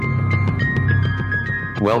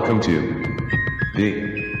Welcome to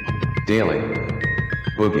the Daily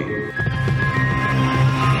Boogie.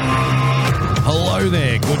 Hello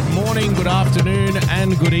there. Good morning, good afternoon,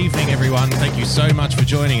 and good evening, everyone. Thank you so much for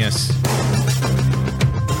joining us.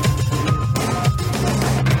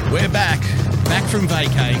 We're back from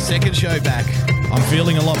vacay, second show back. I'm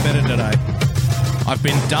feeling a lot better today. I've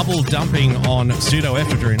been double dumping on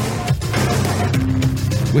pseudoephedrine.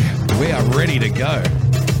 We are ready to go,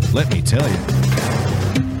 let me tell you.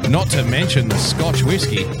 Not to mention the Scotch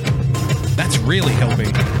whiskey. That's really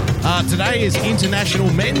helping. Today is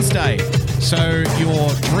International Men's Day. So your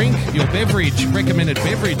drink, your beverage, recommended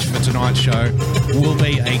beverage for tonight's show will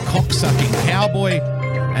be a cock-sucking cowboy,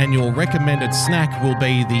 and your recommended snack will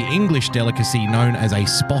be the English delicacy known as a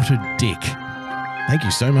spotted dick. Thank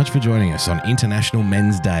you so much for joining us on International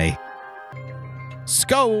Men's Day.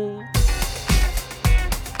 Skål!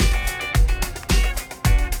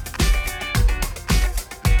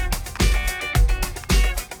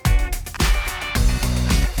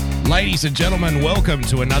 Ladies and gentlemen, welcome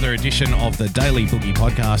to another edition of the Daily Boogie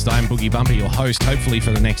Podcast. I'm Boogie Bumper, your host, hopefully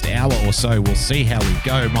for the next hour or so. We'll see how we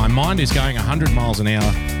go. My mind is going 100 miles an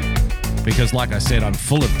hour because, like I said, I'm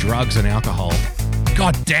full of drugs and alcohol.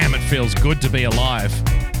 God damn, it feels good to be alive.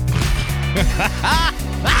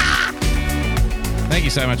 Thank you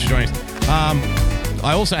so much for joining us.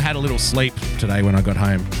 I also had a little sleep today when I got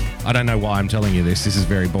home. I don't know why I'm telling you this. This is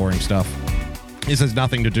very boring stuff. This has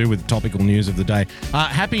nothing to do with topical news of the day.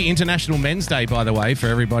 Happy International Men's Day, by the way, for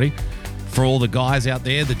everybody. For all the guys out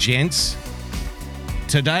there, the gents.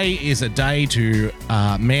 Today is a day to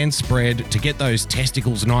man spread, to get those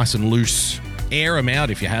testicles nice and loose. Air them out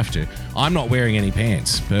if you have to. I'm not wearing any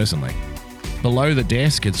pants, personally. Below the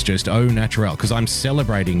desk, it's just au naturel, because I'm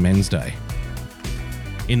celebrating Men's Day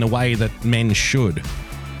in the way that men should,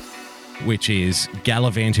 which is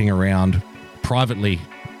gallivanting around privately,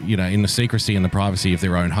 you know, in the secrecy and the privacy of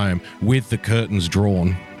their own home, with the curtains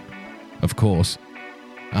drawn, of course,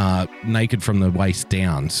 naked from the waist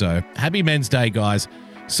down. So, happy Men's Day, guys.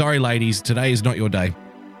 Sorry, ladies, today is not your day.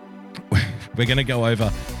 We're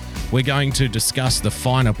going to discuss the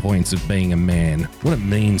finer points of being a man, what it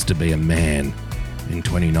means to be a man in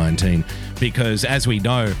 2019. Because, as we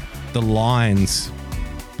know, the lines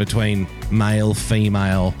between male,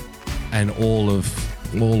 female, and all of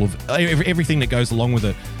everything that goes along with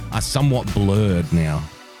it are somewhat blurred now.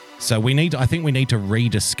 So I think we need to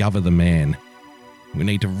rediscover the man. We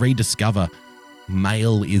need to rediscover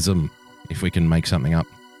maleism, if we can make something up.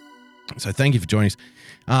 So thank you for joining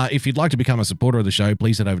us. If you'd like to become a supporter of the show,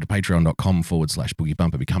 please head over to patreon.com/Boogie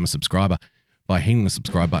Bumper. Become a subscriber by hitting the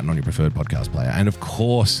subscribe button on your preferred podcast player. And of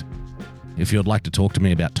course, if you'd like to talk to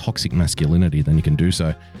me about toxic masculinity, then you can do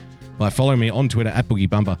so by following me on Twitter at Boogie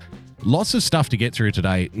Bumper. Lots of stuff to get through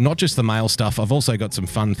today, not just the male stuff. I've also got some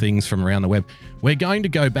fun things from around the web. We're going to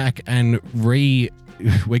go back and we're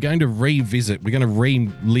going to revisit, we're going to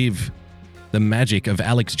relive the magic of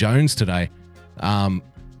Alex Jones today.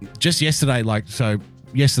 Just yesterday, right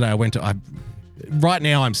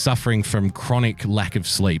now I'm suffering from chronic lack of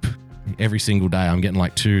sleep. Every single day I'm getting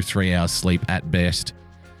like 2-3 hours sleep at best.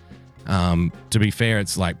 To be fair,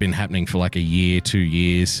 it's like been happening for like a year, 2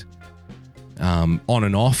 years, on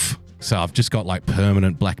and off. So I've just got like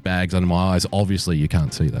permanent black bags under my eyes. Obviously, you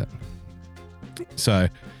can't see that. So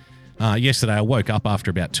yesterday I woke up after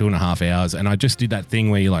about 2.5 hours and I just did that thing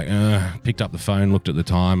where you like, picked up the phone, looked at the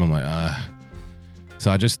time. I'm like, So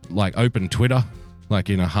I just like opened Twitter, like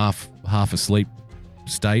in a half asleep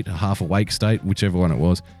state, a half awake state, whichever one it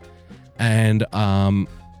was. And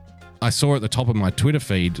I saw at the top of my Twitter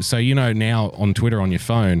feed. So, you know, now on Twitter on your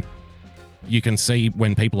phone, you can see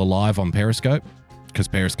when people are live on Periscope, because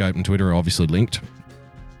Periscope and Twitter are obviously linked.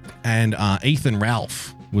 And Ethan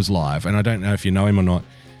Ralph was live, and I don't know if you know him or not.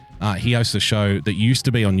 He hosts a show that used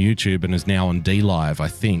to be on YouTube and is now on DLive, I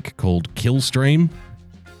think, called Killstream.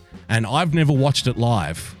 And I've never watched it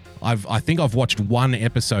live. I think I've watched one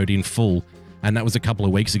episode in full, and that was a couple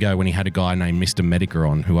of weeks ago when he had a guy named Mr. Medica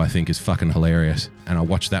on, who I think is fucking hilarious. And I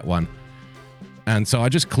watched that one. And so I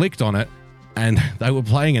just clicked on it, and they were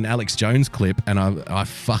playing an Alex Jones clip, and I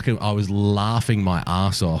was laughing my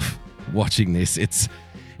ass off watching this. It's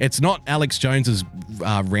not Alex Jones's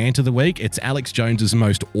rant of the week. It's Alex Jones's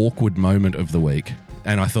most awkward moment of the week.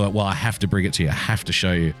 And I thought, well, I have to bring it to you. I have to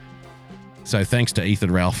show you. So thanks to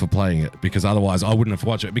Ethan Ralph for playing it, because otherwise I wouldn't have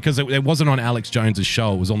watched it, because it wasn't on Alex Jones's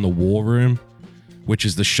show. It was on The War Room, which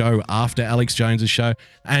is the show after Alex Jones's show.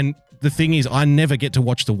 And the thing is, I never get to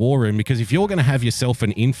watch The War Room, because if you're going to have yourself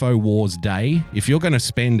an InfoWars day, if you're going to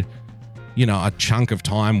spend, you know, a chunk of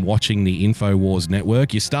time watching the InfoWars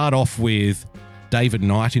network, you start off with David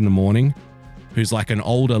Knight in the morning, who's like an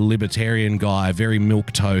older libertarian guy, very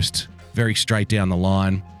milquetoast, very straight down the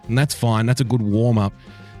line. And that's fine. That's a good warm-up.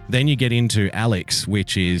 Then you get into Alex,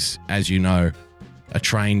 which is, as you know, a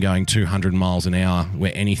train going 200 miles an hour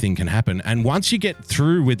where anything can happen. And once you get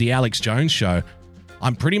through with the Alex Jones show,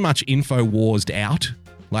 I'm pretty much InfoWars'd out.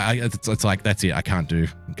 Like it's like, that's it. I can't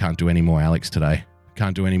do any more Alex today.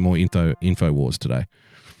 Can't do any more InfoWars today.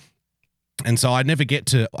 And so I never get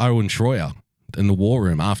to Owen Schroyer in the war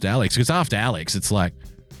room after Alex, because after Alex, it's like,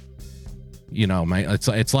 you know, mate,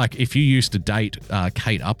 it's like if you used to date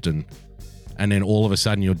Kate Upton, and then all of a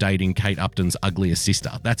sudden you're dating Kate Upton's ugliest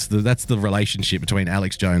sister. That's the relationship between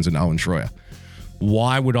Alex Jones and Owen Schroyer.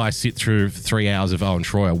 Why would I sit through 3 hours of Owen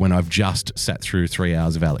Schroyer when I've just sat through 3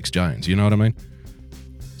 hours of Alex Jones? You know what I mean?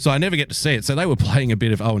 So I never get to see it. So they were playing a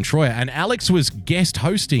bit of Owen Schroyer, and Alex was guest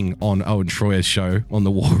hosting on Owen Schroyer's show on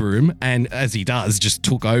the War Room, and as he does, just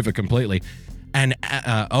took over completely. And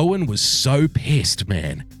Owen was so pissed,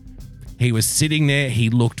 man. He was sitting there. He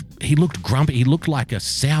looked grumpy. He looked like a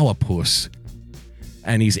sourpuss.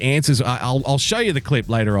 And his answers, I'll show you the clip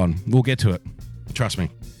later on. We'll get to it. Trust me.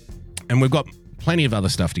 And we've got plenty of other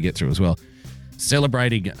stuff to get through as well.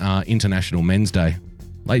 Celebrating International Men's Day.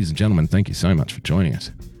 Ladies and gentlemen, thank you so much for joining us.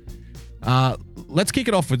 Let's kick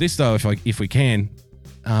it off with this, though, if we can.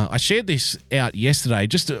 I shared this out yesterday.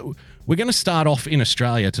 We're going to start off in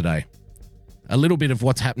Australia today. A little bit of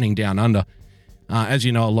what's happening down under. As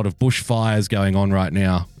you know, a lot of bushfires going on right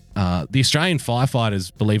now. The Australian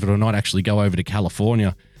firefighters, believe it or not, actually go over to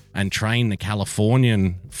California and train the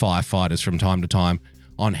Californian firefighters from time to time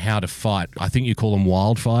on how to fight. I think you call them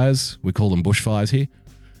wildfires. We call them bushfires here.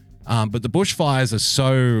 But the bushfires are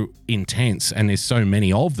so intense, and there's so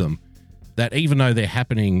many of them, that even though they're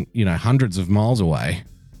happening, you know, hundreds of miles away,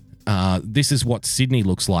 this is what Sydney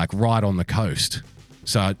looks like right on the coast.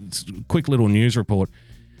 So it's a quick little news report.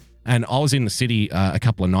 And I was in the city a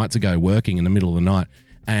couple of nights ago working in the middle of the night,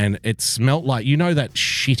 and it smelled like, you know, that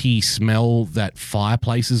shitty smell that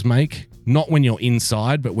fireplaces make? Not when you're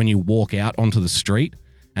inside, but when you walk out onto the street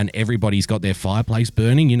and everybody's got their fireplace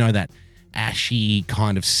burning. You know, that ashy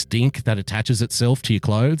kind of stink that attaches itself to your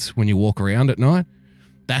clothes when you walk around at night?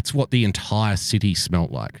 That's what the entire city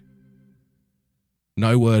smelt like.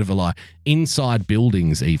 No word of a lie. Inside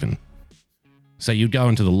buildings even. So you'd go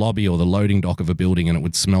into the lobby or the loading dock of a building and it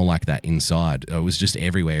would smell like that inside. It was just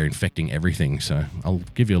everywhere, infecting everything. So I'll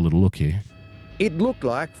give you a little look here. It looked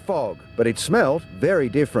like fog, but it smelled very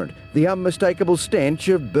different. The unmistakable stench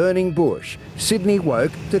of burning bush. Sydney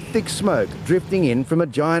woke to thick smoke drifting in from a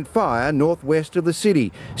giant fire northwest of the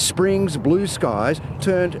city. Spring's blue skies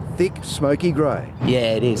turned thick, smoky grey.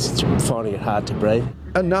 Yeah, it is. It's finding it hard to breathe.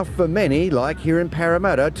 Enough for many, like here in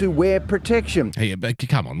Parramatta, to wear protection. Hey, but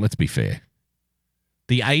come on, let's be fair.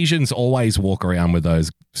 The Asians always walk around with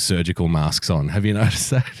those surgical masks on. Have you noticed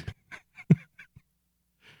that?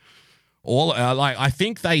 I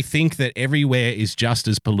think they think that everywhere is just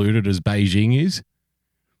as polluted as Beijing is,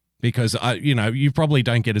 because you probably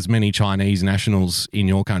don't get as many Chinese nationals in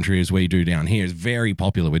your country as we do down here. It's very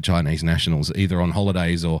popular with Chinese nationals, either on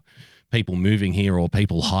holidays or people moving here or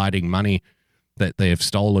people hiding money that they have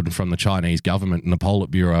stolen from the Chinese government and the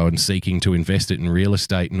Politburo and seeking to invest it in real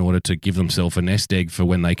estate in order to give themselves a nest egg for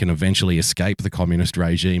when they can eventually escape the communist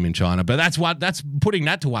regime in China. But that's putting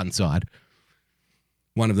that to one side.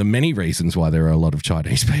 One of the many reasons why there are a lot of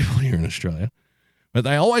Chinese people here in Australia. But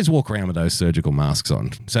they always walk around with those surgical masks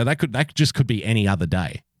on. So that just could be any other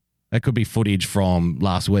day. That could be footage from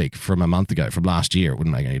last week, from a month ago, from last year. It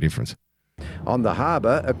wouldn't make any difference. On the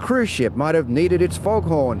harbour, a cruise ship might have needed its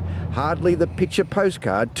foghorn. Hardly the picture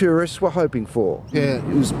postcard tourists were hoping for. Yeah,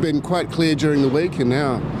 it's been quite clear during the week, and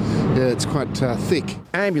now it's quite thick.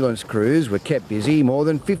 Ambulance crews were kept busy, more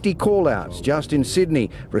than 50 call-outs just in Sydney,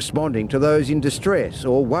 responding to those in distress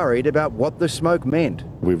or worried about what the smoke meant.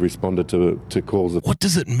 We've responded to calls. What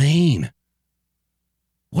does it mean?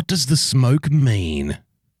 What does the smoke mean?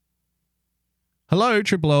 Hello,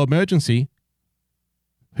 Triple O Emergency.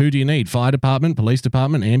 Who do you need? Fire department, police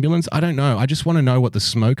department, ambulance? I don't know. I just want to know what the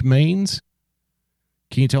smoke means.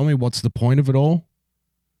 Can you tell me what's the point of it all?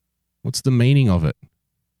 What's the meaning of it?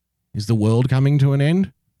 Is the world coming to an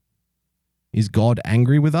end? Is God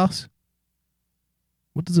angry with us?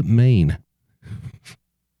 What does it mean?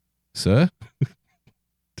 Sir?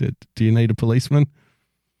 Do you need a policeman?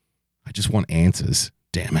 I just want answers.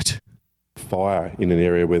 Damn it. Fire in an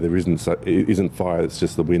area where there isn't fire, it's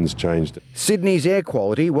just the wind's changed. Sydney's air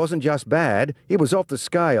quality wasn't just bad, it was off the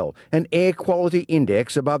scale. An air quality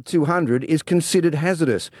index above 200 is considered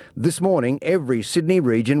hazardous. This morning, every Sydney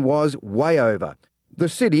region was way over. The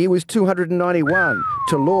city was 291,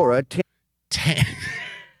 Tallora 10.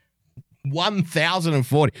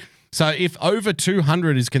 1,040. So if over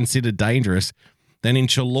 200 is considered dangerous, then in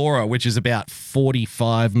Chullora, which is about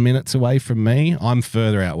 45 minutes away from me, I'm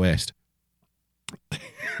further out west.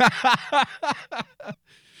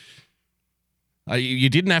 You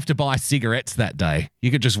didn't have to buy cigarettes that day.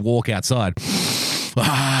 You could just walk outside.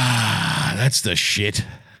 That's the shit.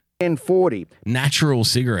 1040. Natural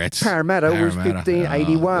cigarettes. Parramatta was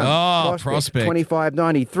 1581. Prospect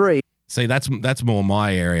 2593. See, that's more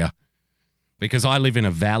my area because I live in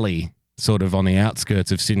a valley sort of on the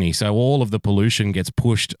outskirts of Sydney. So all of the pollution gets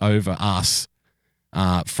pushed over us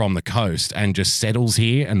from the coast and just settles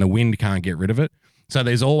here and the wind can't get rid of it. So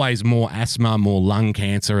there's always more asthma, more lung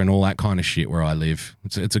cancer and all that kind of shit where I live.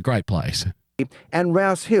 It's a great place. And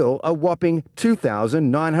Rouse Hill a whopping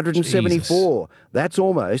 2,974. That's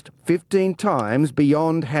almost 15 times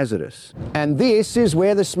beyond hazardous. And this is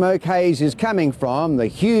where the smoke haze is coming from, the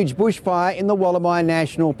huge bushfire in the Wallamine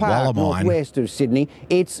National Park, northwest of Sydney.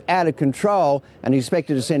 It's out of control and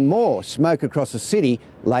expected to send more smoke across the city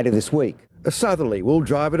later this week. A southerly will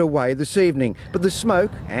drive it away this evening, but the smoke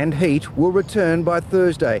and heat will return by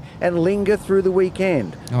Thursday and linger through the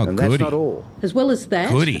weekend. And that's not all. As well as that,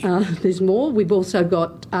 there's more. We've also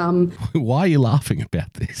got... Why are you laughing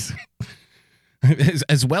about this?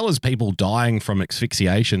 As well as people dying from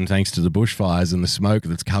asphyxiation thanks to the bushfires and the smoke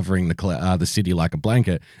that's covering the city like a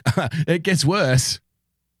blanket, it gets worse.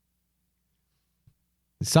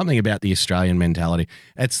 There's something about the Australian mentality.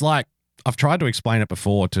 It's like, I've tried to explain it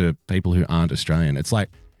before to people who aren't Australian. It's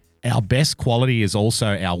like our best quality is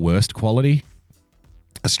also our worst quality.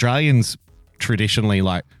 Australians traditionally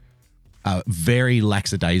very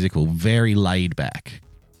lackadaisical, very laid back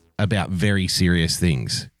about very serious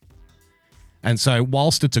things. And so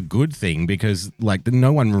whilst it's a good thing because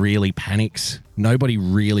no one really panics, nobody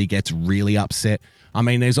really gets really upset. I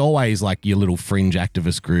mean, there's always your little fringe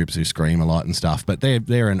activist groups who scream a lot and stuff, but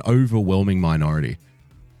they're an overwhelming minority.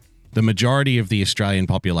 The majority of the Australian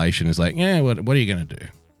population is what are you going to do?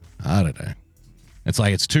 I don't know. It's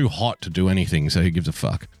it's too hot to do anything, so who gives a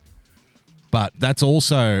fuck? But that's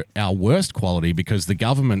also our worst quality because the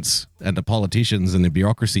governments and the politicians and the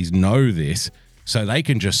bureaucracies know this, so they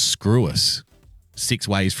can just screw us 6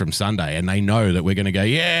 ways from Sunday, and they know that we're going to go,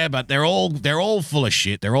 yeah, but they're all full of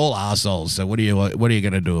shit. They're all assholes. So what are you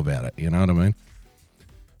going to do about it? You know what I mean?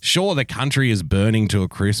 Sure, the country is burning to a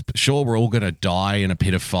crisp. Sure, we're all going to die in a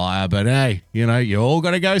pit of fire. But hey, you're all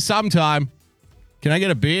going to go sometime. Can I get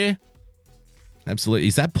a beer? Absolutely.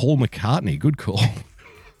 Is that Paul McCartney? Good call.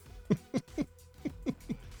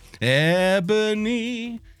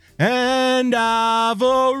 Ebony and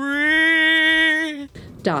ivory.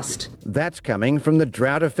 Dust. That's coming from the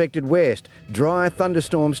drought-affected west. Dry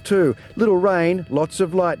thunderstorms too. Little rain, lots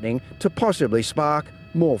of lightning to possibly spark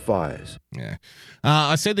more fires. Yeah.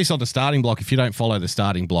 I said this on the Starting Block. If you don't follow the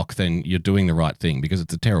Starting Block, then you're doing the right thing because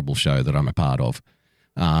it's a terrible show that I'm a part of.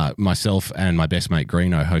 Myself and my best mate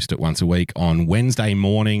Greeno host it once a week on Wednesday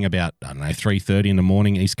morning about, 3:30 in the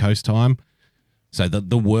morning East Coast time. So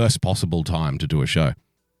the worst possible time to do a show.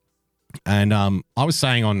 And I was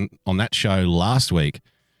saying on that show last week,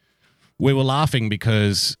 we were laughing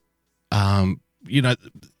because, whenever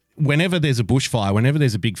there's a bushfire, whenever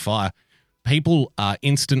there's a big fire, people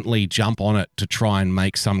instantly jump on it to try and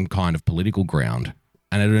make some kind of political ground.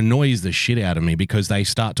 And it annoys the shit out of me because they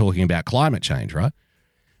start talking about climate change, right?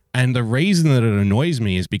 And the reason that it annoys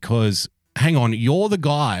me is because, hang on, you're the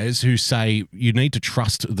guys who say you need to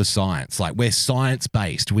trust the science. We're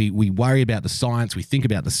science-based. We worry about the science. We think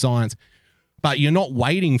about the science. But you're not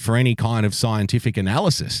waiting for any kind of scientific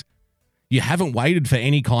analysis. You haven't waited for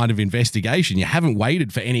any kind of investigation. You haven't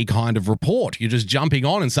waited for any kind of report. You're just jumping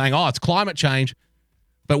on and saying, it's climate change.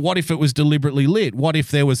 But what if it was deliberately lit? What if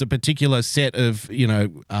there was a particular set of,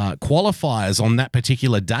 qualifiers on that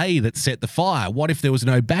particular day that set the fire? What if there was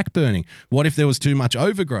no backburning? What if there was too much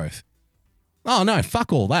overgrowth? Oh, no,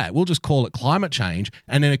 fuck all that. We'll just call it climate change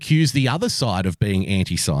and then accuse the other side of being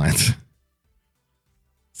anti-science.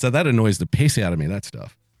 So that annoys the piss out of me, that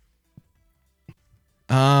stuff.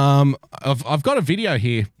 I've got a video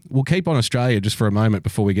here. We'll keep on Australia just for a moment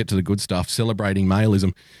before we get to the good stuff, celebrating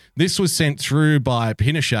maleism. This was sent through by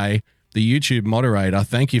Pinochet, the YouTube moderator.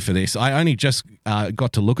 Thank you for this. I only just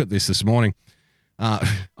got to look at this morning.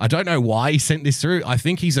 I don't know why he sent this through. I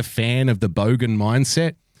think he's a fan of the Bogan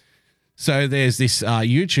mindset. So there's this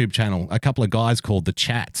YouTube channel, a couple of guys called The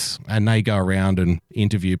Chats, and they go around and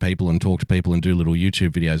interview people and talk to people and do little YouTube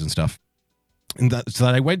videos and stuff. And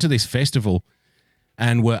so they went to this festival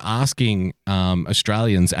and were asking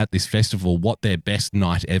Australians at this festival what their best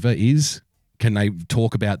night ever is. Can they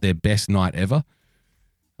talk about their best night ever?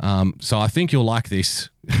 So I think you'll like this.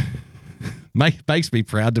 Makes me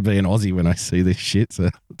proud to be an Aussie when I see this shit. So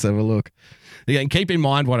let's have a look. Yeah, and keep in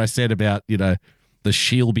mind what I said about, the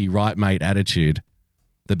she'll be right, mate attitude.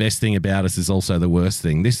 The best thing about us is also the worst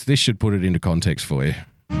thing. This should put it into context for you.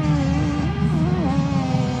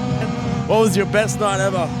 What was your best night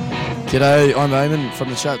ever? G'day, I'm Eamon from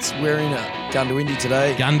the Chats. We're in Gundawindi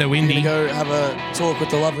today. Gundawindi. We're going to go have a talk with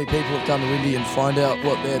the lovely people of Gundawindi and find out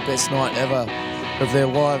what their best night ever of their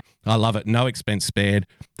life. I love it. No expense spared.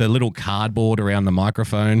 The little cardboard around the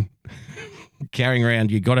microphone. Carrying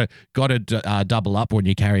around, you got to double up when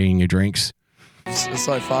you're carrying your drinks.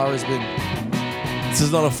 So far has been... This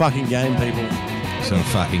is not a fucking game, people. It's not a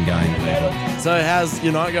fucking game, people. So how's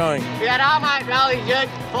your night going? We had our mate rally jerk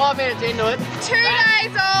 4 minutes into it. 2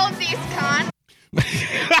 days old, this cunt.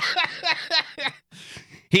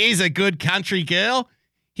 Here's a good country girl.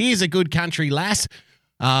 Here's a good country lass.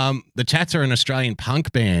 The Chats are an Australian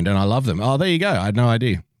punk band, and I love them. Oh, there you go. I had no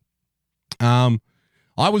idea.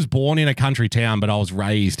 I was born in a country town, but I was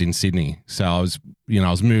raised in Sydney. So I was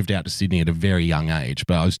moved out to Sydney at a very young age,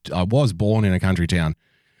 but I was born in a country town.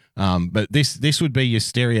 But this would be your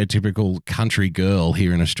stereotypical country girl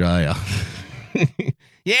here in Australia.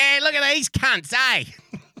 Yeah, look at these cunts, eh?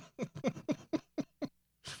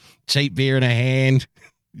 Cheap beer in her hand.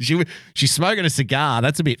 She's smoking a cigar.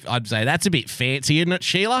 I'd say that's a bit fancy, isn't it,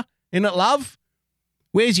 Sheila? Isn't it, love?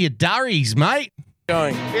 Where's your durries, mate? We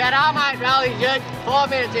had our mate rally jerk 4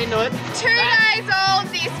 minutes into it. 2 days old,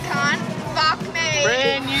 this cunt. Fuck me.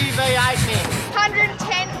 Brand new V8 mix.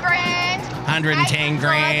 110 grand. 110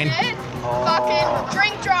 grand. Fucking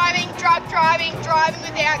drink driving, drug driving, driving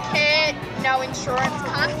without care, no insurance,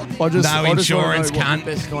 cunt. No insurance, cunt.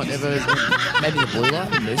 Best night ever has been maybe the blue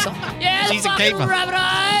light in Noosa. Yeah, She's the a fucking keeper.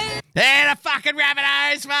 Rabbitohs. They're the fucking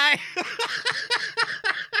Rabbitohs, mate.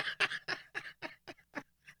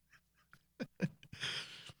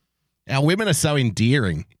 Our women are so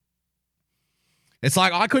endearing. It's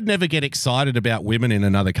like I could never get excited about women in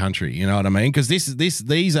another country. You know what I mean? Because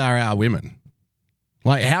these are our women.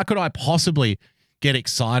 Like, how could I possibly get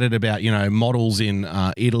excited about, models in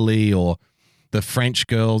Italy or the French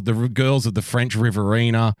girls, the girls of the French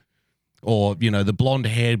Riverina, or, the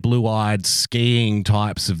blonde-haired, blue-eyed skiing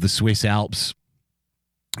types of the Swiss Alps,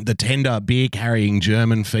 the tender beer-carrying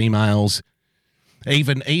German females,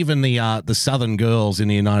 even the southern girls in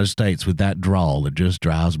the United States with that drawl that just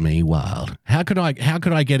drives me wild. How could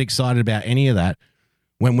I get excited about any of that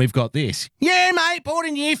when we've got this? Yeah, mate, bought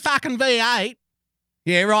a new fucking V8.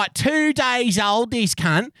 Yeah, right, 2 days old, this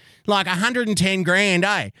cunt. Like 110 grand,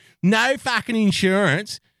 eh? No fucking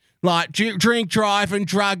insurance. Like drink driving,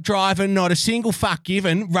 drug driving, not a single fuck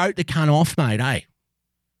given. Wrote the cunt off, mate, eh?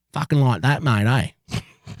 Fucking like that, mate, eh?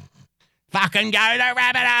 Fucking go the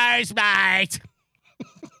Rabbitohs, mate.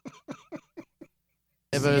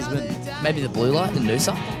 Ever has been maybe the blue light in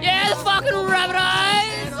Noosa. Yeah, the fucking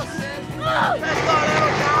Rabbitohs.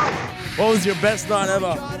 What was your best night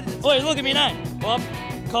ever? Oi, look at me now. Bob,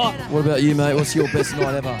 cough. What about you, mate? What's your best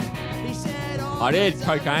night ever? I did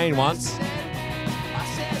cocaine once.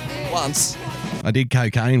 Once? I did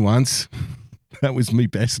cocaine once. That was my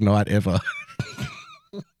best night ever.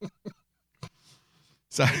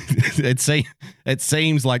 So it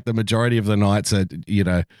seems like the majority of the nights are,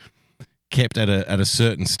 kept at a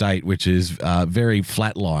certain state, which is very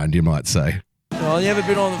flatlined, you might say. Oh, you ever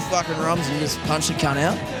been on the fucking rums and you just punch the cunt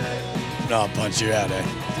out? No, I'll punch you out, eh?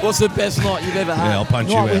 What's the best night you've ever had? Yeah, I'll punch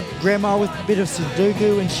you out. With grandma with a bit of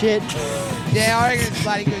Sudoku and shit. Yeah, I reckon it's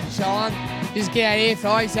bloody good, Sean. Just get out here,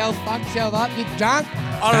 fry yourself, fuck yourself up, get drunk.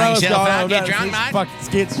 I don't know what's going on. Get drunk, mate. Fucking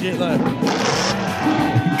skid shit, though.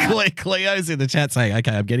 Cleo's in the chat saying,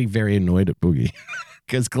 okay, I'm getting very annoyed at Boogie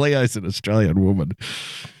because Cleo's an Australian woman.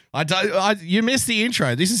 You missed the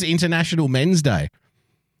intro. This is International Men's Day.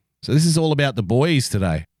 So this is all about the boys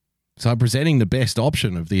today. So I'm presenting the best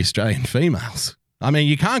option of the Australian females. I mean,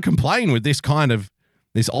 you can't complain with this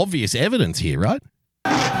obvious evidence here, right?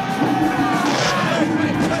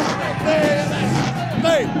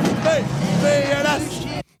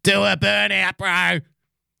 Do a burnout, bro.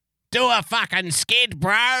 Do a fucking skid,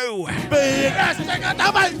 bro.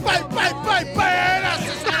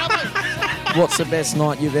 What's the best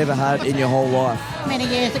night you've ever had in your whole life? Many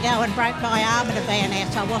years ago and broke my arm at a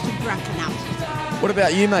V&S. I wasn't drunk enough. What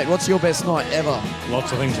about you, mate? What's your best night ever?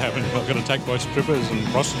 Lots of things happened. I've got to take by strippers and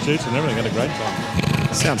prostitutes and everything. Had a great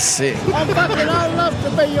time. Sounds sick. I'd love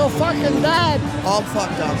to be your fucking dad. I'm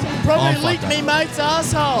fucked up. Probably licked me mate's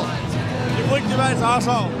asshole. You licked your mate's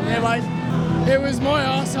asshole? Yeah, mate. It was my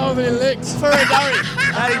asshole that he licked. For a doughy.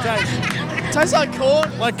 How'd he taste? Tastes like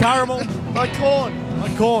corn. Like caramel? Like corn.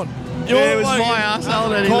 Like corn. Yeah, it was my asshole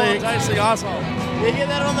that he licked. Corn tasting asshole. You get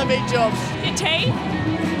that on the meat jobs. Your teeth,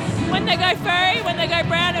 when they go furry, when they go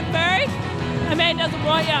brown and furry, a man doesn't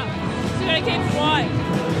want you. So you got to keep it white.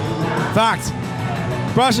 Fact.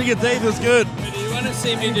 Brushing your teeth is good. Do you want to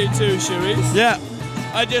see me do 2 shoeies? Yeah.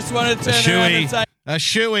 I just want to turn around and say... A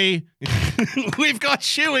shoey. We've got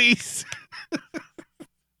shoeys.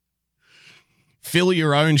 Fill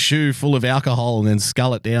your own shoe full of alcohol and then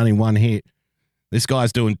scull it down in one hit. This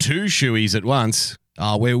guy's doing 2 shoeys at once.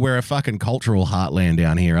 Oh, we're a fucking cultural heartland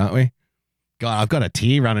down here, aren't we? God, I've got a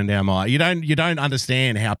tear running down my... You don't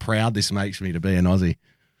understand how proud this makes me to be an Aussie.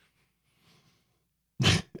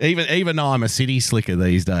 Even though I'm a city slicker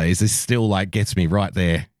these days, this still like gets me right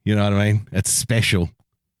there. You know what I mean? It's special.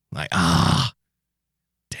 Like,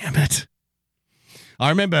 damn it. I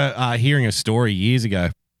remember hearing a story years ago,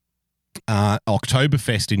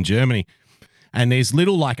 Oktoberfest in Germany, and there's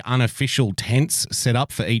little like unofficial tents set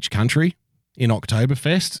up for each country in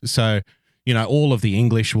Oktoberfest. So, you know, all of the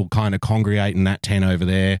English will kind of congregate in that tent over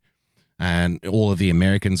there, and all of the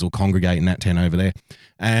Americans will congregate in that tent over there.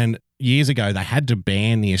 And years ago, they had to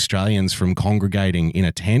ban the Australians from congregating in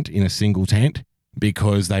a tent, in a single tent,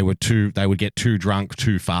 because they would get too drunk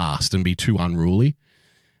too fast and be too unruly.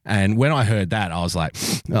 And when I heard that, I was like,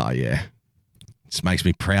 oh yeah, this makes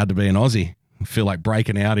me proud to be an Aussie. I feel like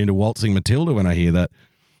breaking out into Waltzing Matilda when I hear that.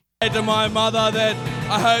 To my mother that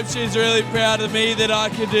I hope she's really proud of me that I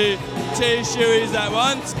could do 2 shoeies at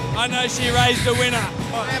once. I know she raised the winner.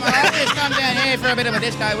 Yeah, mate, I'll just come down here for a bit of a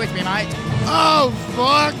disco with me, mate. Oh,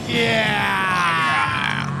 fuck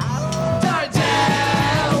yeah! Don't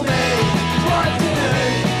tell me what to do.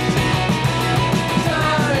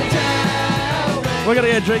 We're going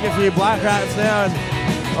to go drink a few black rats now, and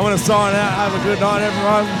I'm going to sign out. Have a good night,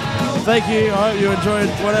 everyone. Thank you. I hope you enjoyed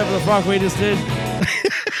whatever the fuck we just did.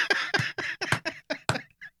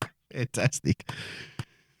 Fantastic.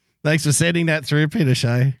 Thanks for sending that through, Peter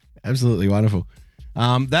Shea. Absolutely wonderful.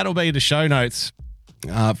 That'll be the show notes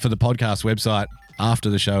for the podcast website after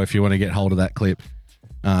the show if you want to get hold of that clip.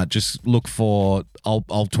 Just look for...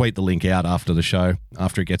 I'll tweet the link out after the show,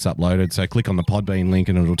 after it gets uploaded. So click on the Podbean link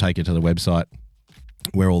and it'll take you to the website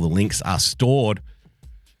where all the links are stored.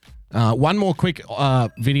 One more quick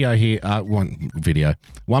video here.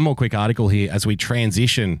 One more quick article here as we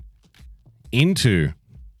transition into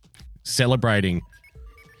celebrating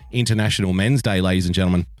International Men's Day, ladies and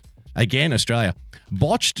gentlemen. Again, Australia.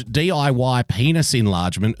 Botched DIY penis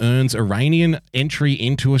enlargement earns Iranian entry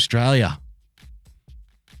into Australia.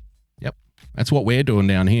 Yep, that's what we're doing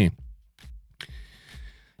down here.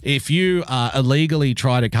 If you illegally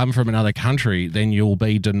try to come from another country, then you'll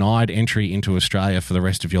be denied entry into Australia for the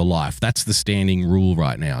rest of your life. That's the standing rule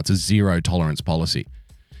right now. It's a zero tolerance policy.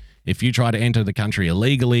 If you try to enter the country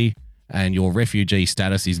illegally and your refugee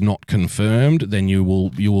status is not confirmed, then you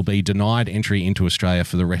will be denied entry into Australia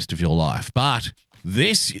for the rest of your life. But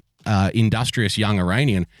this industrious young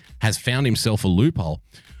Iranian has found himself a loophole.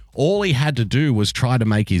 All he had to do was try to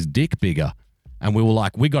make his dick bigger, and we were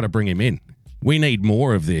like, we got to bring him in. We need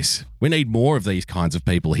more of this. We need more of these kinds of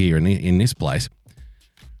people here in this place.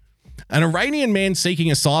 An Iranian man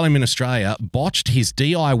seeking asylum in Australia botched his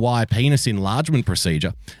DIY penis enlargement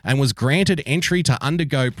procedure and was granted entry to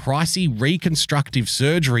undergo pricey reconstructive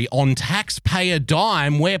surgery on taxpayer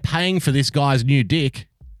dime. We're paying for this guy's new dick.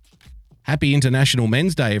 Happy International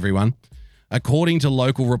Men's Day, everyone. According to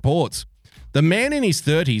local reports, the man in his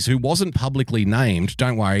 30s who wasn't publicly named,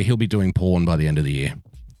 don't worry, he'll be doing porn by the end of the year.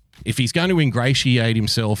 If he's going to ingratiate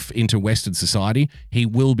himself into Western society, he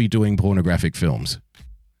will be doing pornographic films.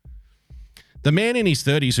 The man in his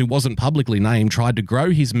 30s who wasn't publicly named tried to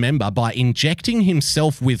grow his member by injecting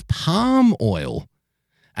himself with palm oil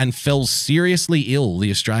and fell seriously ill,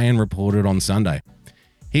 the Australian reported on Sunday.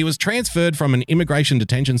 He was transferred from an immigration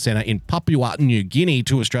detention centre in Papua New Guinea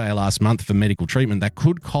to Australia last month for medical treatment that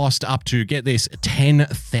could cost up to, get this,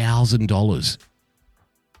 $10,000.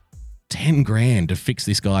 10 grand to fix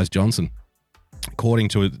this guy's Johnson, according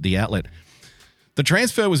to the outlet. The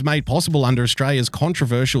transfer was made possible under Australia's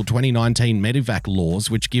controversial 2019 Medevac laws,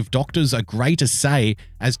 which give doctors a greater say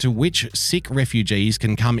as to which sick refugees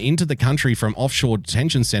can come into the country from offshore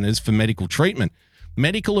detention centres for medical treatment.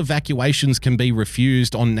 Medical evacuations can be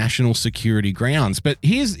refused on national security grounds. But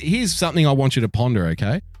here's something I want you to ponder,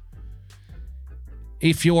 okay?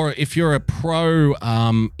 If you're a pro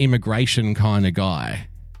immigration kind of guy,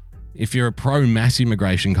 if you're a pro mass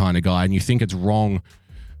immigration kind of guy and you think it's wrong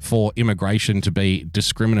for immigration to be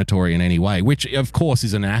discriminatory in any way, which of course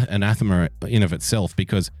is an anathema in of itself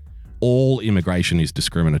because all immigration is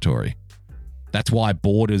discriminatory. That's why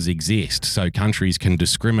borders exist, so countries can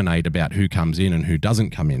discriminate about who comes in and who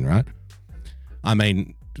doesn't come in, right? I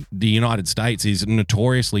mean, the United States is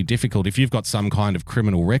notoriously difficult. If you've got some kind of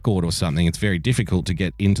criminal record or something, it's very difficult to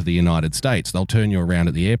get into the United States. They'll turn you around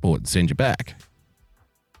at the airport and send you back.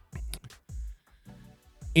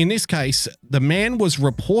 In this case, the man was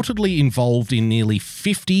reportedly involved in nearly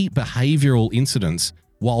 50 behavioural incidents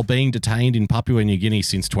while being detained in Papua New Guinea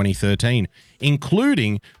since 2013,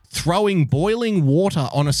 including throwing boiling water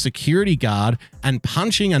on a security guard and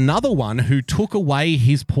punching another one who took away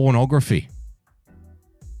his pornography.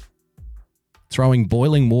 Throwing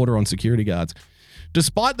boiling water on security guards.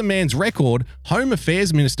 Despite the man's record, Home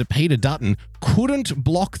Affairs Minister Peter Dutton couldn't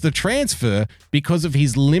block the transfer because of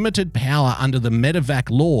his limited power under the Medevac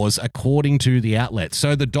laws, according to the outlet.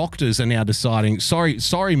 So the doctors are now deciding,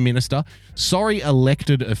 sorry, Minister, sorry,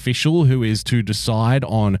 elected official who is to decide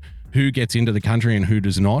on who gets into the country and who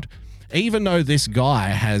does not. Even though this guy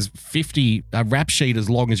has a rap sheet as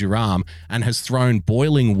long as your arm and has thrown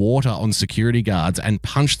boiling water on security guards and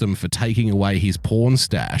punched them for taking away his porn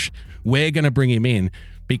stash, we're going to bring him in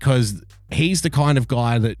because he's the kind of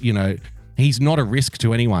guy that, you know, he's not a risk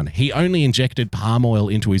to anyone. He only injected palm oil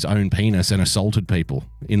into his own penis and assaulted people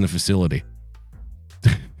in the facility.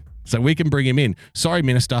 So we can bring him in. Sorry,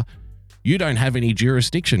 Minister, you don't have any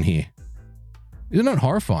jurisdiction here. Isn't that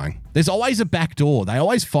horrifying? There's always a back door. They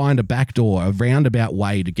always find a back door, a roundabout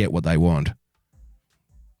way to get what they want.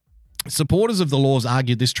 Supporters of the laws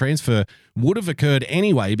argued this transfer would have occurred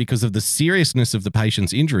anyway because of the seriousness of the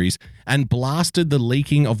patient's injuries and blasted the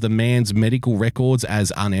leaking of the man's medical records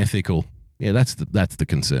as unethical. Yeah, that's the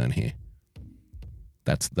concern here.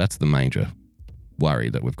 That's the major worry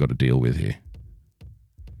that we've got to deal with here.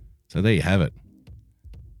 So there you have it.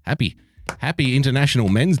 Happy International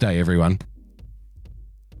Men's Day, everyone.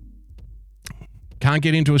 Can't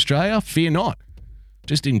get into Australia? Fear not.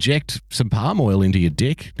 Just inject some palm oil into your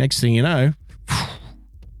dick. Next thing you know,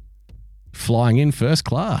 flying in first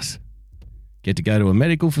class. Get to go to a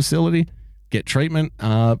medical facility, get treatment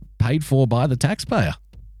paid for by the taxpayer.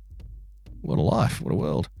 What a life. What a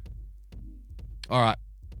world. All right.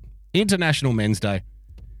 International Men's Day.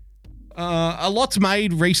 A lot's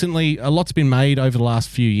made recently. A lot's been made over the last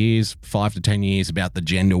few years, 5 to 10 years, about the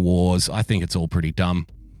gender wars. I think it's all pretty dumb.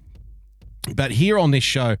 But here on this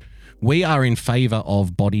show, we are in favor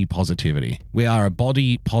of body positivity. We are a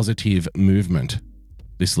body positive movement.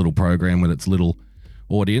 This little program with its little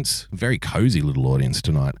audience, very cozy little audience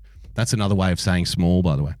tonight. That's another way of saying small,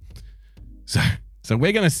 by the way. So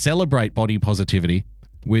we're going to celebrate body positivity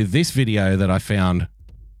with this video that I found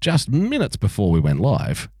just minutes before we went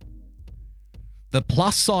live. The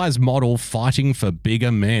plus size model fighting for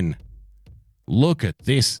bigger men. Look at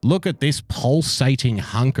this. Look at this pulsating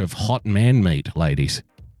hunk of hot man meat, ladies.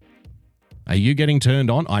 Are you getting turned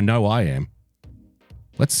on? I know I am.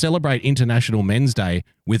 Let's celebrate International Men's Day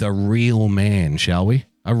with a real man, shall we?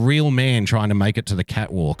 A real man trying to make it to the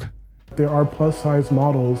catwalk. There are plus-size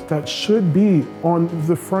models that should be on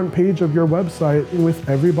the front page of your website with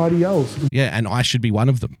everybody else. Yeah, and I should be one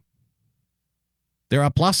of them. There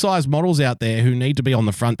are plus-size models out there who need to be on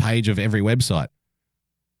the front page of every website.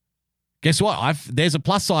 Guess what? There's a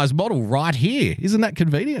plus-size model right here. Isn't that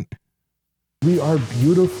convenient? We are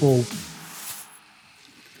beautiful.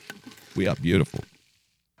 We are beautiful.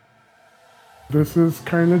 This is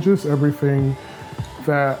kind of just everything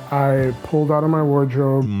that I pulled out of my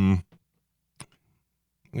wardrobe. I'm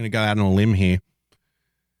going to go out on a limb here.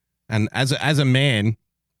 And as a man,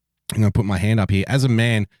 I'm going to put my hand up here. As a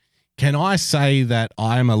man, can I say that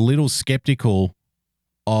I'm a little skeptical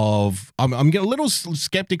of... I'm a little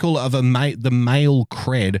skeptical of the male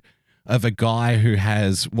cred of a guy who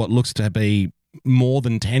has what looks to be more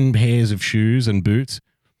than 10 pairs of shoes and boots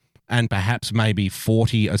and perhaps maybe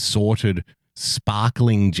 40 assorted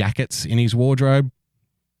sparkling jackets in his wardrobe.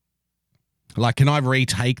 Like, can I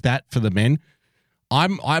retake that for the men? I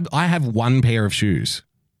have one pair of shoes.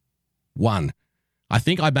 One. I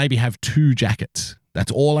think I maybe have 2 jackets.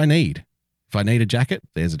 That's all I need. If I need a jacket,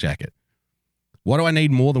 there's a jacket. What do I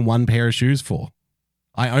need more than 1 pair of shoes for?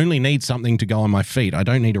 I only need something to go on my feet. I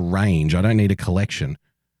don't need a range. I don't need a collection.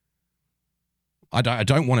 I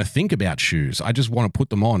don't want to think about shoes. I just want to put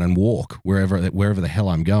them on and walk wherever the hell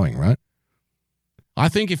I'm going, right? I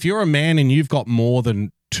think if you're a man and you've got more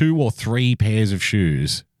than 2 or 3 pairs of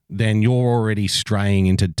shoes, then you're already straying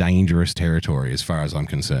into dangerous territory as far as I'm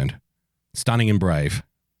concerned. Stunning and brave.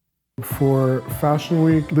 For Fashion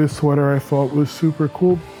Week, this sweater I thought was super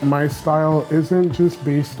cool. My style isn't just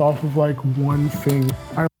based off of like one thing.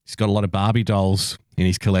 He's got a lot of Barbie dolls in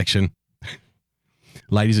his collection.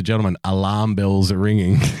 Ladies and gentlemen, alarm bells are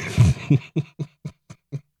ringing.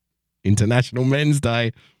 International Men's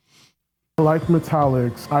Day. I like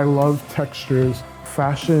metallics. I love textures.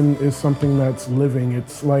 fashion is something that's living.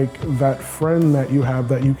 It's like that friend that you have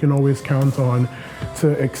that you can always count on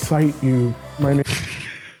to excite you. My name.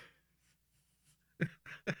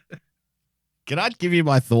 Can I give you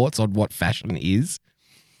my thoughts on what fashion is?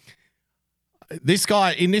 In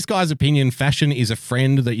this guy's opinion, fashion is a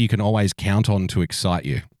friend that you can always count on to excite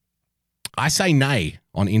you. I say nay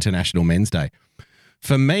on International Men's Day.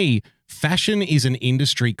 For me, fashion is an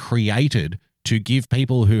industry created to give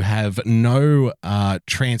people who have no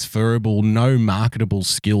transferable, no marketable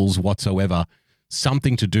skills whatsoever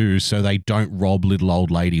something to do so they don't rob little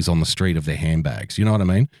old ladies on the street of their handbags. You know what I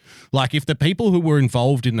mean? Like if the people who were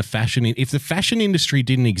involved in if the fashion industry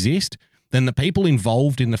didn't exist, then the people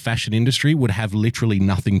involved in the fashion industry would have literally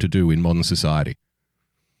nothing to do in modern society.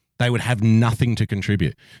 They would have nothing to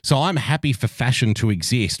contribute. So I'm happy for fashion to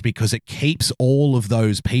exist because it keeps all of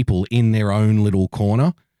those people in their own little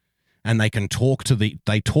corner, and they can talk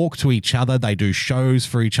to each other. They do shows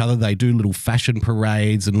for each other. They do little fashion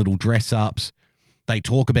parades and little dress ups. They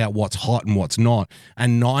talk about what's hot and what's not.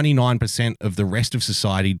 And 99% of the rest of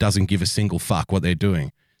society doesn't give a single fuck what they're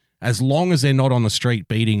doing, as long as they're not on the street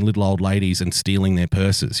beating little old ladies and stealing their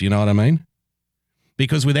purses. You know what I mean?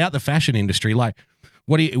 Because without the fashion industry, like,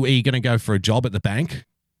 are you going to go for a job at the bank?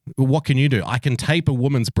 What can you do? I can tape a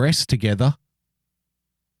woman's breasts together.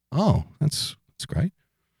 Oh, that's great.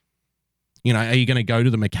 You know, are you going to go to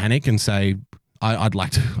the mechanic and say, I'd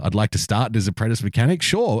like to start as apprentice mechanic?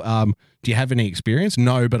 Sure. Do you have any experience?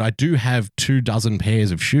 No, but I do have 24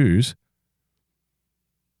 pairs of shoes.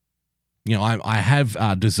 You know, I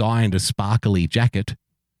have designed a sparkly jacket.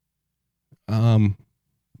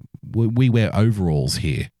 We wear overalls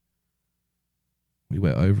here.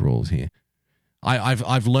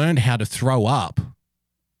 I've learned how to throw up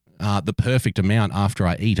the perfect amount after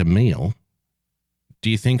I eat a meal. Do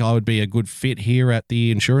you think I would be a good fit here at the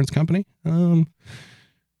insurance company?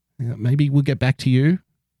 Maybe we'll get back to you.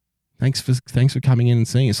 Thanks for coming in and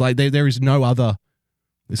seeing us. Like there's no other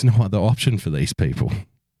option for these people.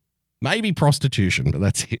 Maybe prostitution, but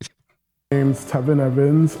that's it. My name's Tevin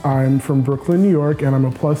Evans. I'm from Brooklyn, New York, and I'm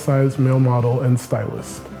a plus-size male model and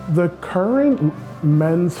stylist. The current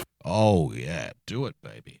men's... Oh, yeah. Do it,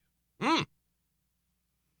 baby.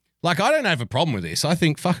 Like, I don't have a problem with this. I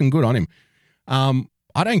think fucking good on him.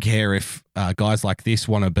 I don't care if guys like this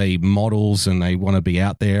want to be models and they want to be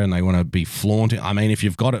out there and they want to be flaunting. I mean, if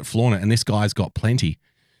you've got it, flaunt it. And this guy's got plenty.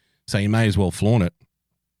 So you may as well flaunt it.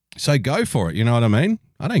 So go for it. You know what I mean?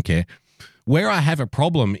 I don't care. Where I have a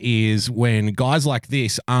problem is when guys like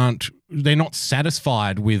this they're not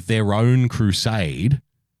satisfied with their own crusade,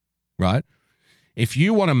 right? If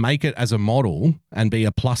you want to make it as a model and be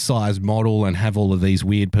a plus size model and have all of these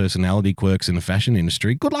weird personality quirks in the fashion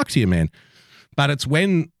industry, good luck to you, man. But it's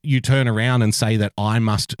when you turn around and say that I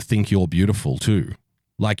must think you're beautiful too.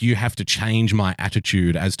 Like you have to change my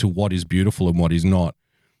attitude as to what is beautiful and what is not,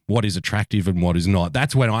 what is attractive and what is not.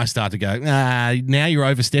 That's when I start to go, now you're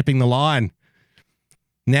overstepping the line.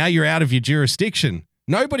 Now you're out of your jurisdiction.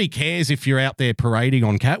 Nobody cares if you're out there parading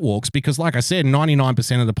on catwalks because, like I said,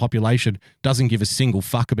 99% of the population doesn't give a single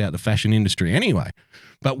fuck about the fashion industry anyway.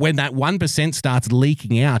 But when that 1% starts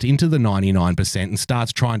leaking out into the 99% and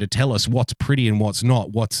starts trying to tell us what's pretty and what's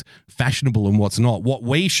not, what's fashionable and what's not, what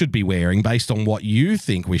we should be wearing based on what you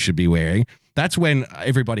think we should be wearing, that's when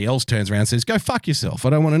everybody else turns around and says, go fuck yourself. I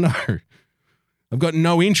don't want to know. I've got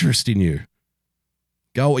no interest in you.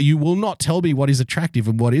 You will not tell me what is attractive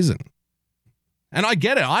and what isn't. And I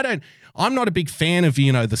get it. I'm not a big fan of,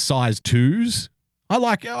 the size 2s. I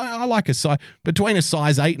like a size between a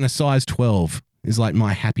size 8 and a size 12 is like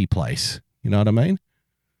my happy place. You know what I mean?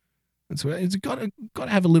 It's got to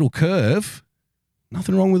have a little curve.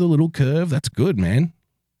 Nothing wrong with a little curve. That's good, man.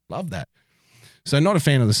 Love that. So not a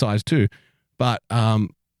fan of the size 2, but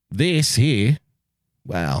this here,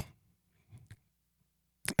 wow.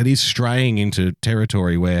 It is straying into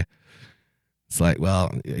territory where it's like,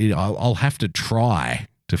 well, I'll have to try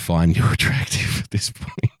to find you attractive at this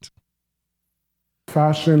point.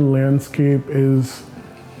 Fashion landscape is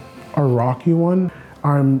a rocky one.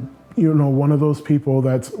 I'm, one of those people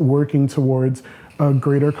that's working towards a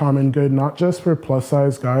greater common good, not just for plus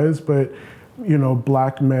size guys, but,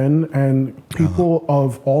 black men and people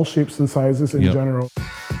of all shapes and sizes in general.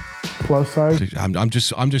 Plus size. I'm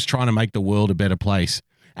just trying to make the world a better place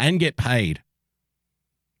and get paid.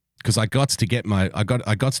 Because I got to get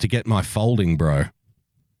my folding, bro.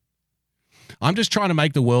 I'm just trying to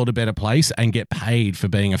make the world a better place and get paid for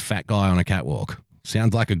being a fat guy on a catwalk.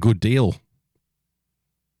 Sounds like a good deal.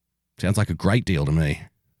 Sounds like a great deal to me.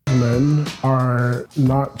 Men are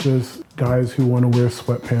not just guys who want to wear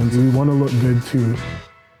sweatpants. We want to look good too.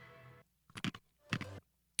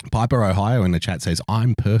 Piper Ohio in the chat says,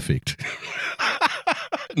 I'm perfect.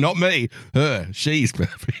 Not me. Her. She's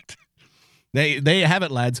perfect. There you have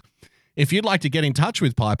it, lads. If you'd like to get in touch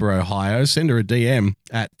with Piper Ohio, send her a DM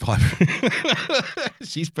at Piper.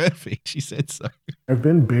 She's perfect. She said so. I've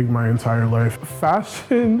been big my entire life.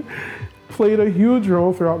 Fashion played a huge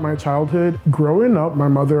role throughout my childhood. Growing up, my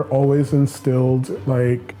mother always instilled,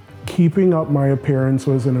 like, keeping up my appearance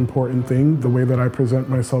was an important thing. The way that I present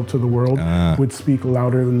myself to the world would speak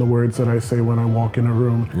louder than the words that I say when I walk in a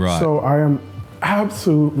room. Right. So I am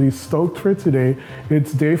absolutely stoked for today.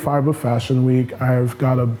 It's day 5 of Fashion Week. I've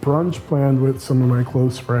got a brunch planned with some of my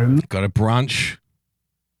close friends. Got a brunch.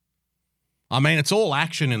 I mean, it's all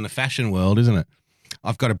action in the fashion world, isn't it?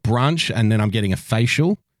 I've got a brunch, and then I'm getting a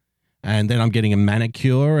facial, and then I'm getting a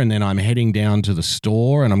manicure, and then I'm heading down to the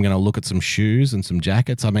store, and I'm going to look at some shoes and some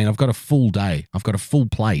jackets. I mean, I've got a full day. I've got a full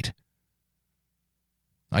plate.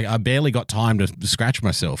 I barely got time to scratch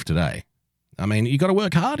myself today. I mean, you got to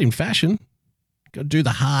work hard in fashion. Got to do the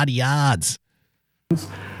hard yards.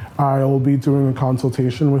 I'll be doing a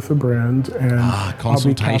consultation with a brand, and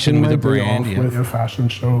consultation I'll be with a capping my brand, day off yeah. with a fashion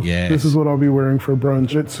show. Yes. This is what I'll be wearing for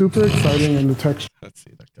brunch. It's super exciting, and the texture. That's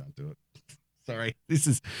it. I can't do it. Sorry.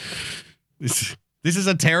 This is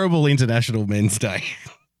a terrible International Men's Day.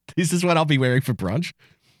 This is what I'll be wearing for brunch.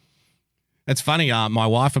 It's funny. My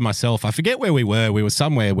wife and myself, I forget where we were. We were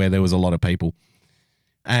somewhere where there was a lot of people.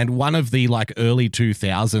 And one of the like early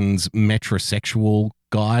 2000s metrosexual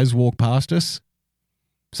guys walked past us.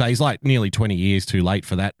 So he's like nearly 20 years too late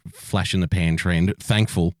for that flash in the pan trend.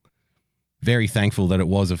 Thankful. Very thankful that it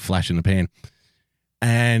was a flash in the pan.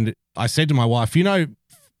 And I said to my wife, you know,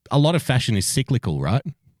 a lot of fashion is cyclical, right?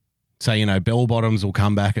 So, you know, bell bottoms will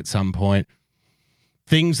come back at some point.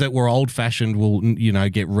 Things that were old fashioned will, you know,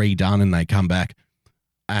 get redone and they come back.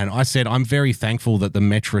 And I said, I'm very thankful that the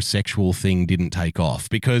metrosexual thing didn't take off,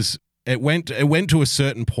 because it went to a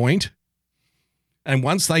certain point. And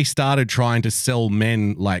once they started trying to sell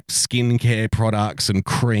men like skincare products and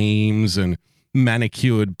creams and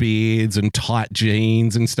manicured beards and tight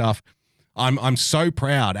jeans and stuff, I'm so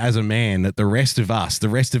proud as a man that the rest of us, the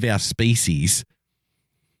rest of our species,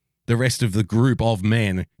 the rest of the group of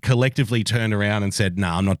men collectively turned around and said,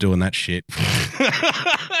 nah, I'm not doing that shit.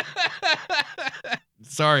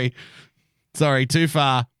 Sorry, too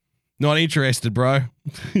far. Not interested, bro.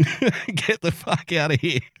 Get the fuck out of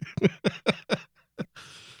here.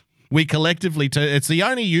 We collectively, it's the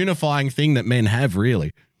only unifying thing that men have,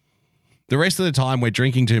 really. The rest of the time, we're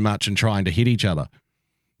drinking too much and trying to hit each other.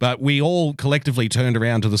 But we all collectively turned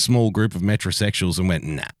around to the small group of metrosexuals and went,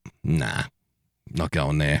 nah, not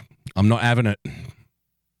going there. I'm not having it.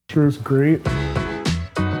 Sure is great.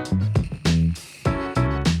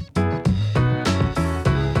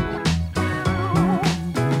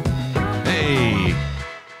 Hey.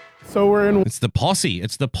 So we're in It's the posse.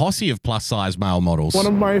 It's the posse of plus size male models. one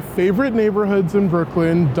of my favorite neighborhoods in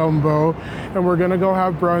Brooklyn, Dumbo, and we're gonna go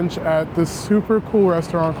have brunch at this super cool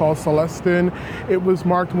restaurant called Celestin. It was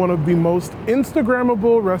marked one of the most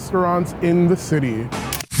Instagrammable restaurants in the city.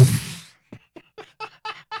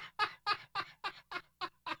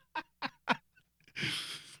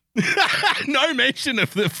 No mention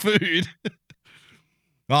of the food.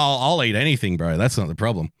 I'll eat anything, bro. That's not the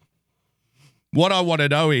problem. What I want to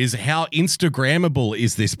know is, how Instagrammable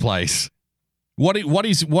is this place? What are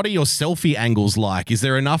your selfie angles like? Is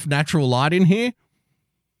there enough natural light in here?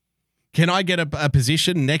 Can I get a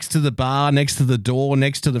position next to the bar, next to the door,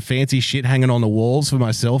 next to the fancy shit hanging on the walls for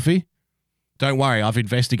my selfie? Don't worry, I've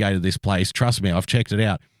investigated this place. Trust me, I've checked it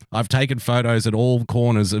out. I've taken photos at all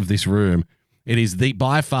corners of this room. It is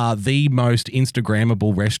by far the most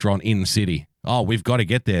Instagrammable restaurant in the city. Oh, we've got to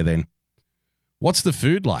get there then. What's the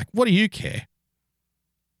food like? What do you care?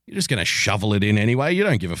 You're just going to shovel it in anyway. You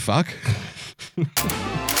don't give a fuck.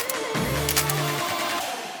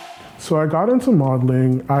 So I got into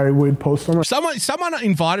modeling. I would post on my... Someone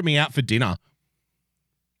invited me out for dinner,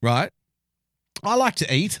 right? I like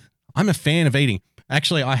to eat. I'm a fan of eating.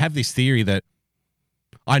 Actually, I have this theory that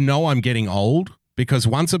I know I'm getting old because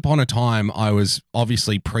once upon a time I was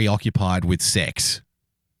obviously preoccupied with sex.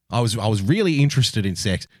 I was really interested in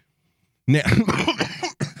sex. Now,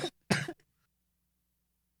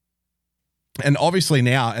 and obviously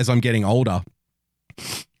now, as I'm getting older,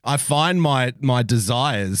 I find my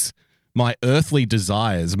desires, my earthly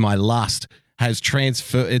desires, my lust has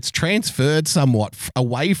transferred somewhat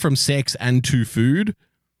away from sex and to food.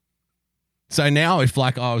 So now if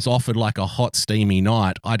like I was offered like a hot steamy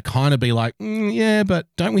night, I'd kind of be like, yeah, but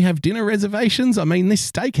don't we have dinner reservations? I mean,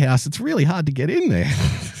 this steakhouse, it's really hard to get in there.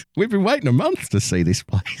 We've been waiting a month to see this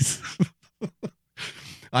place.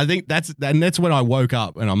 I think that's when I woke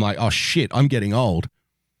up and I'm like, oh shit, I'm getting old.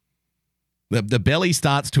 The belly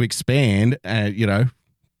starts to expand, you know,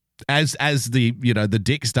 as the, you know, the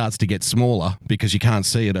dick starts to get smaller because you can't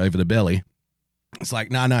see it over the belly. It's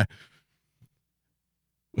like, no.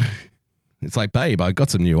 It's like, babe, I've got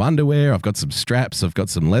some new underwear, I've got some straps, I've got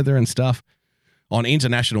some leather and stuff. On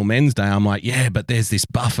International Men's Day, I'm like, yeah, but there's this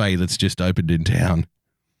buffet that's just opened in town.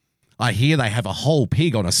 I hear they have a whole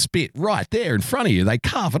pig on a spit right there in front of you. They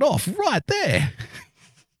carve it off right there.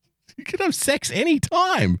 You can have sex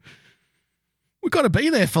anytime. We've got to be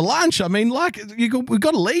there for lunch. I mean, like, we've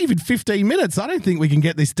got to leave in 15 minutes. I don't think we can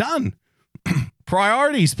get this done.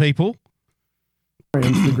 Priorities, people.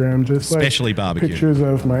 Instagram, just especially like barbecue pictures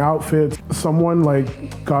of my outfits. Someone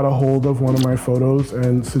like got a hold of one of my photos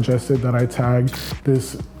and suggested that I tag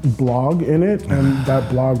this blog in it, and that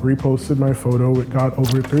blog reposted my photo. It got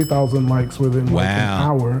over 3,000 likes within like an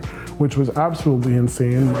hour, which was absolutely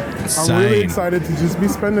insane. I'm really excited to just be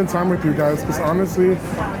spending time with you guys, because honestly,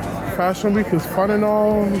 Fashion Week is fun and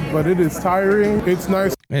all, but it is tiring. It's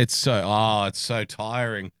nice. It's so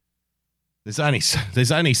tiring. There's only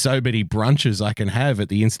so many brunches I can have at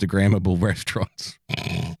the Instagrammable restaurants.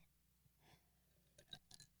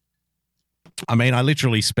 I mean, I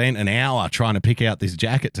literally spent an hour trying to pick out this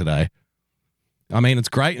jacket today. I mean, it's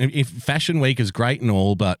great. If Fashion Week is great and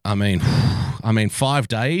all, but I mean, 5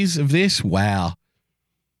 days of this, wow.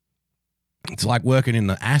 It's like working in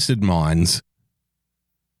the acid mines.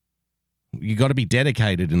 You got to be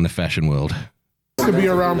dedicated in the fashion world. To be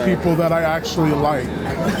around people that I actually like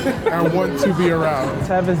and want to be around.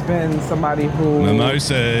 Tev has been somebody who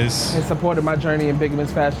mimosas has supported my journey in big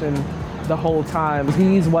men's fashion the whole time.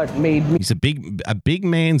 He's what made me. He's a big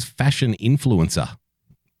man's fashion influencer.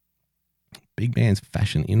 Big man's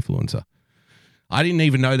fashion influencer. I didn't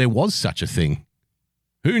even know there was such a thing.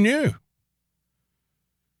 Who knew?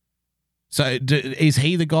 So is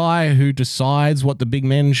he the guy who decides what the big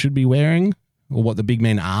men should be wearing or what the big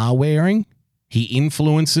men are wearing? He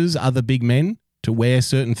influences other big men to wear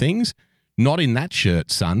certain things. Not in that shirt,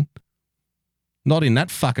 son. Not in that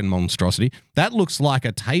fucking monstrosity. That looks like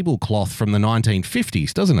a tablecloth from the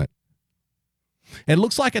 1950s, doesn't it? It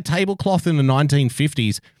looks like a tablecloth in the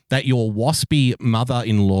 1950s that your waspy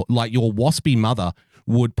mother-in-law, like your waspy mother,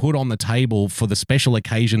 would put on the table for the special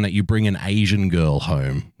occasion that you bring an Asian girl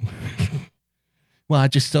home. Well, I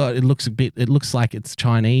just thought it looks like it's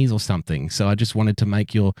Chinese or something. So I just wanted to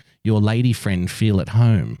make your lady friend feel at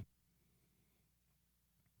home.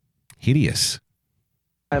 Hideous.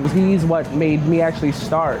 He's what made me actually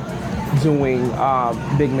start doing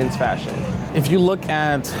big men's fashion. If you look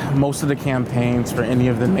at most of the campaigns for any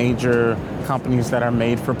of the major companies that are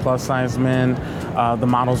made for plus size men, the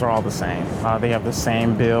models are all the same. They have the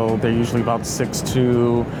same build. They're usually about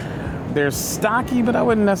 6'2". They're stocky, but I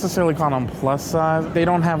wouldn't necessarily call them plus size. They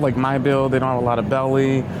don't have like my build, they don't have a lot of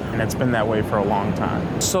belly, and it's been that way for a long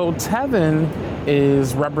time. So Tevin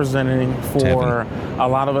is representing for a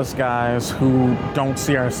lot of us guys who don't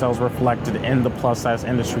see ourselves reflected in the plus size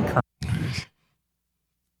industry currently.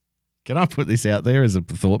 Can I put this out there as a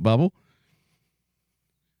thought bubble?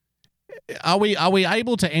 Are we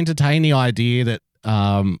able to entertain the idea that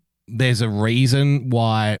there's a reason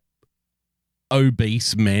why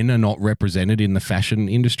obese men are not represented in the fashion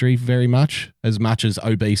industry very much as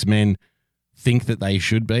obese men think that they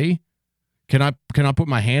should be? Can I put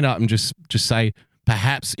my hand up and just say,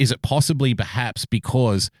 perhaps, is it possibly perhaps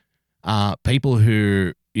because people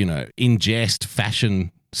who, you know, ingest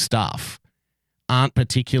fashion stuff aren't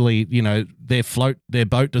particularly, you know, their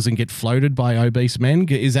boat doesn't get floated by obese men?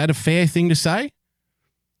 Is that a fair thing to say?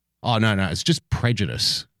 Oh, no, it's just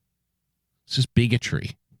prejudice. It's just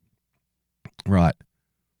bigotry. Right.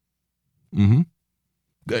 Mm-hmm.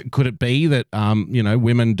 Could it be that, you know,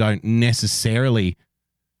 women don't necessarily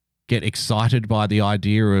get excited by the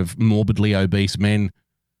idea of morbidly obese men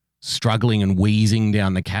struggling and wheezing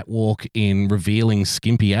down the catwalk in revealing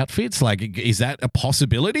skimpy outfits? Like, is that a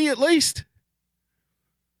possibility at least?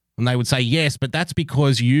 And they would say, yes, but that's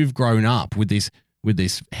because you've grown up with this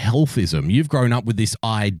healthism. You've grown up with this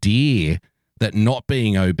idea that not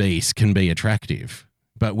being obese can be attractive.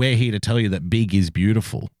 But we're here to tell you that big is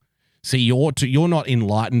beautiful. See, you're not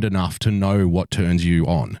enlightened enough to know what turns you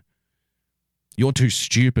on. You're too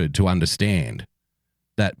stupid to understand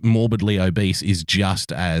that morbidly obese is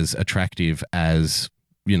just as attractive as,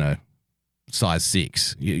 you know, size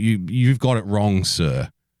 6. You've got it wrong, sir.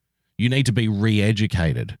 You need to be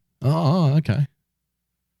re-educated. Oh, okay.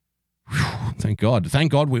 Whew, thank God.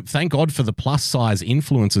 Thank God for the plus size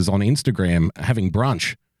influencers on Instagram having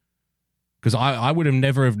brunch. Because I would have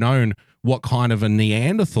never have known what kind of a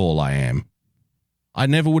Neanderthal I am. I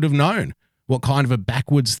never would have known what kind of a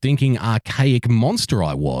backwards thinking, archaic monster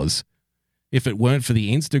I was if it weren't for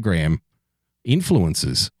the Instagram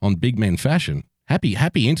influences on big men fashion.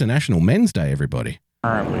 Happy International Men's Day, everybody.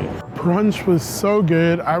 Brunch was so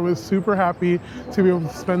good. I was super happy to be able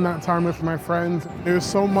to spend that time with my friends. There's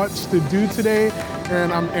so much to do today,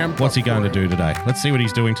 and I'm amped. What's he going to do today? Let's see what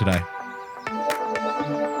he's doing today.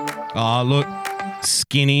 Oh, look.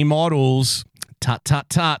 Skinny models. Tut, tut,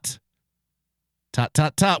 tut. Tut,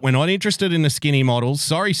 tut, tut. We're not interested in the skinny models.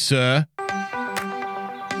 Sorry, sir.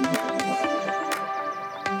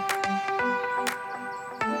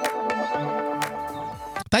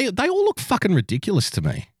 They all look fucking ridiculous to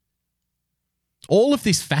me. All of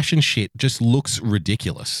this fashion shit just looks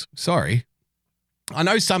ridiculous. Sorry. I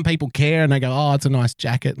know some people care and they go, oh, it's a nice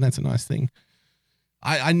jacket and that's a nice thing.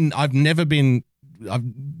 I've never been...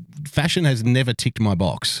 fashion has never ticked my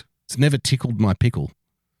box. It's never tickled my pickle.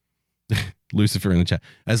 Lucifer in the chat.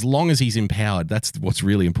 As long as he's empowered, that's what's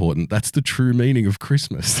really important. That's the true meaning of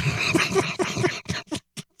Christmas.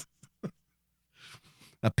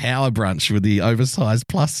 A power brunch with the oversized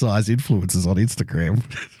plus size influencers on Instagram.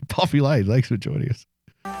 Poppy Lane, thanks for joining us.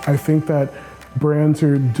 I think that brands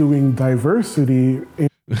are doing diversity.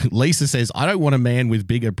 Lisa says, I don't want a man with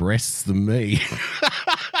bigger breasts than me.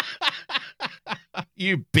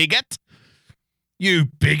 You bigot. You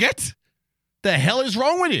bigot. The hell is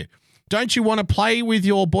wrong with you? Don't you want to play with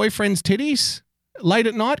your boyfriend's titties late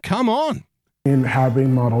at night? Come on. In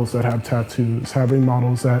having models that have tattoos, having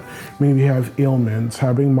models that maybe have ailments,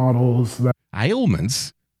 having models that...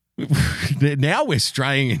 Ailments? Now we're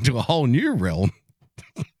straying into a whole new realm.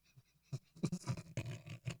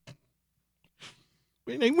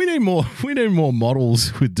 We need more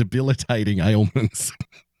models with debilitating ailments.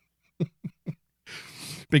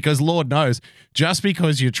 Because Lord knows, just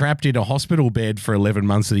because you're trapped in a hospital bed for 11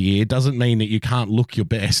 months of the year doesn't mean that you can't look your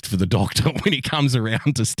best for the doctor when he comes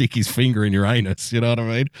around to stick his finger in your anus. You know what I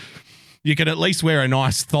mean? You can at least wear a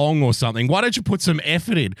nice thong or something. Why don't you put some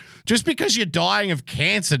effort in? Just because you're dying of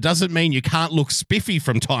cancer doesn't mean you can't look spiffy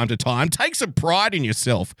from time to time. Take some pride in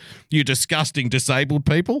yourself, you disgusting disabled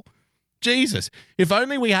people. Jesus, if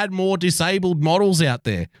only we had more disabled models out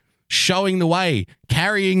there showing the way,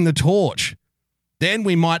 carrying the torch. Then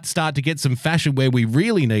we might start to get some fashion where we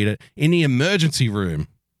really need it in the emergency room.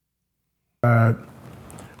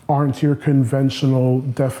 Aren't your conventional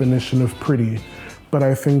definition of pretty. But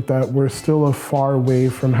I think that we're still a far way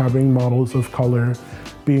from having models of color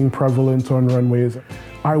being prevalent on runways.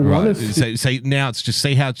 I want to see now it's just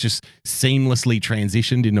see how it's just seamlessly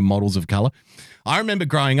transitioned into models of color. I remember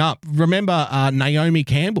growing up. Remember Naomi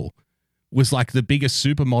Campbell was like the biggest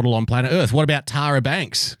supermodel on planet Earth. What about Tara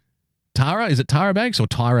Banks? Tara? Is it Tara Banks or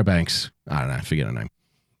Tyra Banks? I don't know. Forget her name.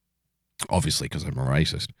 Obviously, because I'm a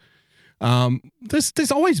racist.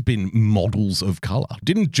 There's always been models of color.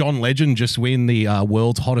 Didn't John Legend just win the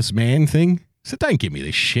world's hottest man thing? So don't give me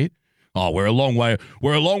this shit. Oh, we're a long way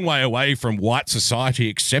away from white society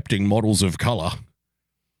accepting models of color.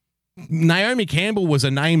 Naomi Campbell was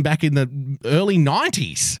a name back in the early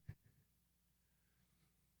 90s.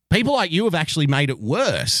 People like you have actually made it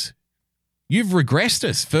worse. You've regressed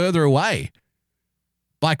us further away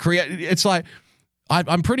by creating. It's like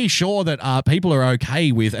I'm pretty sure that people are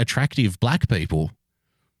okay with attractive black people,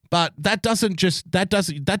 but that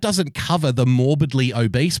doesn't cover the morbidly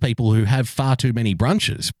obese people who have far too many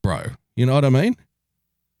brunches, bro. You know what I mean?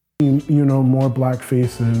 You know, more black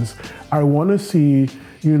faces. I want to see,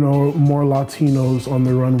 you know, more Latinos on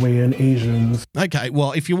the runway and Asians. Okay,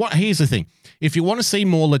 well, here's the thing. If you want to see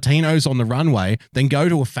more Latinos on the runway, then go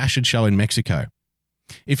to a fashion show in Mexico.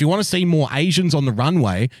 If you want to see more Asians on the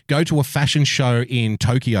runway, go to a fashion show in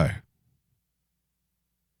Tokyo.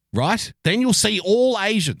 Right? Then you'll see all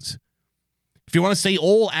Asians. If you want to see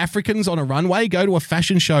all Africans on a runway, go to a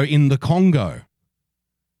fashion show in the Congo.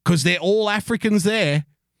 Because they're all Africans there.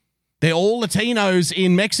 They're all Latinos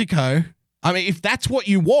in Mexico. I mean, if that's what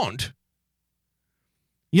you want,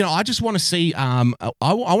 you know, I just want to see, I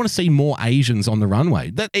want to see more Asians on the runway.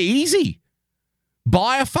 That's easy.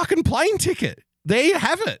 Buy a fucking plane ticket. There you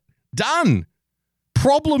have it. Done.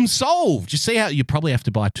 Problem solved. You see how you probably have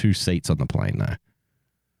to buy 2 seats on the plane, though.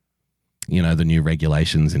 You know, the new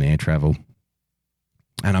regulations in air travel.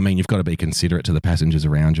 And I mean, you've got to be considerate to the passengers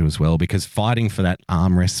around you as well, because fighting for that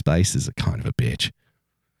armrest space is a kind of a bitch.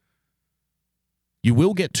 You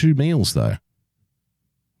will get 2 meals, though,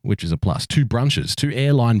 which is a plus. 2 brunches, 2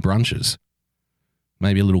 airline brunches.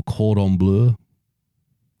 Maybe a little cordon bleu.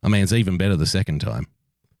 I mean, it's even better the second time.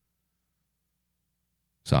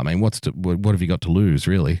 So, I mean, what have you got to lose,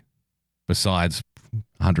 really? Besides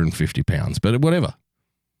 150 pounds, but whatever.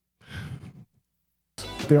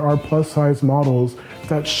 there are plus size models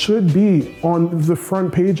that should be on the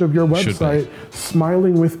front page of your website,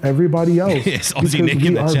 smiling with everybody else. Yes, Aussie Nick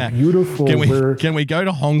in the chat. Beautiful. Can we go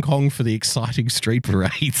to Hong Kong for the exciting street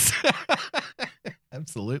parades?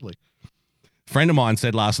 Absolutely. A friend of mine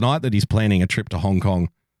said last night that he's planning a trip to Hong Kong,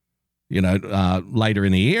 later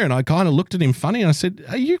in the year. And I kind of looked at him funny and I said,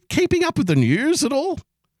 are you keeping up with the news at all?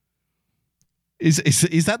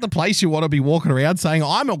 Is that the place you want to be walking around saying,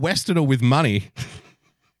 I'm a Westerner with money?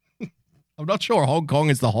 I'm not sure Hong Kong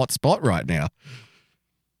is the hot spot right now.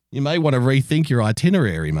 You may want to rethink your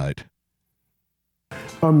itinerary, mate.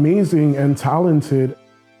 Amazing and talented.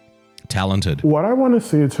 Talented. What I want to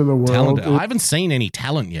say to the world... I haven't seen any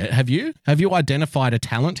talent yet. Have you? Have you identified a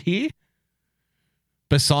talent here?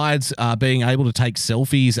 Besides being able to take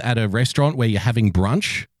selfies at a restaurant where you're having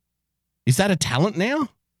brunch? Is that a talent now?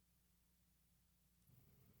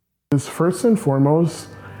 Is first and foremost...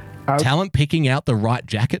 talent picking out the right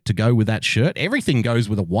jacket to go with that shirt? Everything goes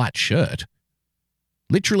with a white shirt.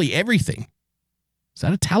 Literally everything. Is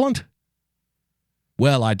that a talent?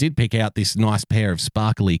 Well, I did pick out this nice pair of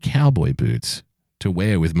sparkly cowboy boots to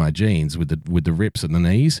wear with my jeans with the rips at the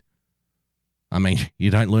knees. I mean, you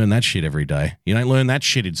don't learn that shit every day. You don't learn that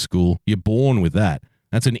shit in school. You're born with that.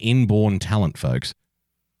 That's an inborn talent, folks.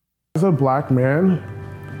 As a black man,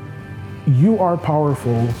 you are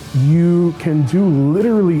powerful. You can do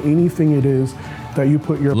literally anything it is that you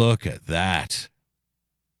put your... Look at that.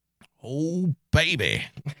 Oh, baby.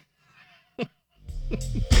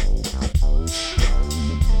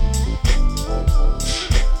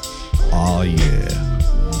 Oh, yeah.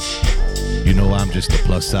 You know, I'm just a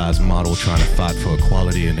plus-size model trying to fight for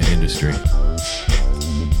equality in the industry.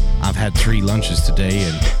 I've had 3 lunches today,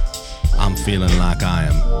 and I'm feeling like I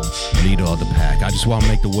am leader of the pack. I just want to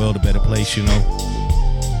make the world a better place, you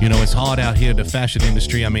know. You know, it's hard out here in the fashion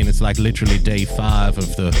industry. I mean, it's like literally day 5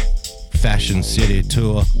 of the Fashion City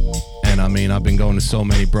tour. And I mean, I've been going to so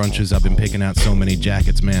many brunches. I've been picking out so many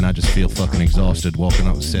jackets, man. I just feel fucking exhausted walking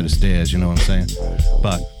up a set of stairs, you know what I'm saying?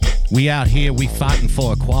 But we out here, we fighting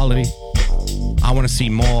for equality. I want to see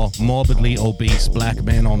more morbidly obese black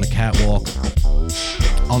men on the catwalk.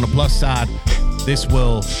 On the plus side, this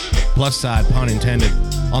will, plus side, pun intended,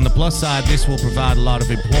 on the plus side, this will provide a lot of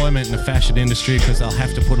employment in the fashion industry because they'll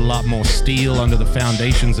have to put a lot more steel under the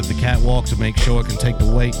foundations of the catwalk to make sure it can take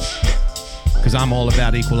the weight. Because I'm all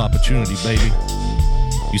about equal opportunity, baby.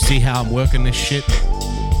 You see how I'm working this shit?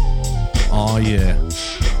 Oh, yeah.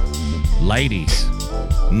 Ladies,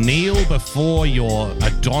 kneel before your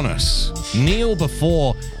Adonis. Kneel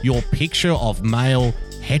before your picture of male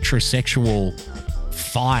heterosexual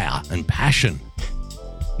fire and passion.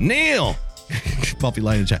 Kneel! Poppy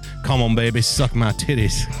Lane in chat. Come on, baby, suck my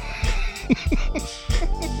titties.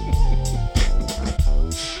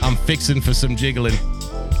 I'm fixing for some jiggling.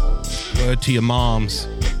 Word to your moms.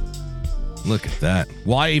 Look at that.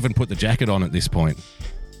 Why even put the jacket on at this point?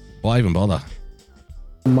 Why even bother?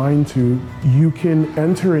 Mind to, you can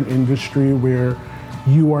enter an industry where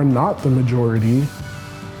you are not the majority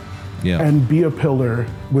and be a pillar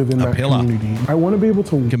within that community. I want to be able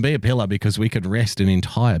to... You can be a pillar because we could rest an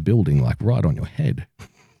entire building like right on your head.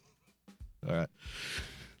 All right.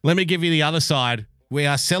 Let me give you the other side. We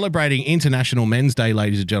are celebrating International Men's Day,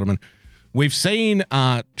 ladies and gentlemen. We've seen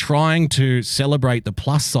trying to celebrate the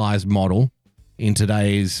plus size model in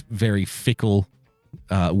today's very fickle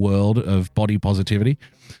world of body positivity.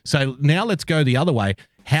 So now let's go the other way.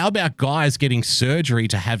 How about guys getting surgery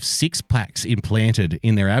to have 6-packs implanted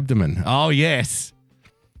in their abdomen? Oh, yes.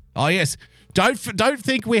 Oh, yes. Don't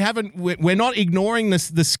think we're not ignoring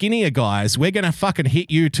the skinnier guys. We're going to fucking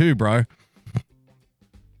hit you too, bro.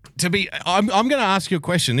 I'm going to ask you a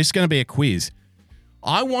question. This is going to be a quiz.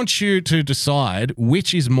 I want you to decide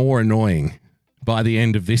which is more annoying by the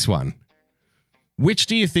end of this one. Which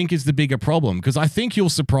do you think is the bigger problem? Because I think you'll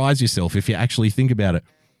surprise yourself if you actually think about it.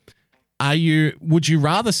 Would you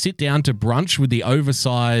rather sit down to brunch with the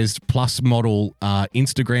oversized plus model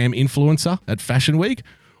Instagram influencer at Fashion Week?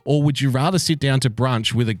 Or would you rather sit down to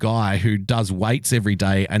brunch with a guy who does weights every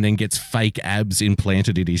day and then gets fake abs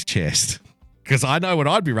implanted in his chest? Because I know what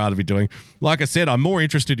I'd rather be doing. Like I said, I'm more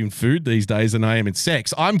interested in food these days than I am in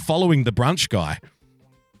sex. I'm following the brunch guy.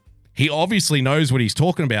 He obviously knows what he's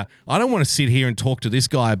talking about. I don't want to sit here and talk to this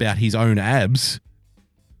guy about his own abs.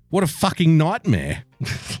 What a fucking nightmare.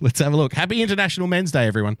 Let's have a look. Happy International Men's Day,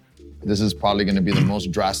 everyone. This is probably going to be the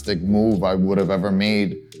most drastic move I would have ever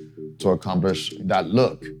made to accomplish that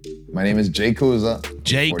look. My name is Jay Kuza.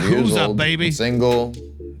 Jay Kuza, baby. I'm single,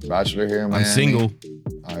 bachelor here in Miami. I'm single.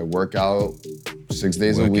 I work out 6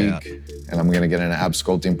 days a week, and I'm going to get an ab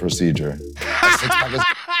sculpting procedure.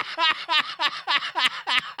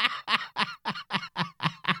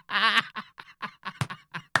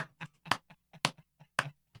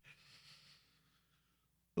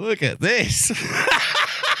 Look at this.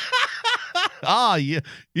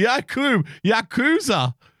 Yakuza.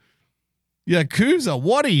 Yakuza,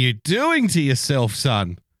 what are you doing to yourself,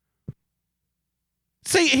 son?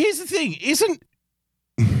 See, here's the thing.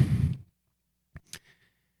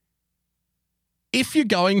 If you're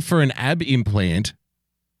going for an ab implant,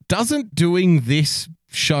 doesn't doing this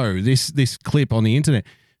show, this clip on the internet,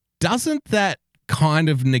 doesn't that kind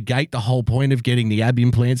of negate the whole point of getting the ab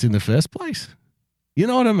implants in the first place? You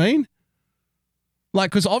know what I mean?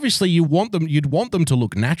 Like, because obviously you'd want them to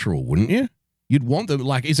look natural, wouldn't you? You'd want them,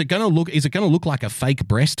 like, is it going to look like a fake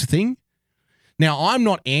breast thing? Now, I'm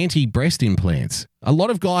not anti-breast implants. A lot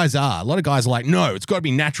of guys are. A lot of guys are like, no, it's got to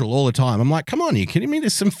be natural all the time. I'm like, come on, are you kidding me?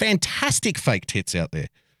 There's some fantastic fake tits out there.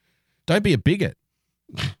 Don't be a bigot.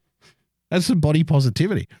 That's some body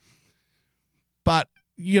positivity. But,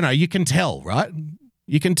 you know, you can tell, right?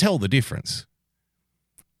 You can tell the difference.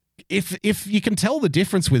 If you can tell the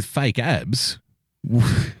difference with fake abs,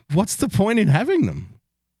 what's the point in having them?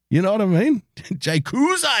 You know what I mean?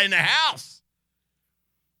 Yakuza in the house.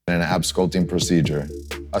 An ab sculpting procedure.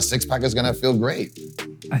 A six-pack is going to feel great.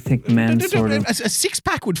 I think the man sort of... A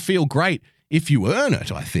six-pack would feel great if you earn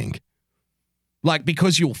it, I think. Like,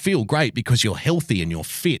 because you'll feel great because you're healthy and you're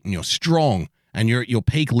fit and you're strong and you're at your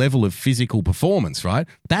peak level of physical performance, right?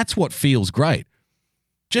 That's what feels great.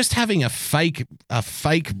 Just having a fake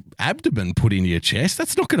abdomen put in your chest,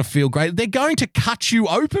 that's not going to feel great. They're going to cut you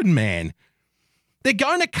open, man. They're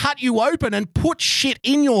going to cut you open and put shit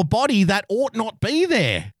in your body that ought not be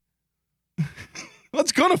there.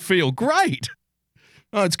 That's going to feel great.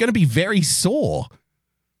 Oh, it's going to be very sore.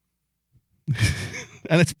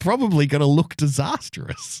 And it's probably going to look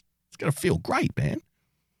disastrous. It's going to feel great, man.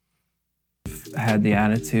 I had the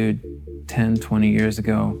attitude 10, 20 years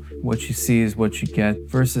ago, what you see is what you get,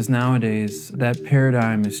 versus nowadays, that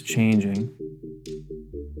paradigm is changing.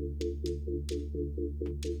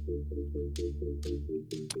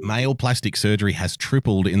 Male plastic surgery has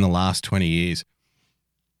tripled in the last 20 years.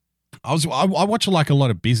 I watch like a lot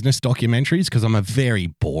of business documentaries because I'm a very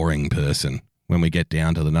boring person when we get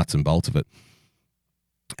down to the nuts and bolts of it.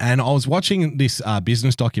 And I was watching this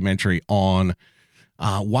business documentary on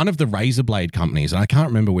one of the razor blade companies, and I can't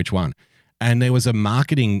remember which one. And there was a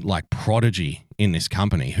marketing like prodigy in this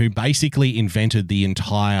company who basically invented the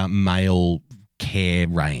entire male care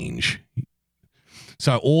range.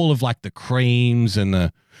 So all of like the creams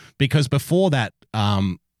and because before that,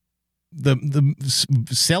 the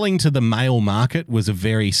selling to the male market was a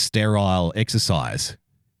very sterile exercise.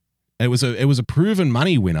 It was a proven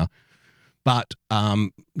money winner, but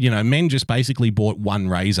men just basically bought one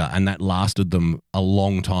razor and that lasted them a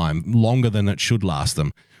long time, longer than it should last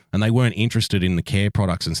them. And they weren't interested in the care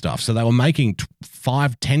products and stuff. So they were making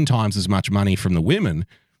 5-10 times as much money from the women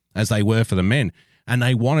as they were for the men. And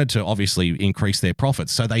they wanted to obviously increase their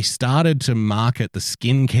profits. So they started to market the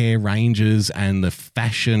skincare ranges and the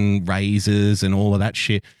fashion razors and all of that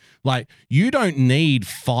shit. Like, you don't need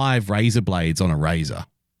 5 razor blades on a razor.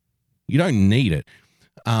 You don't need it.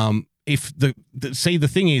 The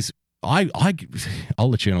thing is, I'll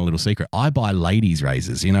let you in a little secret. I buy ladies'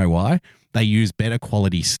 razors. You know why? They use better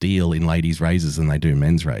quality steel in ladies' razors than they do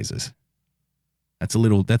men's razors. That's a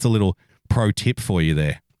little pro tip for you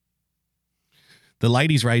there. The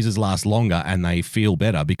ladies' razors last longer and they feel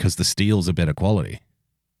better because the steels are better quality.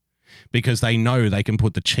 Because they know they can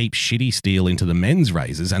put the cheap, shitty steel into the men's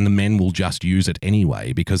razors and the men will just use it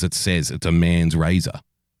anyway because it says it's a man's razor.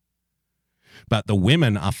 But the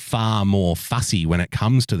women are far more fussy when it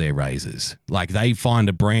comes to their razors. Like, they find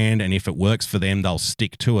a brand and if it works for them, they'll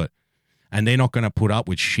stick to it. And they're not going to put up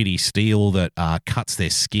with shitty steel that cuts their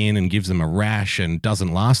skin and gives them a rash and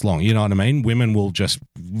doesn't last long. You know what I mean? Women will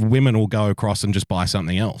go across and just buy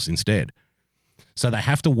something else instead. So they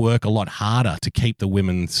have to work a lot harder to keep the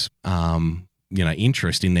women's,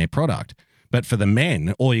 interest in their product. But for the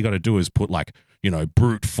men, all you got to do is put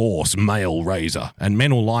brute force male razor, and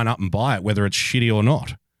men will line up and buy it whether it's shitty or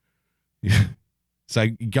not. So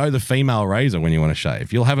go the female razor when you want to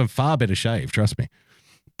shave. You'll have a far better shave, trust me.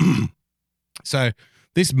 So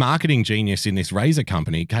this marketing genius in this razor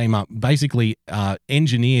company came up, basically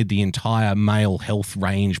engineered the entire male health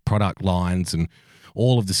range product lines and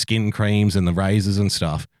all of the skin creams and the razors and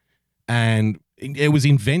stuff. And it was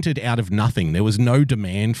invented out of nothing. There was no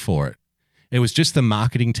demand for it. It was just the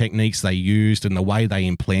marketing techniques they used and the way they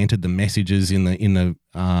implanted the messages in the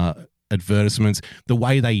advertisements, the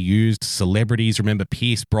way they used celebrities. Remember,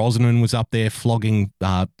 Pierce Brosnan was up there flogging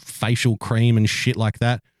facial cream and shit like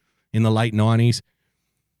that in the late 90s.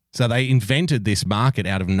 So they invented this market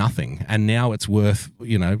out of nothing, and now it's worth,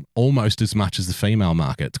 almost as much as the female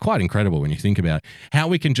market. It's quite incredible when you think about it. How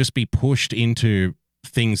we can just be pushed into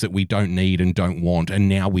things that we don't need and don't want, and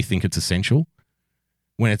now we think it's essential,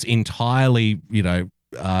 when it's entirely,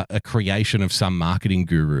 a creation of some marketing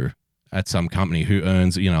guru at some company who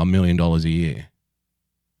earns, $1 million a year.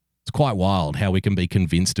 It's quite wild how we can be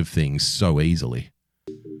convinced of things so easily.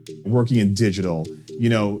 Working in digital,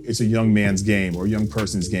 it's a young man's game or a young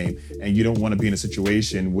person's game, and you don't want to be in a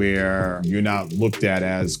situation where you're not looked at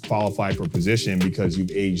as qualified for a position because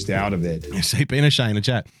you've aged out of it. See, Pinochet in the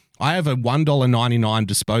chat. I have a $1.99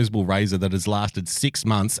 disposable razor that has lasted 6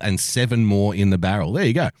 months and 7 more in the barrel. There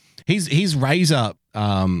you go. His razor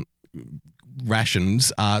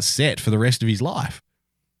rations are set for the rest of his life.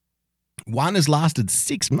 One has lasted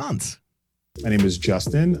 6 months. My name is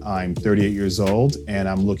Justin. I'm 38 years old, and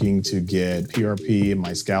I'm looking to get PRP in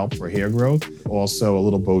my scalp for hair growth. Also, a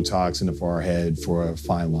little Botox in the forehead for a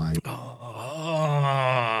fine line.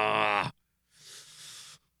 I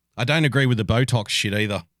don't agree with the Botox shit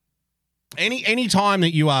either. Any time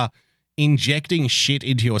that you are injecting shit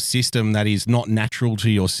into your system that is not natural to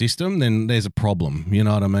your system, then there's a problem. You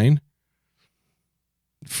know what I mean?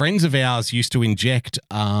 Friends of ours used to inject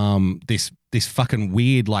this fucking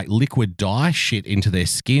weird like liquid dye shit into their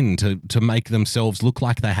skin to make themselves look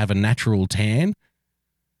like they have a natural tan.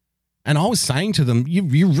 And I was saying to them,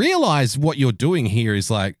 you realize what you're doing here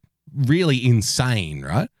is like really insane,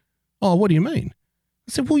 right? Oh, what do you mean?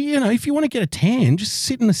 I said, well, if you want to get a tan, just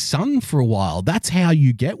sit in the sun for a while. That's how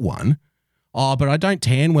you get one. Oh, but I don't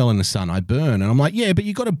tan well in the sun. I burn. And I'm like, yeah, but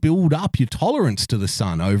you got to build up your tolerance to the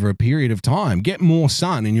sun over a period of time. Get more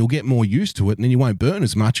sun and you'll get more used to it, and then you won't burn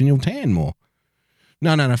as much and you'll tan more.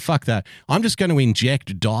 No, fuck that. I'm just going to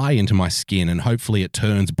inject dye into my skin and hopefully it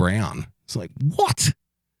turns brown. It's like, what?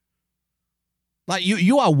 Like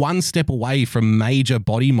you are one step away from major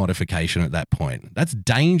body modification at that point. That's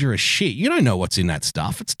dangerous shit. You don't know what's in that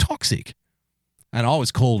stuff. It's toxic. And I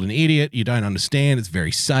was called an idiot. You don't understand. It's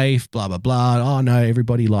very safe, blah, blah, blah. Oh, no,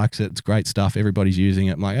 everybody likes it. It's great stuff. Everybody's using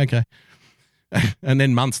it. I'm like, okay. And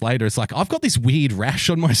then months later, it's like, I've got this weird rash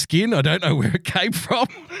on my skin. I don't know where it came from.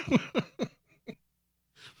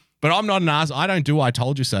 But I'm not an ass. I don't do I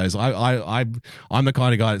told you so's. I'm the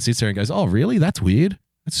kind of guy that sits there and goes, oh, really? That's weird.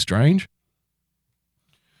 That's strange.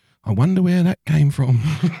 I wonder where that came from.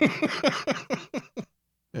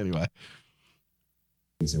 Anyway.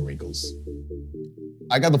 And wrinkles.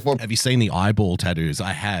 I got the 4. Have you seen the eyeball tattoos?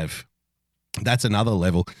 I have. That's another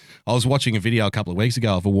level. I was watching a video a couple of weeks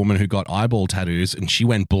ago of a woman who got eyeball tattoos and she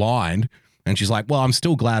went blind and she's like, well, I'm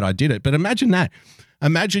still glad I did it. But imagine that.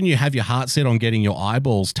 Imagine you have your heart set on getting your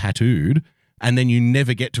eyeballs tattooed and then you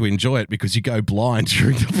never get to enjoy it because you go blind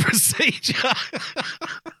during the procedure.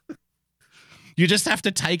 You just have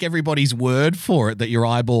to take everybody's word for it that your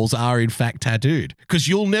eyeballs are in fact tattooed because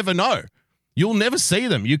you'll never know. You'll never see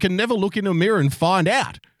them. You can never look in a mirror and find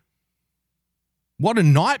out. What a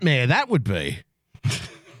nightmare that would be.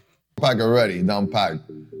 Pack already, down packed.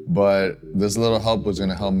 But this little help was going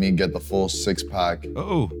to help me get the full 6-pack.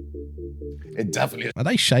 Oh. It definitely is. Are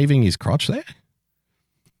they shaving his crotch there?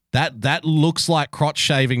 That looks like crotch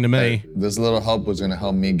shaving to me. This little help was going to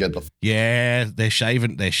help me get the Yeah, they're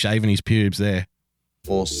shaving his pubes there.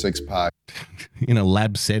 Full 6-pack. In a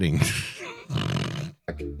lab setting.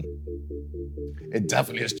 It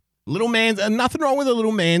definitely is. Little man, nothing wrong with a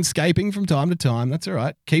little manscaping from time to time. That's all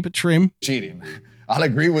right. Keep it trim. Cheating. I'll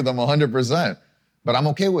agree with them 100%, but I'm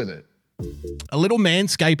okay with it. A little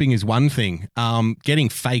manscaping is one thing. Getting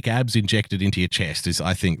fake abs injected into your chest is,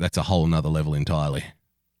 I think, that's a whole nother level entirely.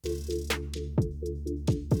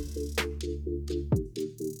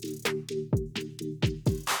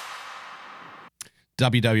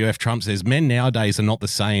 WWF Trump says, men nowadays are not the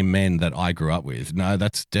same men that I grew up with. No,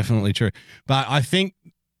 that's definitely true. But I think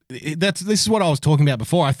this is what I was talking about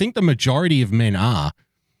before. I think the majority of men are,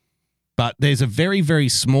 but there's a very, very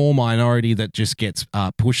small minority that just gets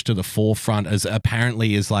pushed to the forefront as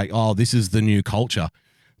apparently is like, oh, this is the new culture.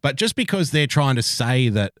 But just because they're trying to say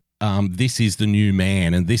that this is the new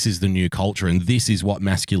man and this is the new culture and this is what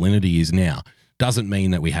masculinity is now, doesn't mean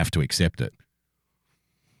that we have to accept it.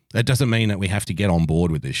 That doesn't mean that we have to get on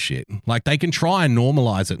board with this shit. Like, they can try and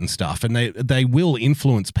normalize it and stuff, and they will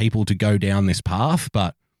influence people to go down this path.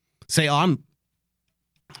 But see, I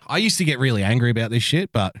used to get really angry about this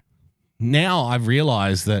shit, but now I've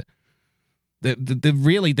realized that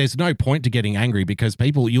really there's no point to getting angry because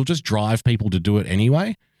you'll just drive people to do it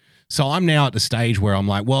anyway. So I'm now at the stage where I'm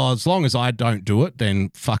like, well, as long as I don't do it, then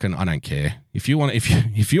fucking I don't care. If you want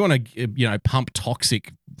to pump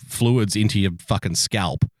toxic fluids into your fucking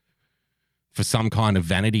scalp, for some kind of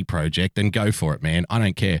vanity project, then go for it, man. I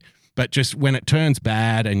don't care. But just when it turns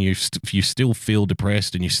bad and you still feel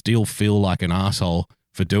depressed and you still feel like an asshole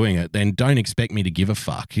for doing it, then don't expect me to give a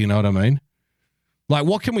fuck. You know what I mean? Like,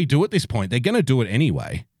 what can we do at this point? They're going to do it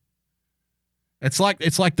anyway. It's like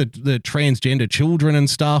the transgender children and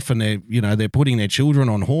stuff, and they're putting their children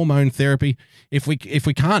on hormone therapy. If we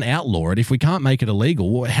can't outlaw it, if we can't make it illegal,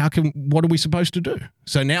 what are we supposed to do?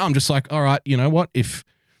 So now I'm just like, all right, you know what? If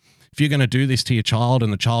you're going to do this to your child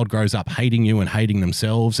and the child grows up hating you and hating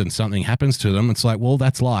themselves and something happens to them, it's like, well,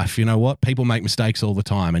 that's life. You know what? People make mistakes all the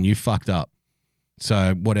time, and you fucked up.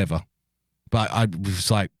 So whatever. But I was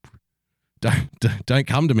like, don't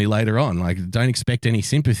come to me later on. Like, don't expect any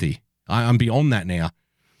sympathy. I'm beyond that now.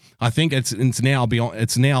 I think it's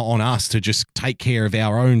now on us to just take care of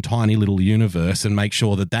our own tiny little universe and make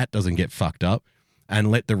sure that doesn't get fucked up,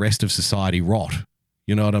 and let the rest of society rot.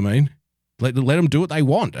 You know what I mean? Let them do what they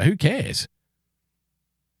want. Who cares?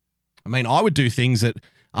 I mean, I would do things that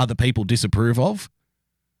other people disapprove of.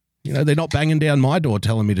 You know, they're not banging down my door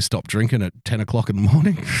telling me to stop drinking at 10 o'clock in the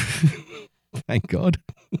morning. Thank God.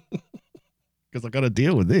 Because I got to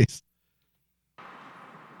deal with this.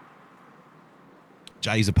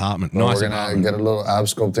 Jay's apartment. Well, Nice we're going to apartment. get a little ab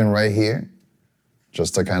sculpting right here,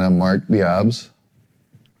 just to kind of mark the abs.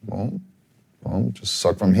 Boom, boom. Just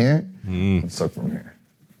suck from here and suck from here.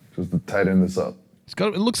 Just to tighten this up.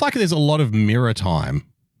 It looks like there's a lot of mirror time,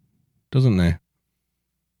 doesn't there?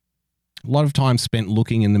 A lot of time spent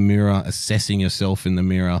looking in the mirror, assessing yourself in the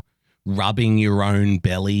mirror, rubbing your own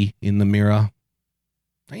belly in the mirror.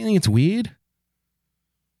 Don't you think it's weird?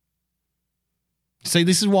 See,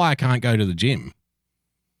 this is why I can't go to the gym.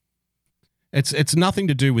 It's nothing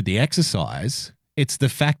to do with the exercise. It's the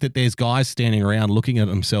fact that there's guys standing around looking at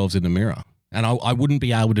themselves in the mirror. And I wouldn't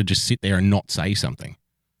be able to just sit there and not say something.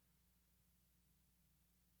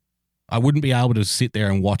 I wouldn't be able to sit there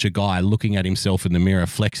and watch a guy looking at himself in the mirror,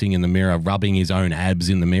 flexing in the mirror, rubbing his own abs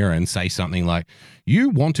in the mirror and say something like, you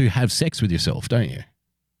want to have sex with yourself, don't you?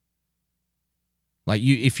 Like,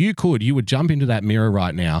 if you could, you would jump into that mirror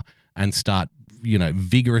right now and start,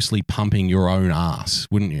 vigorously pumping your own ass,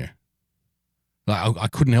 wouldn't you? Like, I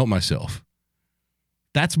couldn't help myself.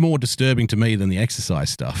 That's more disturbing to me than the exercise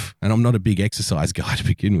stuff. And I'm not a big exercise guy to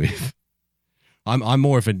begin with. I'm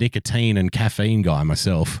more of a nicotine and caffeine guy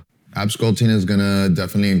myself. Ab sculpting is going to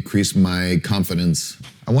definitely increase my confidence.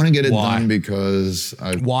 I want to get it Why? done because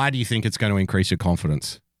Why do you think it's going to increase your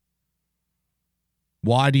confidence?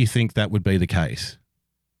 Why do you think that would be the case?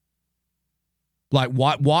 Like,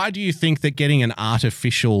 why do you think that getting an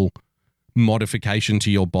artificial modification to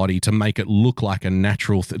your body to make it look like a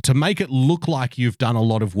natural to make it look like you've done a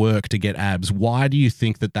lot of work to get abs, why do you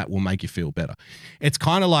think that will make you feel better? It's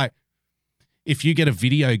kind of like if you get a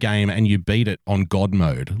video game and you beat it on God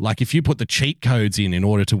mode, like if you put the cheat codes in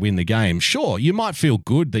order to win the game, sure, you might feel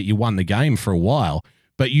good that you won the game for a while,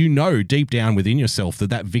 but you know deep down within yourself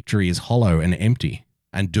that victory is hollow and empty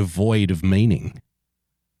and devoid of meaning.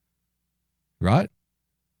 Right?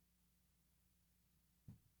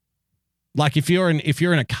 Like if you're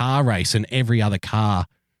in a car race and every other car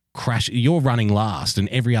you're running last and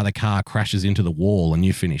every other car crashes into the wall and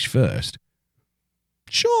you finish first.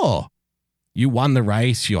 Sure. You won the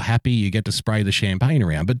race, you're happy, you get to spray the champagne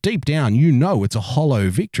around, but deep down you know it's a hollow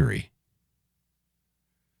victory.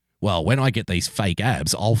 Well, when I get these fake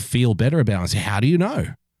abs, I'll feel better about it. I say, how do you know?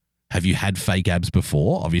 Have you had fake abs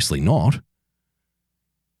before? Obviously not.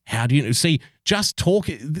 How do you see? Just talk.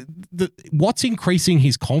 What's increasing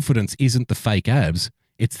his confidence isn't the fake abs.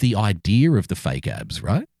 It's the idea of the fake abs,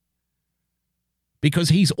 right? Because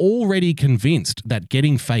he's already convinced that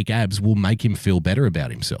getting fake abs will make him feel better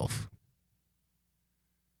about himself.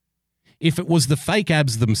 If it was the fake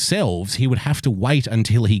abs themselves, he would have to wait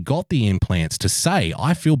until he got the implants to say,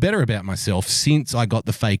 I feel better about myself since I got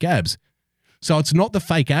the fake abs. So it's not the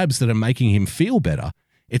fake abs that are making him feel better.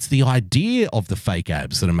 It's the idea of the fake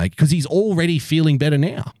abs that are making, because he's already feeling better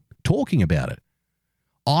now, talking about it.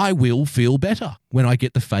 I will feel better when I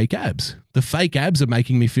get the fake abs. The fake abs are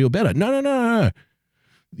making me feel better. No.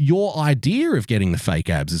 Your idea of getting the fake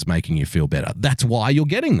abs is making you feel better. That's why you're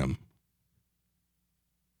getting them.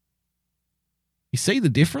 You see the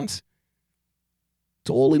difference? It's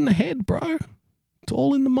all in the head, bro. It's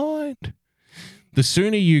all in the mind. The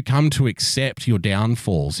sooner you come to accept your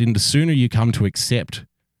downfalls, and the sooner you come to accept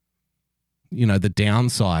the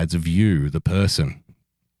downsides of you, the person,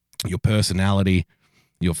 your personality,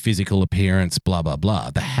 your physical appearance, blah, blah,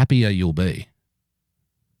 blah, the happier you'll be.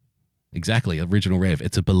 Exactly, Original Rev.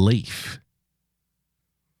 It's a belief.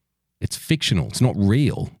 It's fictional. It's not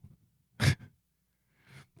real.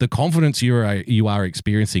 The confidence you are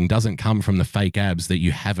experiencing doesn't come from the fake abs that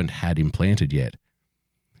you haven't had implanted yet.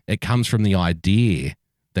 It comes from the idea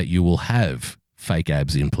that you will have fake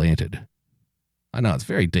abs implanted. I know it's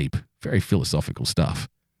very deep, very philosophical stuff,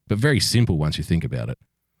 but very simple once you think about it.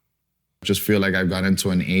 Just feel like I've gotten to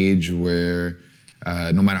an age where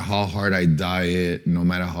no matter how hard I diet, no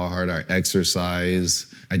matter how hard I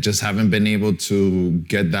exercise, I just haven't been able to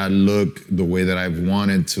get that look the way that I've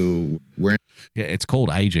wanted to. Yeah, it's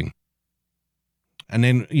called aging. And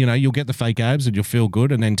then, you'll get the fake abs and you'll feel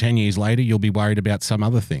good. And then 10 years later, you'll be worried about some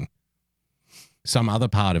other thing, some other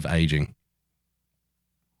part of aging.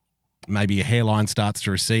 Maybe your hairline starts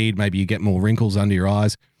to recede. Maybe you get more wrinkles under your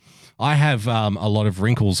eyes. I have a lot of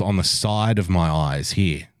wrinkles on the side of my eyes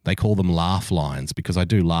here. They call them laugh lines because I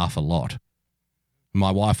do laugh a lot.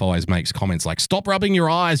 My wife always makes comments like, stop rubbing your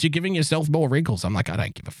eyes. You're giving yourself more wrinkles. I'm like, I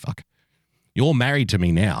don't give a fuck. You're married to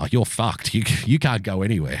me now. You're fucked. You can't go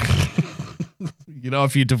anywhere.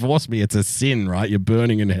 If you divorce me, it's a sin, right? You're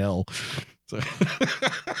burning in hell.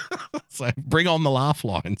 So bring on the laugh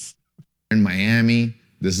lines. In Miami,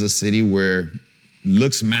 this is a city where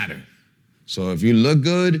looks matter. So if you look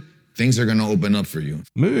good, things are going to open up for you.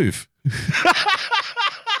 Move.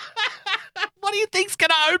 What do you think's going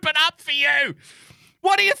to open up for you?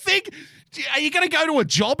 What do you think? Are you going to go to a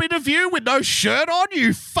job interview with no shirt on,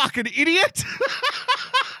 you fucking idiot?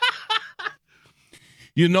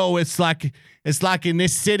 It's like in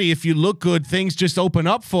this city, if you look good, things just open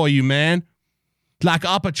up for you, man. Like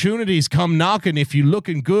opportunities come knocking if you're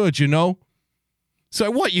looking good, So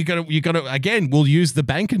what, you're gonna again, we'll use the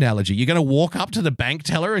bank analogy. You're gonna walk up to the bank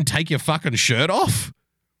teller and take your fucking shirt off?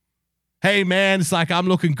 Hey man, it's like, I'm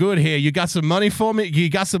looking good here. You got some money for me? You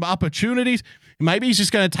got some opportunities? Maybe he's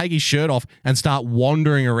just gonna take his shirt off and start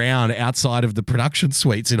wandering around outside of the production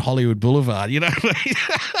suites in Hollywood Boulevard,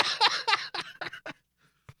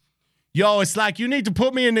 Yo, it's like, you need to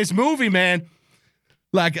put me in this movie, man.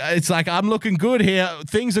 Like, it's like, I'm looking good here.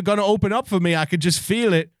 Things are gonna open up for me. I could just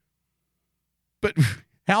feel it. But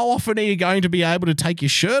how often are you going to be able to take your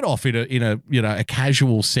shirt off in a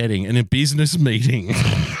casual setting, in a business meeting?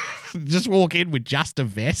 Just walk in with just a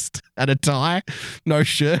vest and a tie, no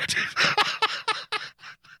shirt.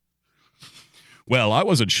 Well, I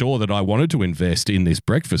wasn't sure that I wanted to invest in this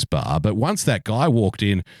breakfast bar, but once that guy walked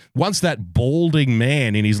in, once that balding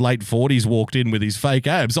man in his late 40s walked in with his fake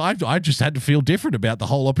abs, I just had to feel different about the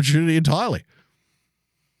whole opportunity entirely.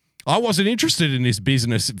 I wasn't interested in this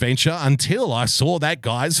business venture until I saw that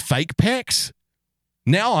guy's fake pecs.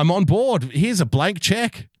 Now I'm on board. Here's a blank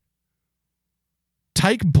check.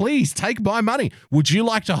 Please take my money. Would you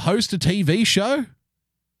like to host a TV show?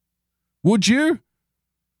 Would you?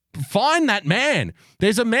 Find that man.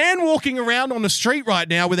 There's a man walking around on the street right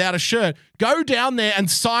now without a shirt. Go down there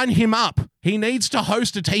and sign him up. He needs to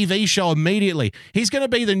host a TV show immediately. He's going to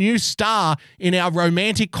be the new star in our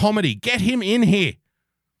romantic comedy. Get him in here.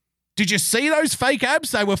 Did you see those fake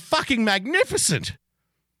abs? They were fucking magnificent.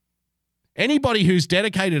 Anybody who's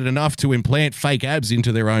dedicated enough to implant fake abs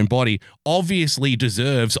into their own body obviously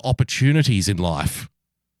deserves opportunities in life.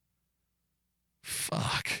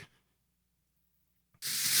 Fuck.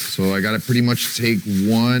 So I got to pretty much take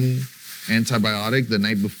one antibiotic the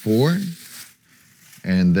night before,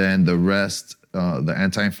 and then the rest, the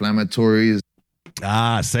anti-inflammatories.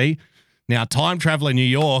 See? Now, time traveler New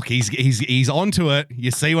York, he's onto it.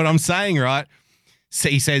 You see what I'm saying, right? So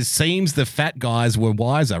he says, seems the fat guys were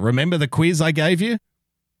wiser. Remember the quiz I gave you?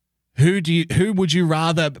 Who would you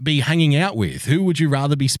rather be hanging out with? Who would you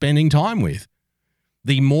rather be spending time with?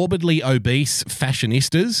 The morbidly obese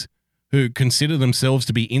fashionistas who consider themselves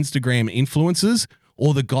to be Instagram influencers,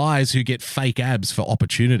 or the guys who get fake abs for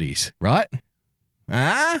opportunities, right?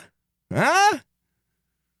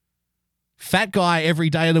 Fat guy every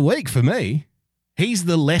day of the week for me. He's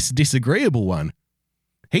the less disagreeable one.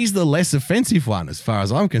 He's the less offensive one as far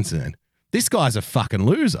as I'm concerned. This guy's a fucking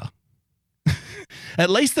loser. At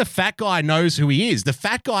least the fat guy knows who he is. The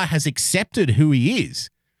fat guy has accepted who he is.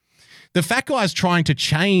 The fat guy's trying to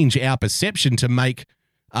change our perception to make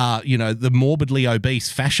the morbidly obese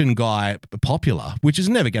fashion guy popular, which is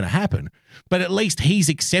never going to happen. But at least he's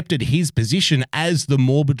accepted his position as the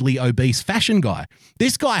morbidly obese fashion guy.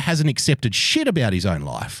 This guy hasn't accepted shit about his own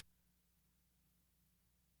life.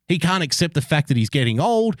 He can't accept the fact that he's getting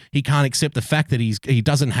old. He can't accept the fact that he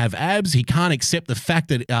doesn't have abs. He can't accept the fact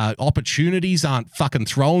that opportunities aren't fucking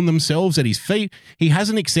throwing themselves at his feet. He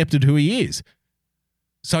hasn't accepted who he is.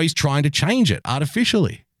 So he's trying to change it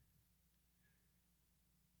artificially.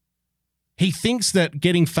 He thinks that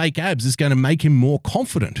getting fake abs is going to make him more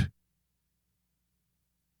confident.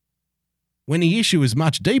 when the issue is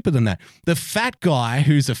much deeper than that. The fat guy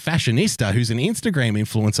who's a fashionista, who's an Instagram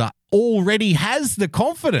influencer, already has the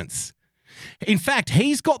confidence. In fact,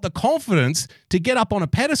 he's got the confidence to get up on a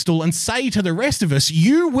pedestal and say to the rest of us,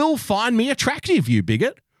 you will find me attractive, you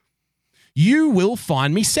bigot. You will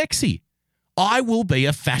find me sexy. I will be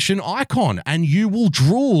a fashion icon and you will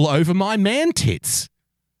drool over my man tits.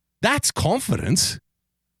 That's confidence.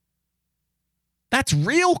 That's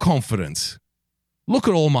real confidence. Look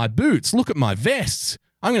at all my boots. Look at my vests.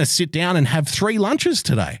 I'm going to sit down and have 3 lunches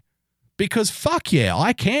today because fuck yeah,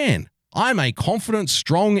 I can. I'm a confident,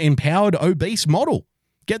 strong, empowered, obese model.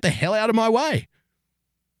 Get the hell out of my way.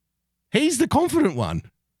 He's the confident one.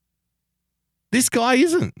 This guy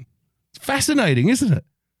isn't. It's fascinating, isn't it?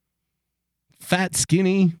 Fat,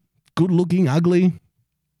 skinny, good looking, ugly.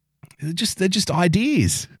 They're just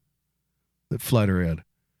ideas that float around.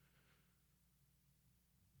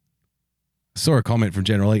 I saw a comment from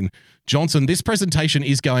General Eaton. Johnson, this presentation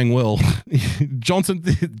is going well. Johnson,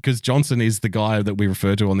 because Johnson is the guy that we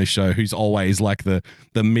refer to on this show who's always like the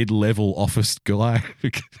mid-level office guy.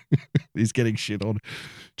 He's getting shit on.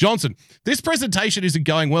 Johnson, this presentation isn't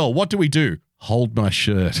going well. What do we do? Hold my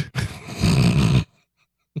shirt.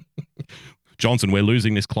 Johnson, we're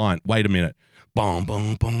losing this client. Wait a minute. Boom,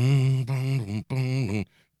 boom, boom, boom, boom,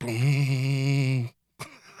 boom.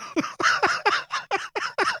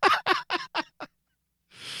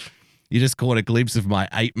 You just caught a glimpse of my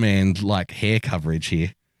 8-man like hair coverage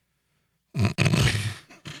here.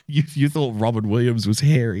 You thought Robin Williams was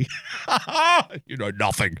hairy. You know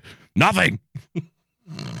nothing. Nothing.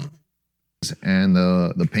 And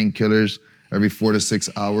the painkillers every 4 to 6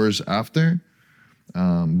 hours after.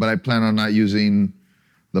 But I plan on not using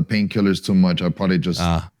the painkillers too much. I'll probably just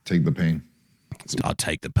take the pain. I'll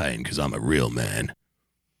take the pain because I'm a real man.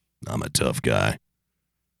 I'm a tough guy.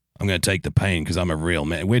 I'm going to take the pain because I'm a real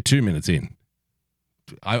man. We're 2 minutes in.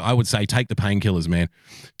 I would say take the painkillers, man.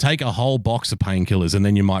 Take a whole box of painkillers and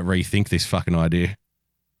then you might rethink this fucking idea.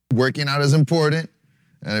 Working out is important.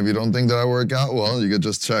 And if you don't think that I work out, well, you could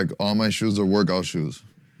just check. All my shoes are workout shoes.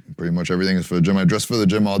 Pretty much everything is for the gym. I dress for the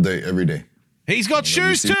gym all day, every day. He's got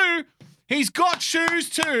shoes too. He's got shoes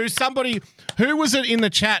too. Somebody, who was it in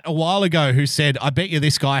the chat a while ago who said, I bet you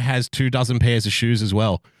this guy has 24 pairs of shoes as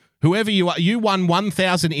well. Whoever you are, you won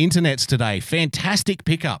 1,000 internets today. Fantastic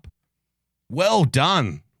pickup. Well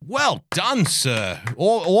done. Well done, sir.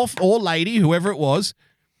 Or lady, whoever it was.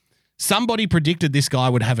 Somebody predicted this guy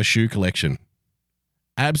would have a shoe collection.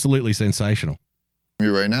 Absolutely sensational.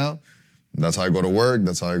 Right now, that's how I go to work.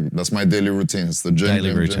 That's my daily routine. It's the gym,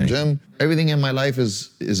 gym. Everything in my life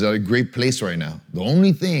is a great place right now. The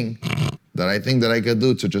only thing that I think that I could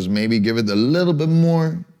do to just maybe give it a little bit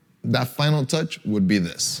more, that final touch, would be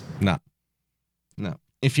this. No.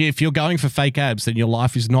 If you're going for fake abs, then your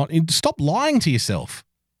life is not. Stop lying to yourself.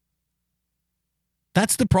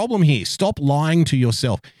 That's the problem here. Stop lying to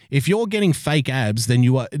yourself. If you're getting fake abs, then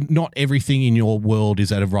you are not everything in your world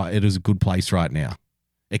is at it is a good place right now,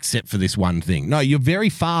 except for this one thing. No, you're very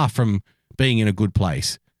far from being in a good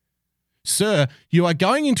place. Sir, you are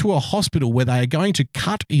going into a hospital where they are going to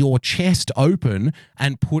cut your chest open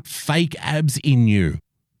and put fake abs in you.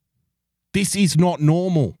 This is not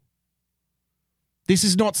normal. This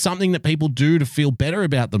is not something that people do to feel better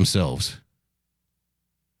about themselves.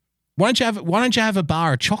 Why don't you have a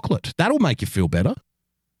bar of chocolate? That'll make you feel better.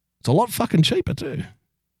 It's a lot fucking cheaper too.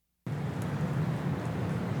 Come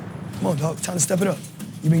on, dog. Time to step it up.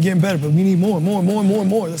 You've been getting better, but we need more.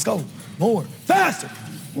 Let's go. More. Faster.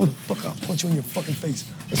 Motherfucker, I'll punch you in your fucking face.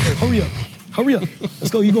 Let's go. Hurry up.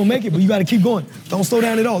 Let's go. You're going to make it, but you got to keep going. Don't slow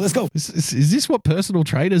down at all. Let's go. Is this what personal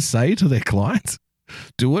trainers say to their clients?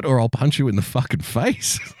 Do it or I'll punch you in the fucking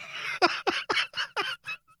face.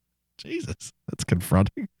 Jesus, that's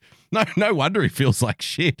confronting. No wonder he feels like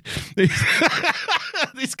shit.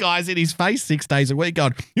 This guy's in his face 6 days a week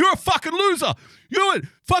going, you're a fucking loser. You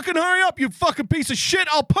fucking hurry up, you fucking piece of shit.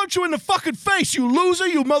 I'll punch you in the fucking face, you loser,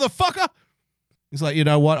 you motherfucker. He's like, you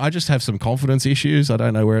know what? I just have some confidence issues. I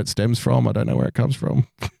don't know where it stems from. I don't know where it comes from.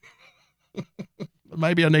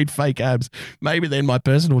 Maybe I need fake abs. Maybe then my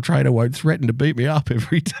personal trainer won't threaten to beat me up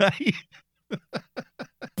every day.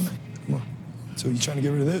 Come on. So you trying to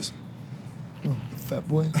get rid of this? Come on, fat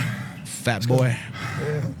boy. Fat boy.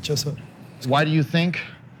 Yeah, chest up. Why do you think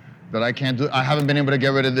that I can't do it? I haven't been able to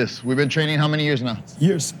get rid of this. We've been training how many years now?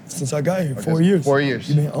 Years, since I got here. 4 years. 4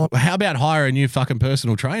 years. How about hire a new fucking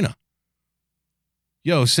personal trainer?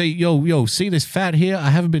 See this fat here?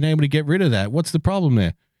 I haven't been able to get rid of that. What's the problem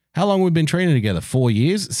there? How long have we been training together? 4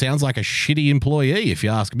 years? Sounds like a shitty employee, if you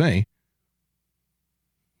ask me.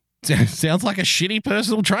 Sounds like a shitty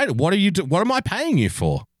personal trainer. What am I paying you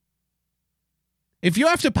for? If you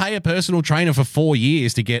have to pay a personal trainer for 4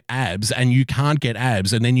 years to get abs and you can't get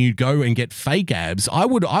abs and then you go and get fake abs, I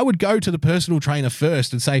would go to the personal trainer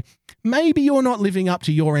first and say, maybe you're not living up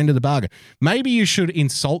to your end of the bargain. Maybe you should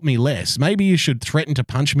insult me less. Maybe you should threaten to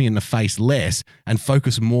punch me in the face less and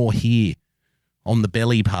focus more here on the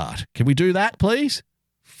belly part. Can we do that, please?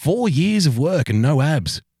 4 years of work and no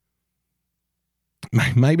abs.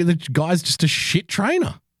 Maybe the guy's just a shit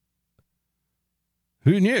trainer.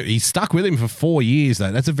 Who knew? He stuck with him for 4 years,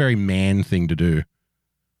 though. That's a very man thing to do.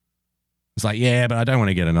 It's like, yeah, but I don't want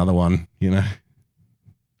to get another one, you know.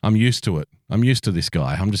 I'm used to it. I'm used to this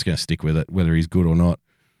guy. I'm just going to stick with it, whether he's good or not.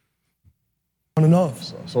 On and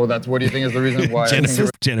off. So that's what do you think is the reason why?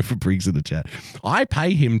 Jennifer Briggs in the chat. I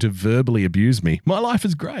pay him to verbally abuse me. My life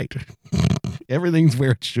is great. Everything's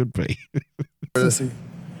where it should be.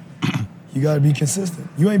 You got to be consistent.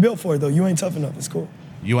 You ain't built for it, though. You ain't tough enough. It's cool.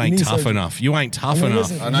 You ain't tough enough. You ain't tough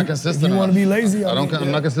enough. I'm not consistent enough. You want to be lazy?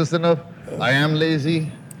 I'm not consistent enough. I am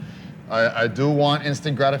lazy. I do want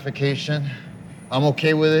instant gratification. I'm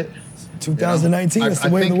okay with it. 2019, that's the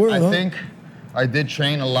way of the world, I think I did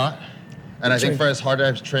train a lot. And I think for as hard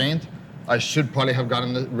as I've trained, I should probably have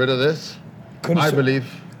gotten rid of this. I believe.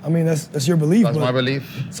 I mean, that's your belief. That's my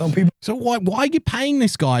belief. Some people. So why are you paying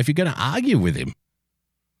this guy if you're going to argue with him?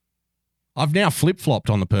 I've now flip-flopped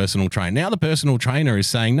on the personal trainer. Now the personal trainer is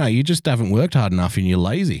saying, no, you just haven't worked hard enough and you're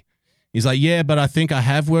lazy. He's like, yeah, but I think I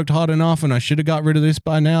have worked hard enough and I should have got rid of this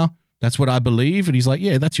by now. That's what I believe. And he's like,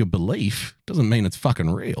 yeah, that's your belief. Doesn't mean it's fucking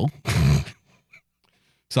real.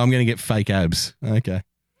 So I'm going to get fake abs. Okay.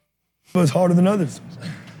 But it's harder than others.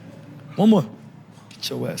 One more. Get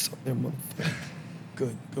your ass up there, motherfucker.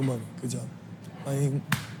 Good money. Good job.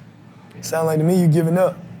 Sound like to me you giving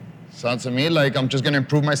up. Sounds to me like I'm just going to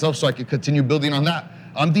improve myself so I can continue building on that.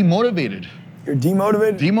 I'm demotivated. You're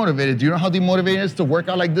demotivated? Demotivated. Do you know how demotivating it is to work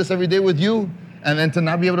out like this every day with you and then to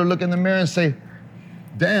not be able to look in the mirror and say,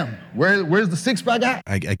 damn, where's the six-pack at?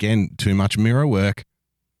 Again, too much mirror work.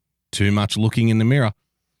 Too much looking in the mirror.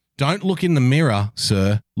 Don't look in the mirror,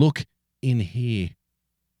 sir. Look in here.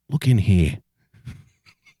 Look in here.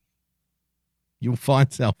 You'll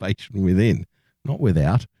find salvation within, not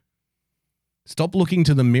without. Stop looking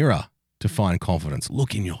to the mirror to find confidence.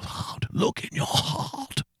 Look in your heart. Look in your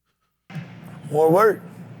heart. More work.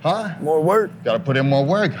 Huh? More work. Got to put in more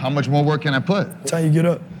work. How much more work can I put? What time you get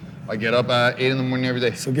up? I get up at 8 in the morning every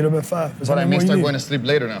day. So get up at 5. But I may start going to sleep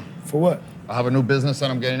later now. For what? I have a new business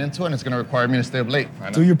that I'm getting into, and it's going to require me to stay up late.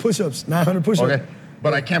 Do your push-ups, 900 push-ups. Okay,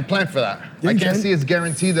 but I can't plan for that. Yeah, I can't see it's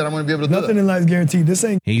guaranteed that I'm going to be able to do that. Nothing in life is guaranteed. This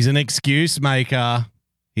ain't. He's an excuse maker.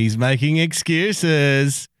 He's making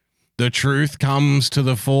excuses. The truth comes to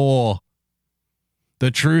the fore. The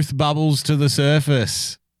truth bubbles to the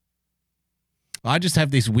surface. I just have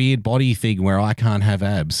this weird body thing where I can't have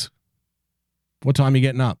abs. What time are you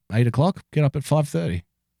getting up? 8 o'clock? Get up at 5:30.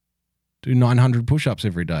 Do 900 push-ups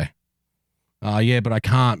every day. Yeah, but I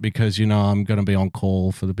can't because, I'm going to be on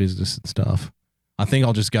call for the business and stuff. I think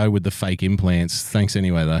I'll just go with the fake implants. Thanks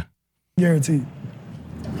anyway, though. Guaranteed.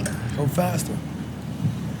 Go faster.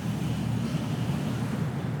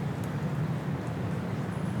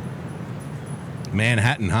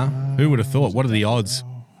 Manhattan, huh? Who would have thought? What are the odds?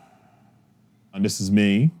 And this is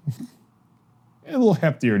me. A little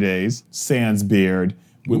heftier days. Sans beard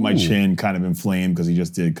with my chin kind of inflamed because he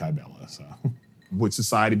just did Kybella. So, would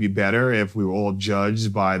society be better if we were all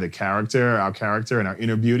judged by our character and our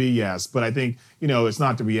inner beauty? Yes. But I think, it's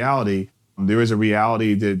not the reality. There is a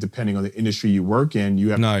reality that depending on the industry you work in, you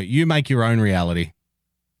have. No, you make your own reality.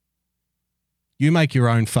 You make your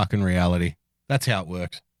own fucking reality. That's how it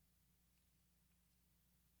works.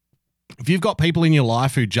 If you've got people in your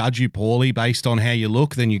life who judge you poorly based on how you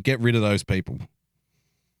look, then you get rid of those people.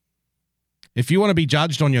 If you want to be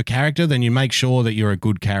judged on your character, then you make sure that you're a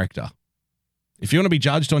good character. If you want to be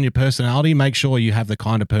judged on your personality, make sure you have the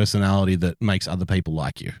kind of personality that makes other people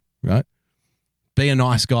like you, right? Be a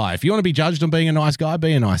nice guy. If you want to be judged on being a nice guy,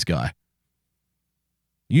 be a nice guy.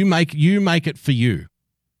 You make it for you.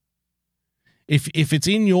 If it's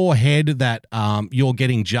in your head that you're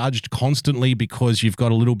getting judged constantly because you've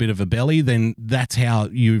got a little bit of a belly, then that's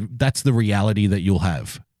the reality that you'll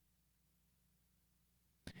have.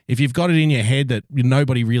 If you've got it in your head that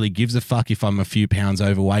nobody really gives a fuck if I'm a few pounds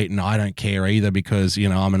overweight and I don't care either because,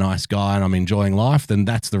 I'm a nice guy and I'm enjoying life, then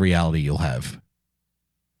that's the reality you'll have.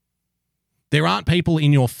 There aren't people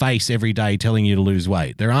in your face every day telling you to lose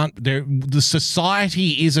weight. The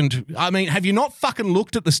society isn't. I mean, have you not fucking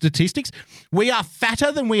looked at the statistics? We are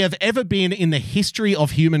fatter than we have ever been in the history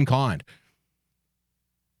of humankind.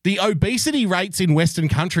 The obesity rates in Western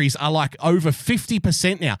countries are like over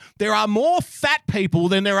 50% now. There are more fat people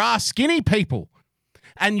than there are skinny people.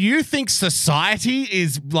 And you think society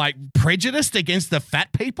is like prejudiced against the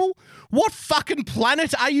fat people? What fucking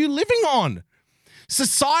planet are you living on?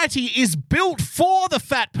 Society is built for the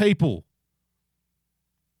fat people.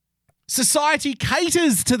 Society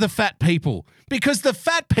caters to the fat people because the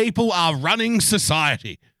fat people are running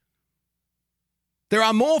society. There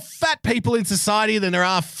are more fat people in society than there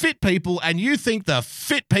are fit people, and you think the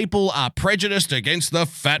fit people are prejudiced against the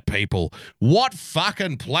fat people. What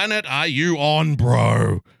fucking planet are you on,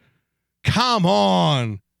 bro? Come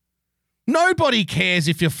on. Nobody cares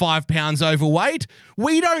if you're 5 pounds overweight.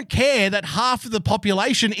 We don't care that half of the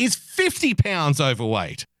population is 50 pounds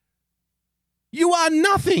overweight. You are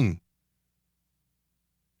nothing.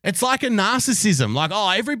 It's like a narcissism. Like, oh,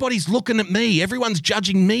 everybody's looking at me. Everyone's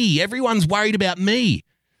judging me. Everyone's worried about me.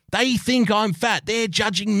 They think I'm fat. They're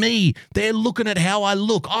judging me. They're looking at how I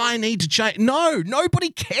look. I need to change. No, nobody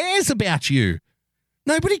cares about you.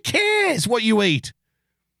 Nobody cares what you eat.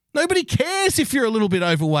 Nobody cares if you're a little bit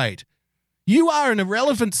overweight. You are an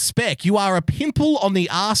irrelevant speck. You are a pimple on the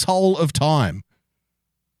asshole of time.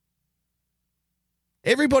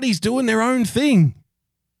 Everybody's doing their own thing.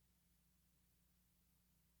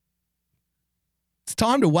 It's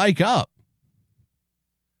time to wake up.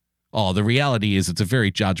 Oh, the reality is it's a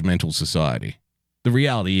very judgmental society. The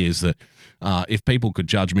reality is that if people could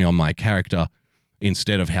judge me on my character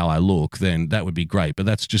instead of how I look, then that would be great. But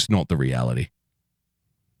that's just not the reality.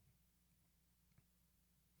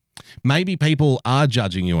 Maybe people are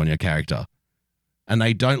judging you on your character and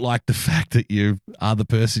they don't like the fact that you are the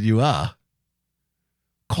person you are.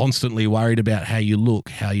 Constantly worried about how you look,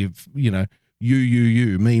 how you've,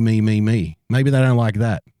 you, me. Maybe they don't like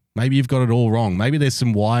that. Maybe you've got it all wrong. Maybe there's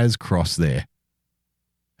some wires crossed there.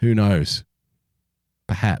 Who knows?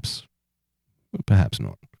 Perhaps. Perhaps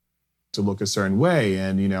not. To look a certain way.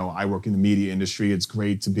 And, I work in the media industry. It's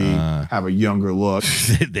great to have a younger look.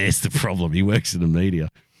 There's the problem. He works in the media.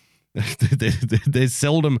 There's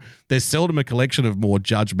seldom a collection of more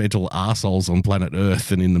judgmental assholes on planet Earth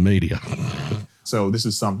than in the media. So this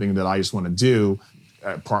is something that I just want to do,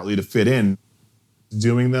 partly to fit in.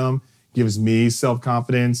 Doing them gives me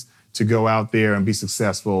self-confidence to go out there and be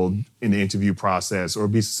successful in the interview process or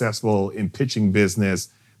be successful in pitching business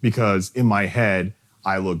because in my head,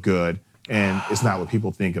 I look good. And it's not what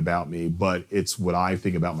people think about me, but it's what I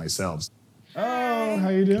think about myself. Oh, how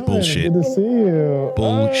you doing? Bullshit. Good to see you.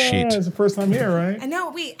 Bullshit. It's the first time here, right? I know.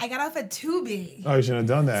 Wait, I got off at 2B. Oh, you shouldn't have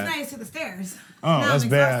done that. It's nice to the stairs. Oh, Now that's I'm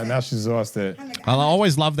bad. exhausted. Now she's exhausted. I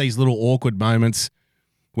always love these little awkward moments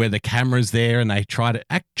where the camera's there and they try to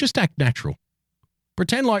act natural.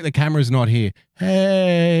 Pretend like the camera's not here.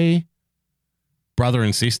 Hey, brother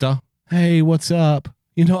and sister. Hey, what's up?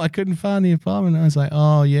 I couldn't find the apartment. I was like,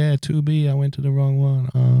 oh, yeah, 2B. I went to the wrong one.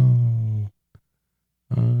 Oh.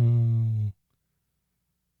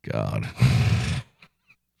 God.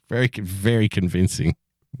 Very, very convincing.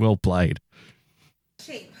 Well played.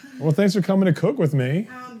 Well, thanks for coming to cook with me.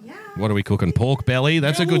 What are we cooking? Pork belly?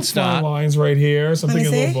 That's a good start. Lines right here. Let Something me a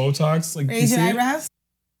see. little Botox. Like, Raise you your see it? eyebrows.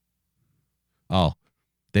 Oh,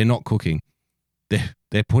 they're not cooking.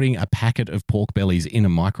 They're putting a packet of pork bellies in a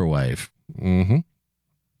microwave. Mm-hmm.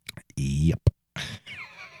 Yep.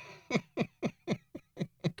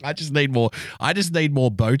 I just need more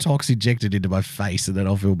Botox injected into my face and then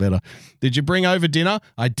I'll feel better. Did you bring over dinner?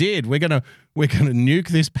 I did. We're gonna nuke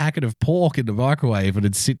this packet of pork in the microwave and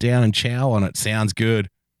then sit down and chow on it. Sounds good.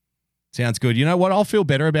 Sounds good. You know what? I'll feel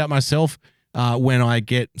better about myself when I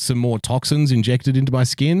get some more toxins injected into my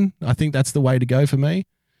skin. I think that's the way to go for me.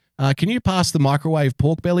 Can you pass the microwave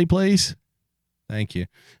pork belly, please? Thank you.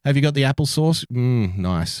 Have you got the applesauce?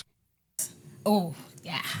 Nice. Oh,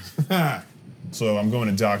 yeah. So I'm going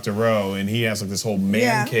to Dr. Rowe, and he has like this whole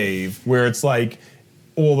man cave where it's like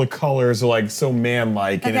all the colors are like so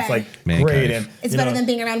man-like, and it's Okay. like Man great. cave. And It's you better know- than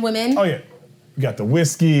being around women. Oh yeah, we got the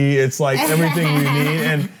whiskey. It's like everything we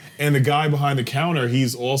need, and the guy behind the counter,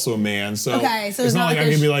 he's also a man. So Okay, so it's it's not not like like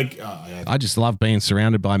I can there's- be like, yeah. I just love being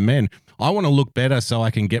surrounded by men. I want to look better so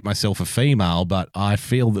I can get myself a female, but I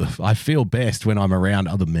feel best when I'm around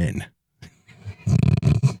other men.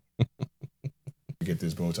 Get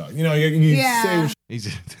this Botox. You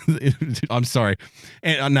say what I'm sorry.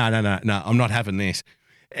 And, no. I'm not having this.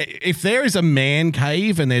 If there is a man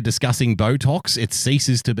cave and they're discussing Botox, it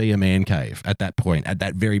ceases to be a man cave at that point, at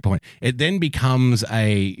that very point. It then becomes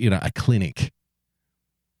a clinic.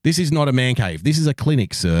 This is not a man cave. This is a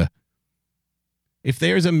clinic, sir. If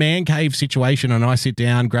there is a man cave situation and I sit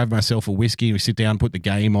down, grab myself a whiskey, we sit down, put the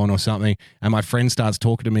game on or something, and my friend starts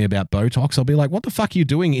talking to me about Botox, I'll be like, what the fuck are you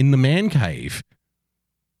doing in the man cave?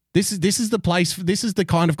 This is the place, this is the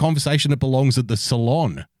kind of conversation that belongs at the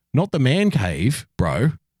salon, not the man cave,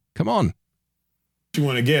 bro. Come on. You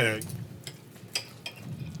want to get it.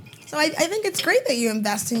 So I think it's great that you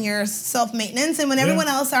invest in your self-maintenance, and when everyone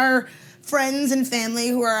else, our friends and family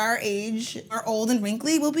who are our age, are old and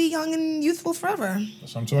wrinkly, we'll be young and youthful forever.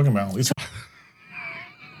 That's what I'm talking about. At least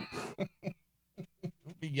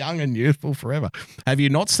Be young and youthful forever. Have you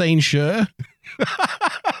not seen Cher?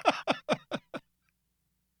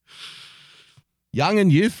 Young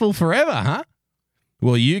and youthful forever, huh?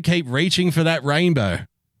 Well, you keep reaching for that rainbow.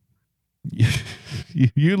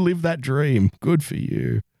 You live that dream. Good for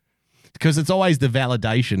you. Because it's always the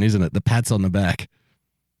validation, isn't it? The pats on the back.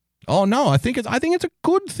 Oh no, I think it's a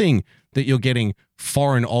good thing that you're getting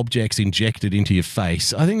foreign objects injected into your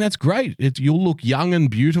face. I think that's great. You'll look young and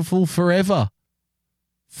beautiful forever.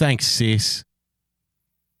 Thanks, sis.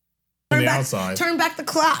 on the outside. Turn back the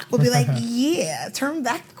clock. We'll be like, yeah, turn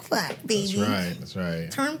back the clock, baby. That's right.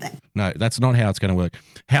 Turn back. No, that's not how it's going to work.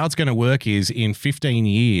 How it's going to work is in 15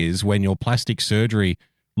 years, when your plastic surgery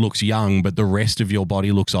looks young, but the rest of your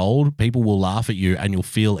body looks old, people will laugh at you and you'll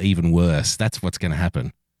feel even worse. That's what's going to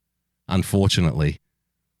happen. Unfortunately,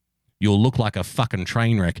 you'll look like a fucking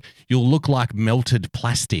train wreck. You'll look like melted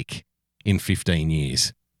plastic in 15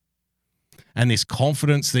 years. And this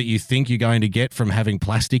confidence that you think you're going to get from having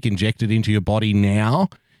plastic injected into your body now,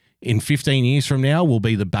 in 15 years from now, will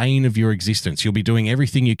be the bane of your existence. You'll be doing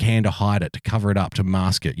everything you can to hide it, to cover it up, to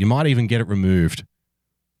mask it. You might even get it removed.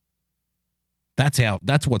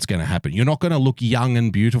 That's what's going to happen. You're not going to look young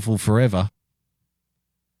and beautiful forever.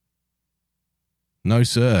 No,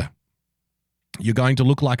 sir. You're going to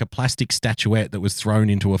look like a plastic statuette that was thrown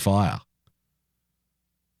into a fire.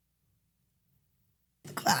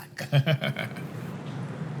 Clock.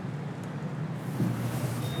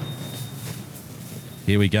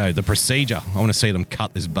 Here we go. The procedure. I want to see them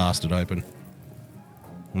cut this bastard open.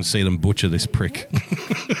 I want to see them butcher this prick.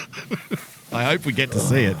 I hope we get to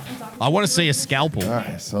see it. I want to see a scalpel. All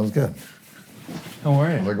right, sounds good. How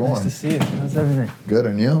are you? How's it going? Nice to see you. How's everything? Good,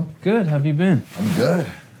 and you? Good. How have you been? I'm good.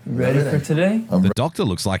 You ready for today? The doctor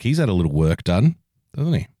looks like he's had a little work done,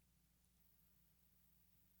 doesn't he?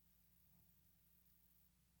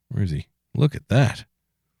 Where is he? Look at that.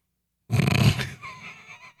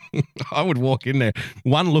 I would walk in there,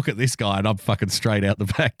 one look at this guy, and I'm fucking straight out the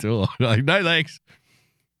back door. Like, no thanks.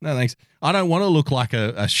 No thanks. I don't want to look like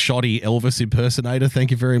a shoddy Elvis impersonator.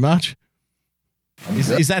 Thank you very much.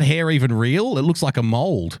 Is that hair even real? It looks like a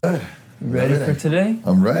mold. You ready for today?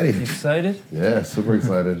 I'm ready. You excited? Yeah, super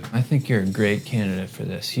excited. I think you're a great candidate for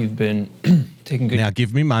this. You've been taking good... Now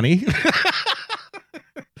give me money.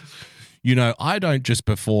 You know, I don't just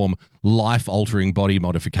perform life-altering body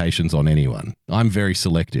modifications on anyone. I'm very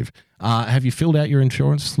selective. Have you filled out your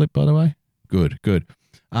insurance slip, by the way? Good, good.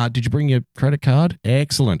 Did you bring your credit card?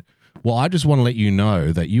 Excellent. Well, I just want to let you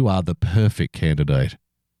know that you are the perfect candidate.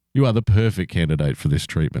 You are the perfect candidate for this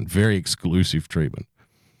treatment. Very exclusive treatment.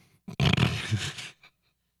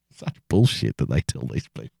 Such bullshit that they tell these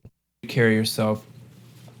people. You carry yourself.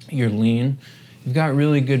 You're lean. You've got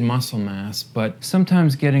really good muscle mass, but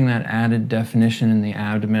sometimes getting that added definition in the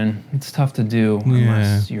abdomen, it's tough to do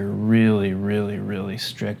unless you're really, really, really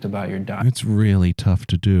strict about your diet. It's really tough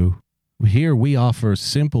to do. Here we offer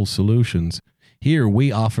simple solutions. Here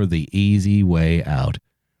we offer the easy way out.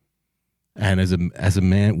 And as a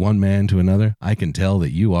man, one man to another, I can tell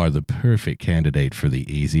that you are the perfect candidate for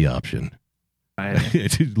the easy option.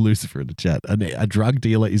 Lucifer in the chat. A drug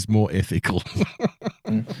dealer is more ethical.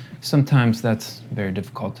 And sometimes that's very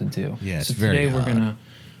difficult to do. Yeah, it's so very today we're hard. going to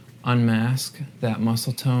unmask that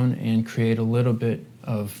muscle tone and create a little bit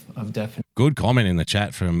of definition. Good comment in the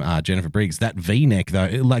chat from Jennifer Briggs. That V-neck though,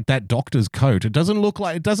 like that doctor's coat, it doesn't look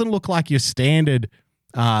like your standard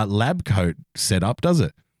lab coat setup, does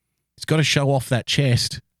it? It's got to show off that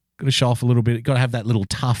chest. Got to show off a little bit. Got to have that little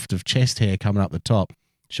tuft of chest hair coming up the top.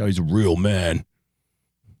 Show he's a real man.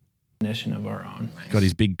 Of our own. Got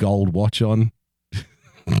his big gold watch on.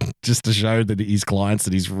 Just to show that his clients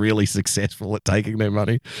that he's really successful at taking their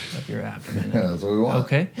money. Of your abdomen. Yeah, that's what we want.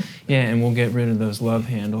 Okay. Yeah, and we'll get rid of those love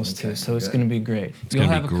handles too. So it's going to be great. You'll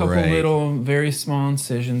gonna have be a couple great. little, very small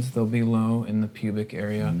incisions. They'll be low in the pubic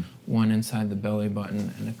area, one inside the belly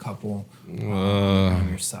button, and a couple on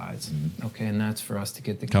your sides. Okay, and that's for us to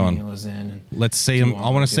get the Come on. cannulas in. And Let's see him. I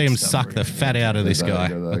want to see him suck the fat out of this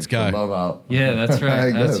guy. Let's go. Yeah, that's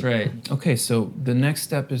right. Good. That's right. Okay, so the next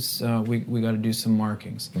step is we got to do some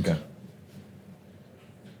markings. Okay.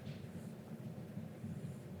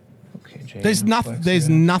 Okay, Jay, There's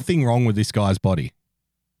nothing wrong with this guy's body.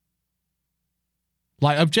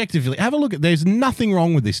 Like objectively, have a look at. There's nothing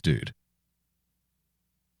wrong with this dude.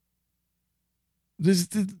 I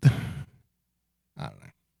don't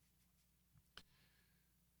know.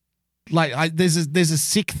 Like, there's a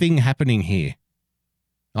sick thing happening here.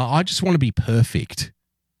 I just want to be perfect.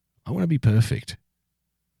 I want to be perfect.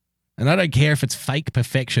 And I don't care if it's fake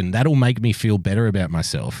perfection. That'll make me feel better about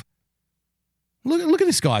myself. Look at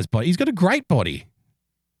this guy's body. He's got a great body.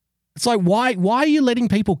 It's like, why are you letting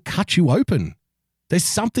people cut you open? There's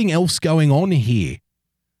something else going on here.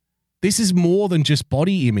 This is more than just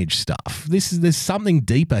body image stuff. There's something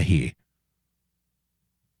deeper here.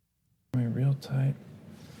 Real tight.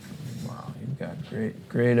 Wow, you've got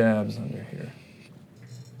great abs under here.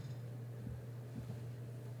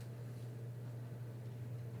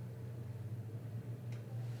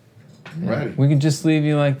 Ready. We could just leave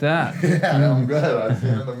you like that. Yeah, I'm good. I see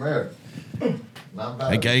it in the mirror. Not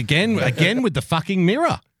bad. Okay, again with the fucking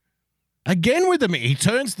mirror. Again with the mirror.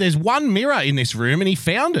 There's one mirror in this room and he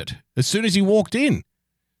found it as soon as he walked in.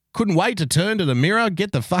 Couldn't wait to turn to the mirror,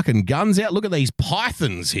 get the fucking guns out. Look at these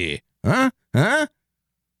pythons here. Huh?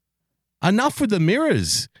 Enough with the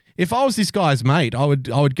mirrors. If I was this guy's mate, I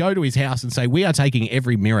would go to his house and say, we are taking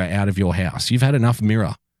every mirror out of your house. You've had enough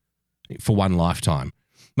mirror for one lifetime.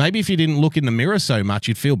 Maybe if you didn't look in the mirror so much,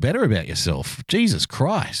 you'd feel better about yourself. Jesus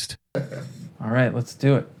Christ. All right, let's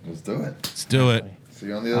do it. Let's do it. Let's do it. See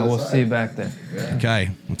you on the I other will side. see you back there. Yeah. Okay,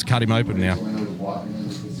 let's cut him open now. As soon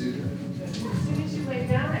as you lay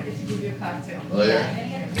down, I get to give you a cocktail. Oh, yeah.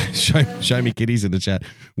 Show me kitties in the chat.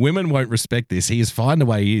 Women won't respect this. He is fine the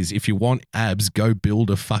way he is. If you want abs, go build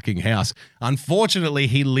a fucking house. Unfortunately,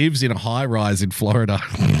 he lives in a high rise in Florida.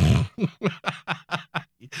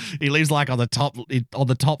 He lives like on the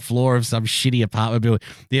top floor of some shitty apartment building.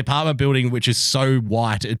 The apartment building, which is so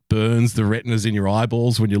white, it burns the retinas in your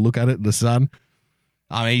eyeballs when you look at it in the sun.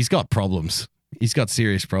 I mean, he's got problems. He's got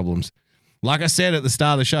serious problems. Like I said at the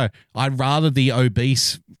start of the show, I'd rather the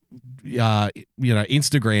obese,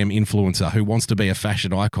 Instagram influencer who wants to be a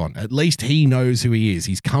fashion icon. At least he knows who he is.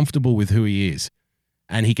 He's comfortable with who he is.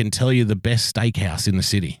 And he can tell you the best steakhouse in the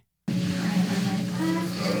city.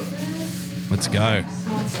 Let's go. I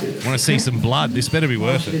want to see some blood. This better be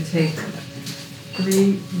worth I want you it. to take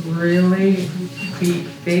 3 really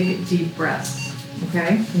big, deep breaths,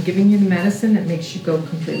 okay? I'm giving you the medicine that makes you go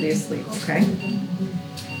completely asleep, okay?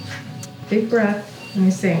 Big breath. Let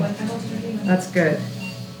me see. That's good.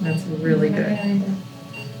 That's really good.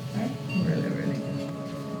 Really, really good.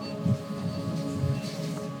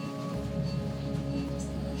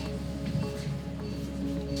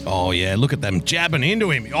 Oh, yeah. Look at them jabbing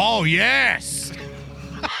into him. Oh, yes.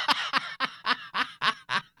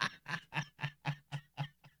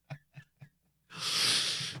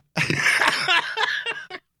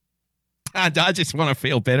 I just want to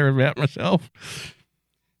feel better about myself.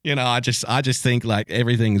 You know, I just think like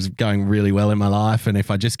everything's going really well in my life, and if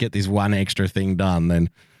I just get this one extra thing done, then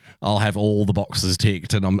I'll have all the boxes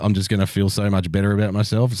ticked, and I'm just going to feel so much better about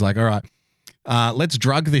myself. It's like, all right, let's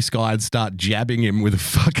drug this guy and start jabbing him with a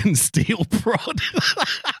fucking steel prod.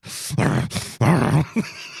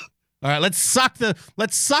 All right, let's suck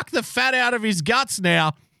the fat out of his guts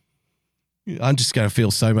now. I'm just going to feel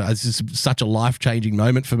so much. It's just such a life-changing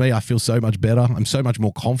moment for me. I feel so much better. I'm so much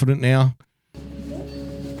more confident now.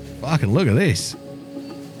 Fucking look at this.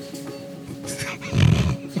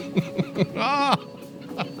 Oh.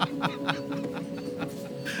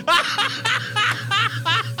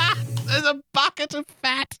 There's a bucket of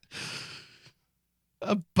fat.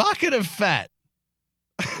 A bucket of fat.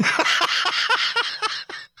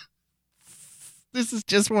 This is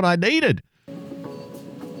just what I needed.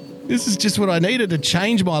 This is just what I needed to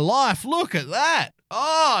change my life. Look at that.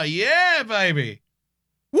 Oh, yeah, baby.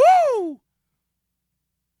 Woo!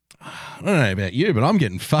 I don't know about you, but I'm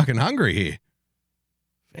getting fucking hungry here.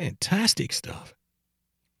 Fantastic stuff.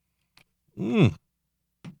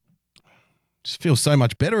 Just feel so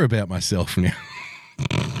much better about myself now.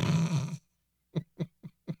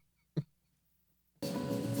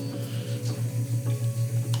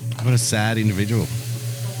 What a sad individual.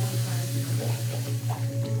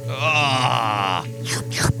 Ah.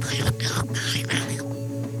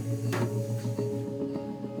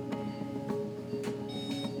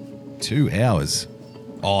 2 hours.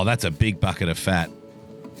 Oh, that's a big bucket of fat.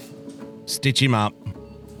 Stitch him up.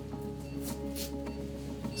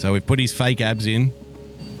 So we put his fake abs in.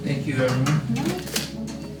 Thank you, everyone.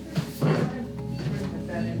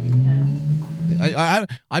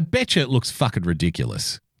 I bet you it looks fucking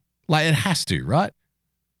ridiculous. Like, it has to, right?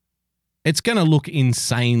 It's going to look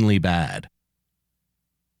insanely bad.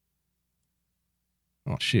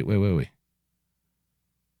 Oh, shit. Where were we?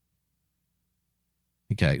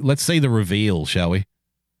 Okay, let's see the reveal, shall we?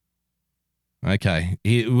 Okay,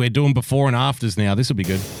 we're doing before and afters now. This will be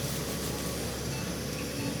good.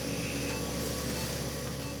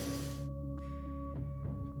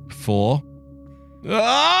 4.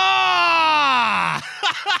 Ah!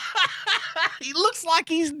 He looks like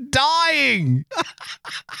he's dying.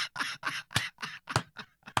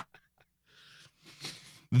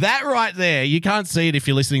 That right there, you can't see it if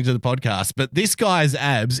you're listening to the podcast, but this guy's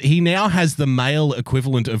abs, he now has the male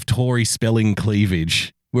equivalent of Tory Spelling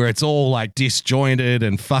cleavage, where it's all like disjointed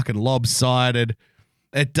and fucking lopsided.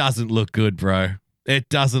 It doesn't look good, bro. It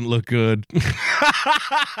doesn't look good.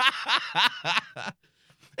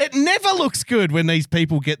 It never looks good when these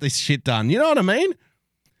people get this shit done. You know what I mean?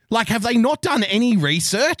 Like, have they not done any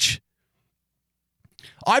research?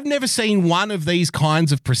 I've never seen one of these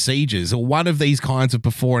kinds of procedures or one of these kinds of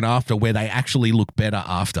before and after where they actually look better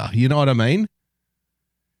after. You know what I mean?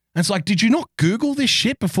 And it's like, did you not Google this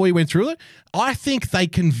shit before you went through it? I think they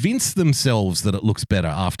convinced themselves that it looks better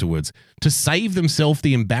afterwards to save themselves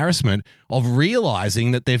the embarrassment of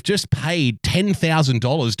realizing that they've just paid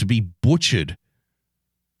 $10,000 to be butchered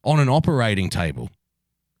on an operating table.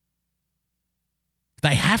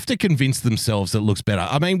 They have to convince themselves that it looks better.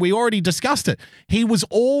 I mean, we already discussed it. He was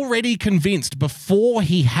already convinced before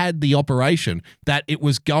he had the operation that it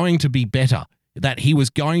was going to be better, that he was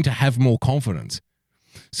going to have more confidence.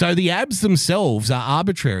 So the abs themselves are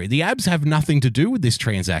arbitrary. The abs have nothing to do with this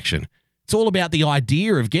transaction. It's all about the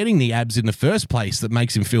idea of getting the abs in the first place that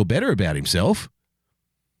makes him feel better about himself.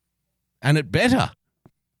 And that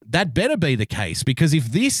better be the case, because if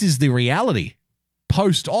this is the reality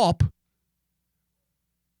post-op,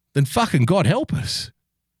 then fucking God help us.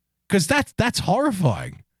 Because that's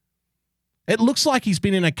horrifying. It looks like he's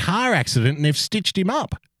been in a car accident and they've stitched him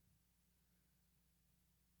up.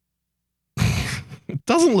 It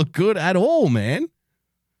doesn't look good at all, man.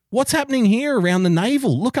 What's happening here around the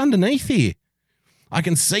navel? Look underneath here. I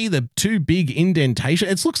can see the 2 big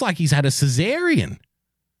indentations. It looks like he's had a cesarean.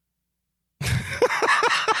 It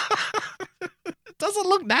doesn't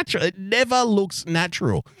look natural. It never looks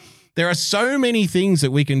natural. There are so many things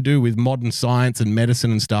that we can do with modern science and medicine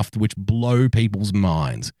and stuff which blow people's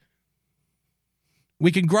minds. We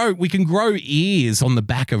can grow ears on the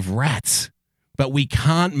back of rats, but we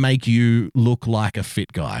can't make you look like a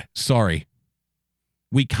fit guy. Sorry.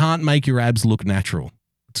 We can't make your abs look natural.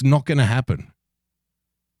 It's not going to happen.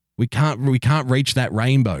 We can't reach that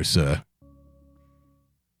rainbow, sir.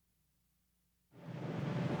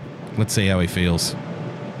 Let's see how he feels.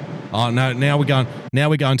 Oh no! Now we're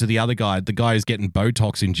going to the other guy. The guy who's getting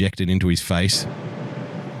Botox injected into his face,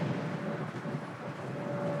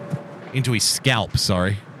 into his scalp.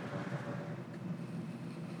 Sorry.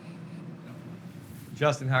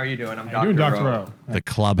 Justin, how are you doing? I'm How you Dr. doing, Dr. O. O? The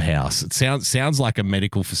clubhouse. It sounds like a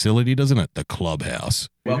medical facility, doesn't it? The clubhouse.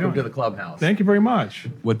 Welcome to the clubhouse. Thank you very much.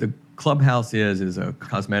 What the clubhouse is a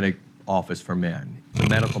cosmetic office for men. It's a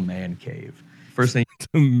medical man cave. First thing,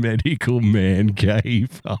 The medical man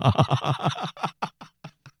cave.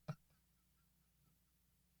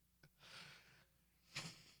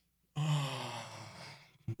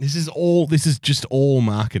 This is just all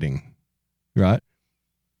marketing, right?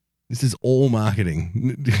 This is all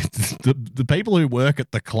marketing. The people who work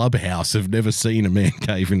at the clubhouse have never seen a man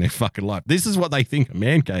cave in their fucking life. This is what they think a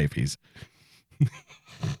man cave is.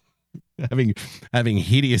 having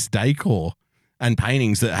hideous decor and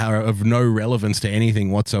paintings that are of no relevance to anything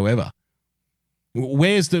whatsoever.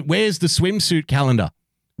 Where's the swimsuit calendar?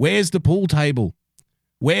 Where's the pool table?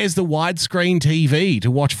 Where's the widescreen TV to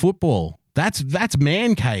watch football? That's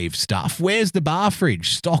man cave stuff. Where's the bar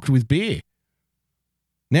fridge stocked with beer?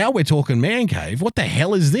 Now we're talking man cave. What the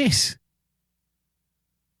hell is this?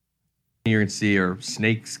 you're going to see are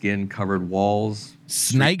snakeskin covered walls.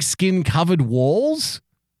 Snakeskin covered walls?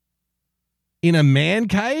 In a man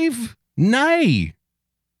cave? Nay.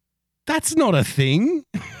 That's not a thing.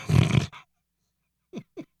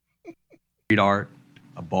 Street art,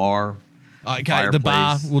 a bar. Okay, the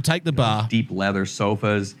bar. We'll take the bar. Deep leather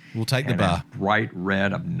sofas. We'll take the and bar. A bright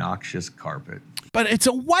red, obnoxious carpet. But it's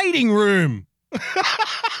a waiting room.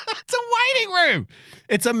 It's a waiting room.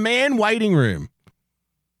 It's a man waiting room.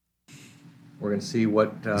 We're going to see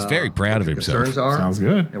what He's very proud of himself. concerns are. Sounds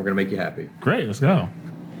good. And we're going to make you happy. Great, let's go.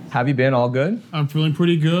 Have you been all good? I'm feeling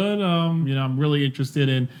pretty good. I'm really interested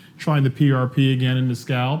in trying the PRP again in the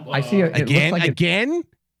scalp. I see it.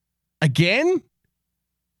 Again?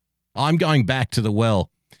 I'm going back to the well.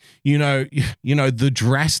 You know, the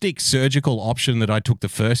drastic surgical option that I took the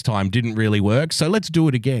first time didn't really work, so let's do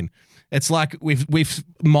it again. It's like with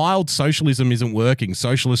mild socialism isn't working,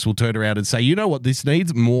 socialists will turn around and say, you know what this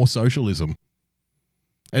needs? More socialism.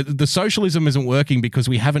 The socialism isn't working because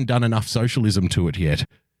we haven't done enough socialism to it yet.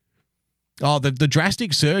 Oh, the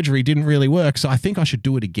drastic surgery didn't really work, so I think I should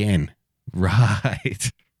do it again. Right.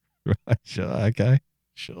 Right, sure, okay.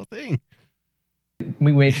 Sure thing.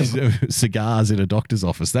 We made some cigars in a doctor's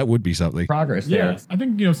office. That would be something. progress there. Yeah, I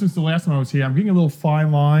think, since the last time I was here, I'm getting a little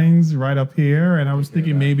fine lines right up here, and I was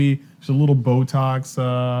thinking maybe just a little Botox.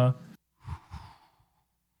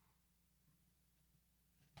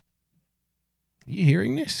 You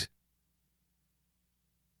hearing this?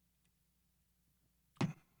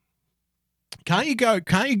 Can't you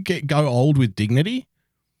go old with dignity?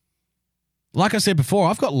 Like I said before,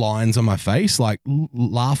 I've got lines on my face, like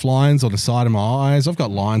laugh lines on the side of my eyes. I've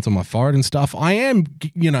got lines on my forehead and stuff. I am,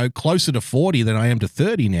 closer to 40 than I am to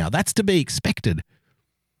 30 now. That's to be expected.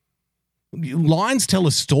 Lines tell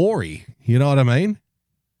a story. You know what I mean?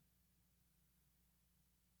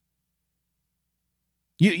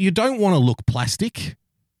 You don't want to look plastic.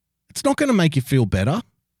 It's not going to make you feel better.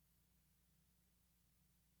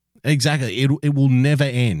 Exactly. It will never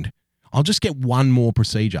end. I'll just get one more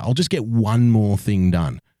procedure. I'll just get one more thing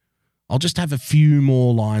done. I'll just have a few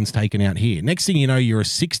more lines taken out here. Next thing you know, you're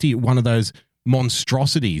one of those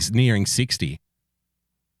monstrosities nearing 60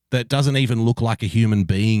 that doesn't even look like a human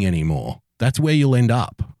being anymore. That's where you'll end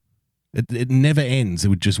up. It never ends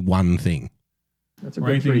with just one thing. That's a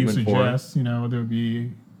Right, good anything you treatment for it. suggest, that would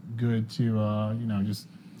be good to, just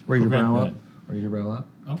Raise your prevent brow that. up. Raise your brow up.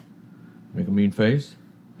 Oh. Make a mean face.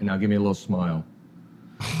 And now give me a little smile.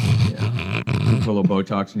 Yeah. Put a little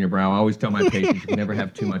Botox in your brow. I always tell my patients you can never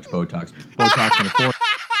have too much Botox. Botox in the forehead.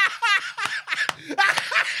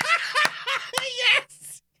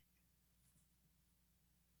 Yes.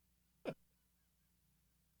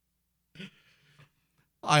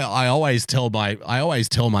 I always tell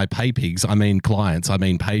my pay pigs, I mean clients, I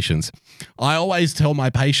mean patients. I always tell my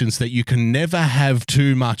patients that you can never have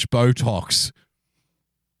too much Botox.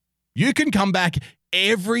 You can come back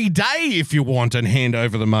every day if you want and hand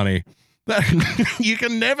over the money. You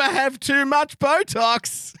can never have too much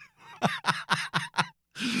Botox.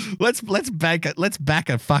 Let's back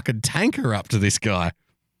a fucking tanker up to this guy.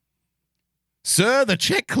 Sir, the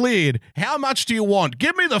check cleared. How much do you want?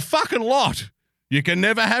 Give me the fucking lot. You can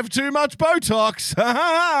never have too much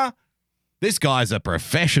Botox. This guy's a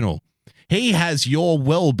professional. He has your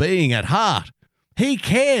well-being at heart. He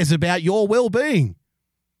cares about your well-being.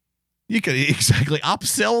 You could exactly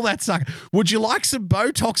upsell that sucker. Would you like some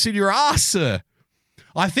Botox in your ass, sir?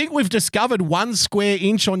 I think we've discovered 1 square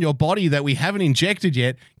inch on your body that we haven't injected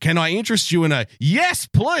yet. Can I interest you in a yes,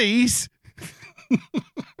 please?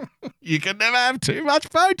 You can never have too much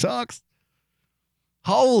Botox.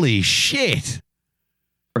 Holy shit.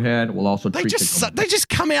 Forehead will also They treat they just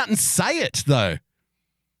come out and say it, though.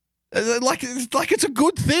 Like it's a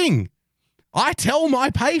good thing. I tell my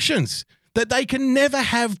patients that they can never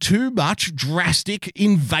have too much drastic,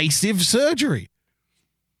 invasive surgery.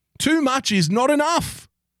 Too much is not enough.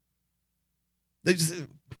 There's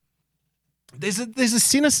a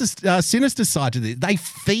sinister side to this. They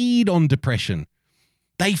feed on depression.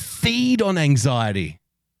 They feed on anxiety.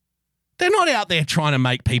 They're not out there trying to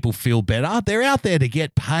make people feel better. They're out there to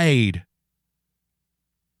get paid.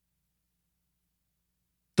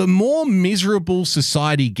 The more miserable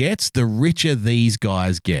society gets, the richer these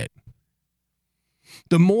guys get.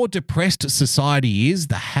 The more depressed society is,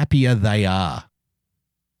 the happier they are.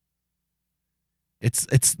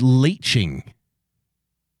 It's leeching.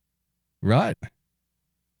 Right?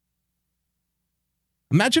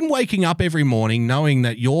 Imagine waking up every morning knowing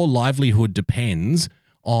that your livelihood depends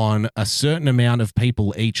on a certain amount of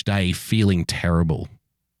people each day feeling terrible.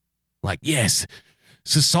 Like, yes,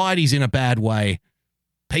 society's in a bad way.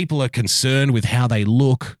 People are concerned with how they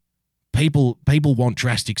look. People want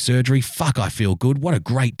drastic surgery. Fuck, I feel good. What a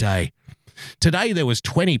great day. Today there was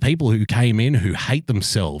 20 people who came in who hate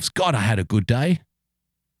themselves. God, I had a good day.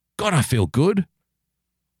 God, I feel good.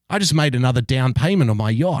 I just made another down payment on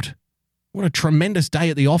my yacht. What a tremendous day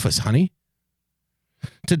at the office, honey.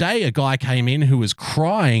 Today, a guy came in who was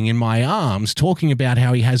crying in my arms, talking about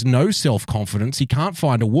how he has no self-confidence, he can't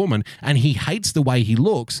find a woman, and he hates the way he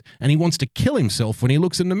looks, and he wants to kill himself when he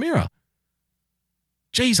looks in the mirror.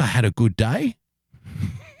 Geez, I had a good day.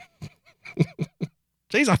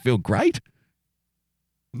 Geez, I feel great.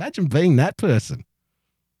 Imagine being that person.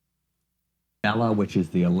 Ella, which is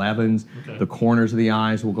the 11s. Okay. The corners of the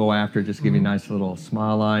eyes we'll go after. Just give you a nice little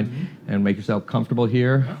smile line and make yourself comfortable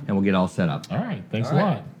here, and we'll get all set up. All right. Thanks a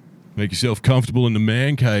lot. Make yourself comfortable in the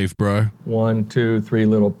man cave, bro. 1, 2, 3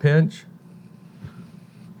 little pinch.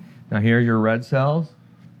 Now here are your red cells.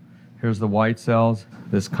 Here's the white cells.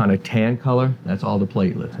 This kind of tan color, that's all the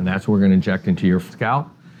platelets, and that's what we're going to inject into your scalp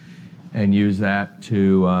and use that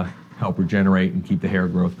to help regenerate and keep the hair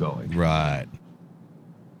growth going. Right.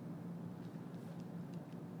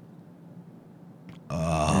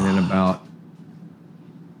 And in about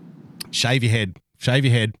Shave your head. Shave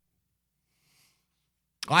your head.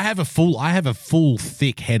 I have a full,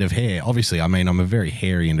 thick head of hair. Obviously, I mean, I'm a very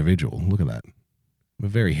hairy individual. Look at that. I'm a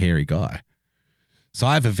very hairy guy. So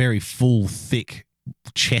I have a very full, thick,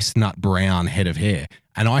 chestnut brown head of hair,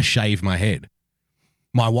 and I shave my head.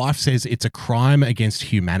 My wife says it's a crime against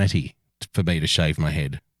humanity for me to shave my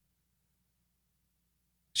head.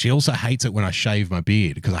 She also hates it when I shave my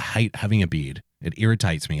beard because I hate having a beard. It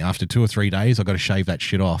irritates me. After 2 or 3 days, I've got to shave that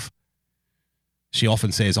shit off. She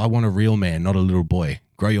often says, I want a real man, not a little boy.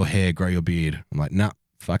 Grow your hair, grow your beard. I'm like, nah,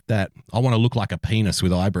 fuck that. I want to look like a penis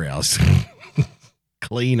with eyebrows.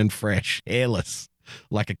 Clean and fresh, hairless,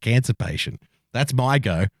 like a cancer patient. That's my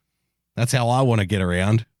go. That's how I want to get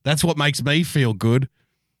around. That's what makes me feel good.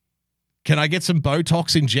 Can I get some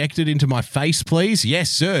Botox injected into my face, please? Yes,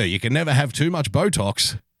 sir. You can never have too much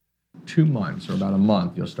Botox. 2 months or about a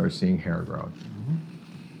month, you'll start seeing hair growth.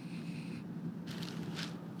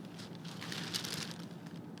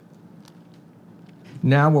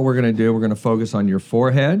 Now what we're going to do, we're going to focus on your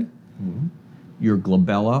forehead, your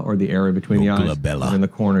glabella, or the area between the eyes, glabella. and then the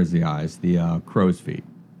corners of the eyes, the crow's feet.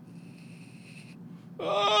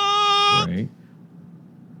 Right.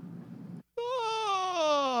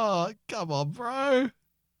 Oh, come on, bro.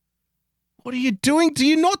 What are you doing? Do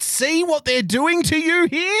you not see what they're doing to you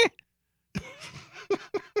here?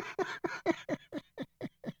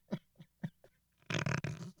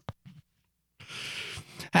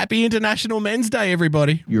 Happy International Men's Day,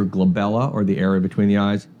 everybody. Your glabella, or the area between the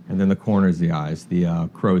eyes, and then the corners of the eyes, the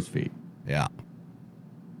crow's feet. Yeah.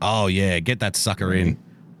 Oh, yeah. Get that sucker in.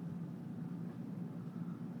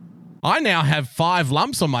 I now have 5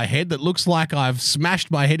 lumps on my head that looks like I've smashed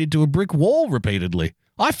my head into a brick wall repeatedly.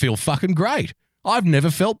 I feel fucking great. I've never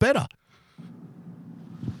felt better.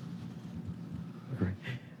 Great.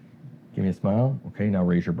 Give me a smile. Okay, now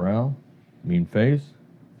raise your brow. Mean face.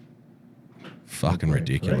 Fucking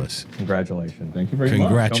ridiculous. Great. Congratulations. Thank you very much.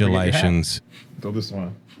 Congratulations. Throw this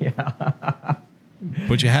one.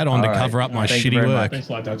 Put your hat on All to right. cover up my Thank you shitty very work. much. Thanks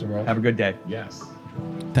a lot, Dr. Rowe. Have a good day. Yes.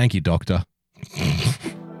 Thank you, doctor.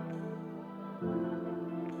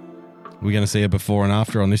 We're going to see a before and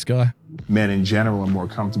after on this guy? Men in general are more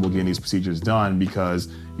comfortable getting these procedures done because,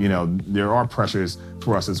 you know, there are pressures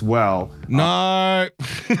for us as well. No.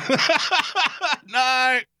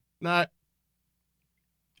 No.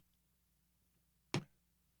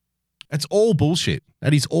 It's all bullshit.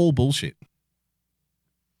 That is all bullshit.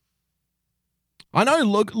 I know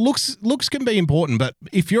looks can be important, but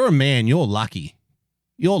if you're a man, you're lucky.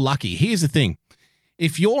 You're lucky. Here's the thing.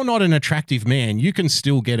 If you're not an attractive man, you can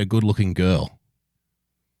still get a good-looking girl.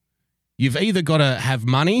 You've either got to have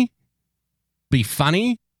money, be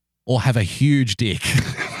funny, or have a huge dick.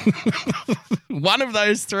 One of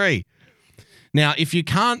those 3. Now, if you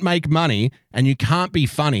can't make money and you can't be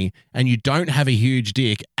funny and you don't have a huge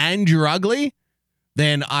dick and you're ugly,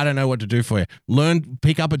 then I don't know what to do for you.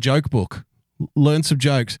 Pick up a joke book. Learn some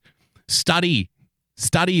jokes. Study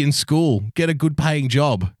in school. Get a good paying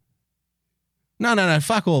job. No,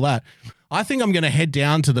 fuck all that. I think I'm going to head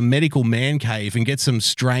down to the medical man cave and get some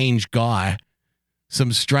strange guy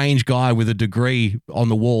with a degree on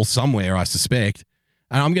the wall somewhere, I suspect,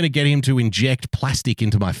 and I'm going to get him to inject plastic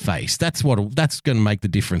into my face. That's going to make the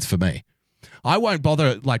difference for me. I won't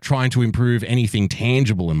bother like trying to improve anything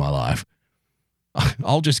tangible in my life.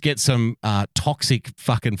 I'll just get some toxic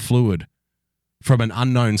fucking fluid from an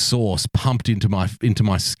unknown source pumped into my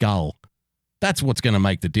skull. That's what's going to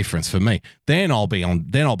make the difference for me. Then I'll be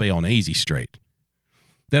on easy street.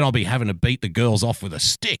 Then I'll be having to beat the girls off with a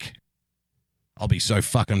stick. I'll be so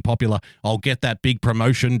fucking popular. I'll get that big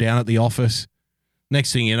promotion down at the office.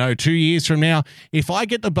 Next thing you know, 2 years from now, if I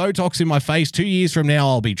get the Botox in my face, 2 years from now,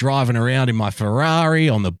 I'll be driving around in my Ferrari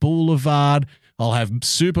on the boulevard. I'll have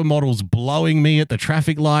supermodels blowing me at the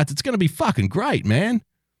traffic lights. It's going to be fucking great, man.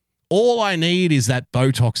 All I need is that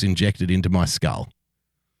Botox injected into my skull.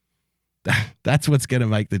 That's what's going to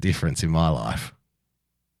make the difference in my life.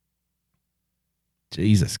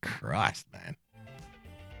 Jesus Christ, man.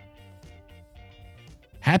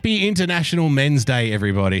 Happy International Men's Day,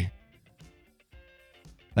 everybody.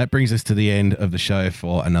 That brings us to the end of the show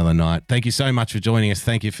for another night. Thank you so much for joining us.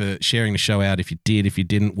 Thank you for sharing the show out. If you did, if you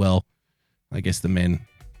didn't, well, I guess the men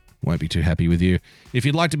won't be too happy with you. If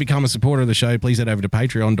you'd like to become a supporter of the show, please head over to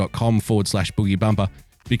patreon.com/boogiebumper.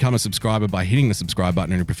 Become a subscriber by hitting the subscribe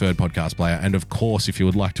button in your preferred podcast player. And of course, if you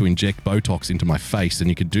would like to inject Botox into my face, then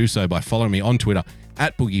you can do so by following me on Twitter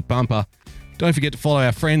 @BoogieBumper. Don't forget to follow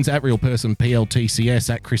our friends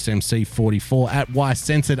 @RealPersonPLTCS, @ChrisMC44,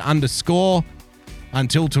 @YCensored_.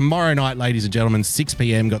 Until tomorrow night, ladies and gentlemen, 6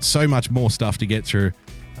 p.m. Got so much more stuff to get through.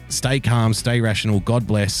 Stay calm, stay rational. God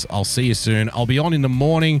bless. I'll see you soon. I'll be on in the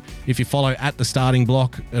morning. If you follow at the starting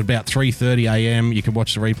block at about 3:30 a.m., you can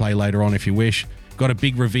watch the replay later on if you wish. Got a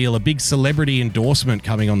big reveal, a big celebrity endorsement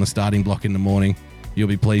coming on the starting block in the morning. You'll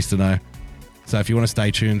be pleased to know. So if you want to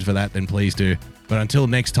stay tuned for that, then please do. But until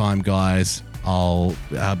next time, guys, I'll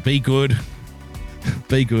be good.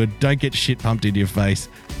 Be good. Don't get shit pumped into your face.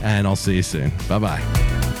 And I'll see you soon.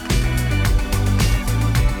 Bye-bye.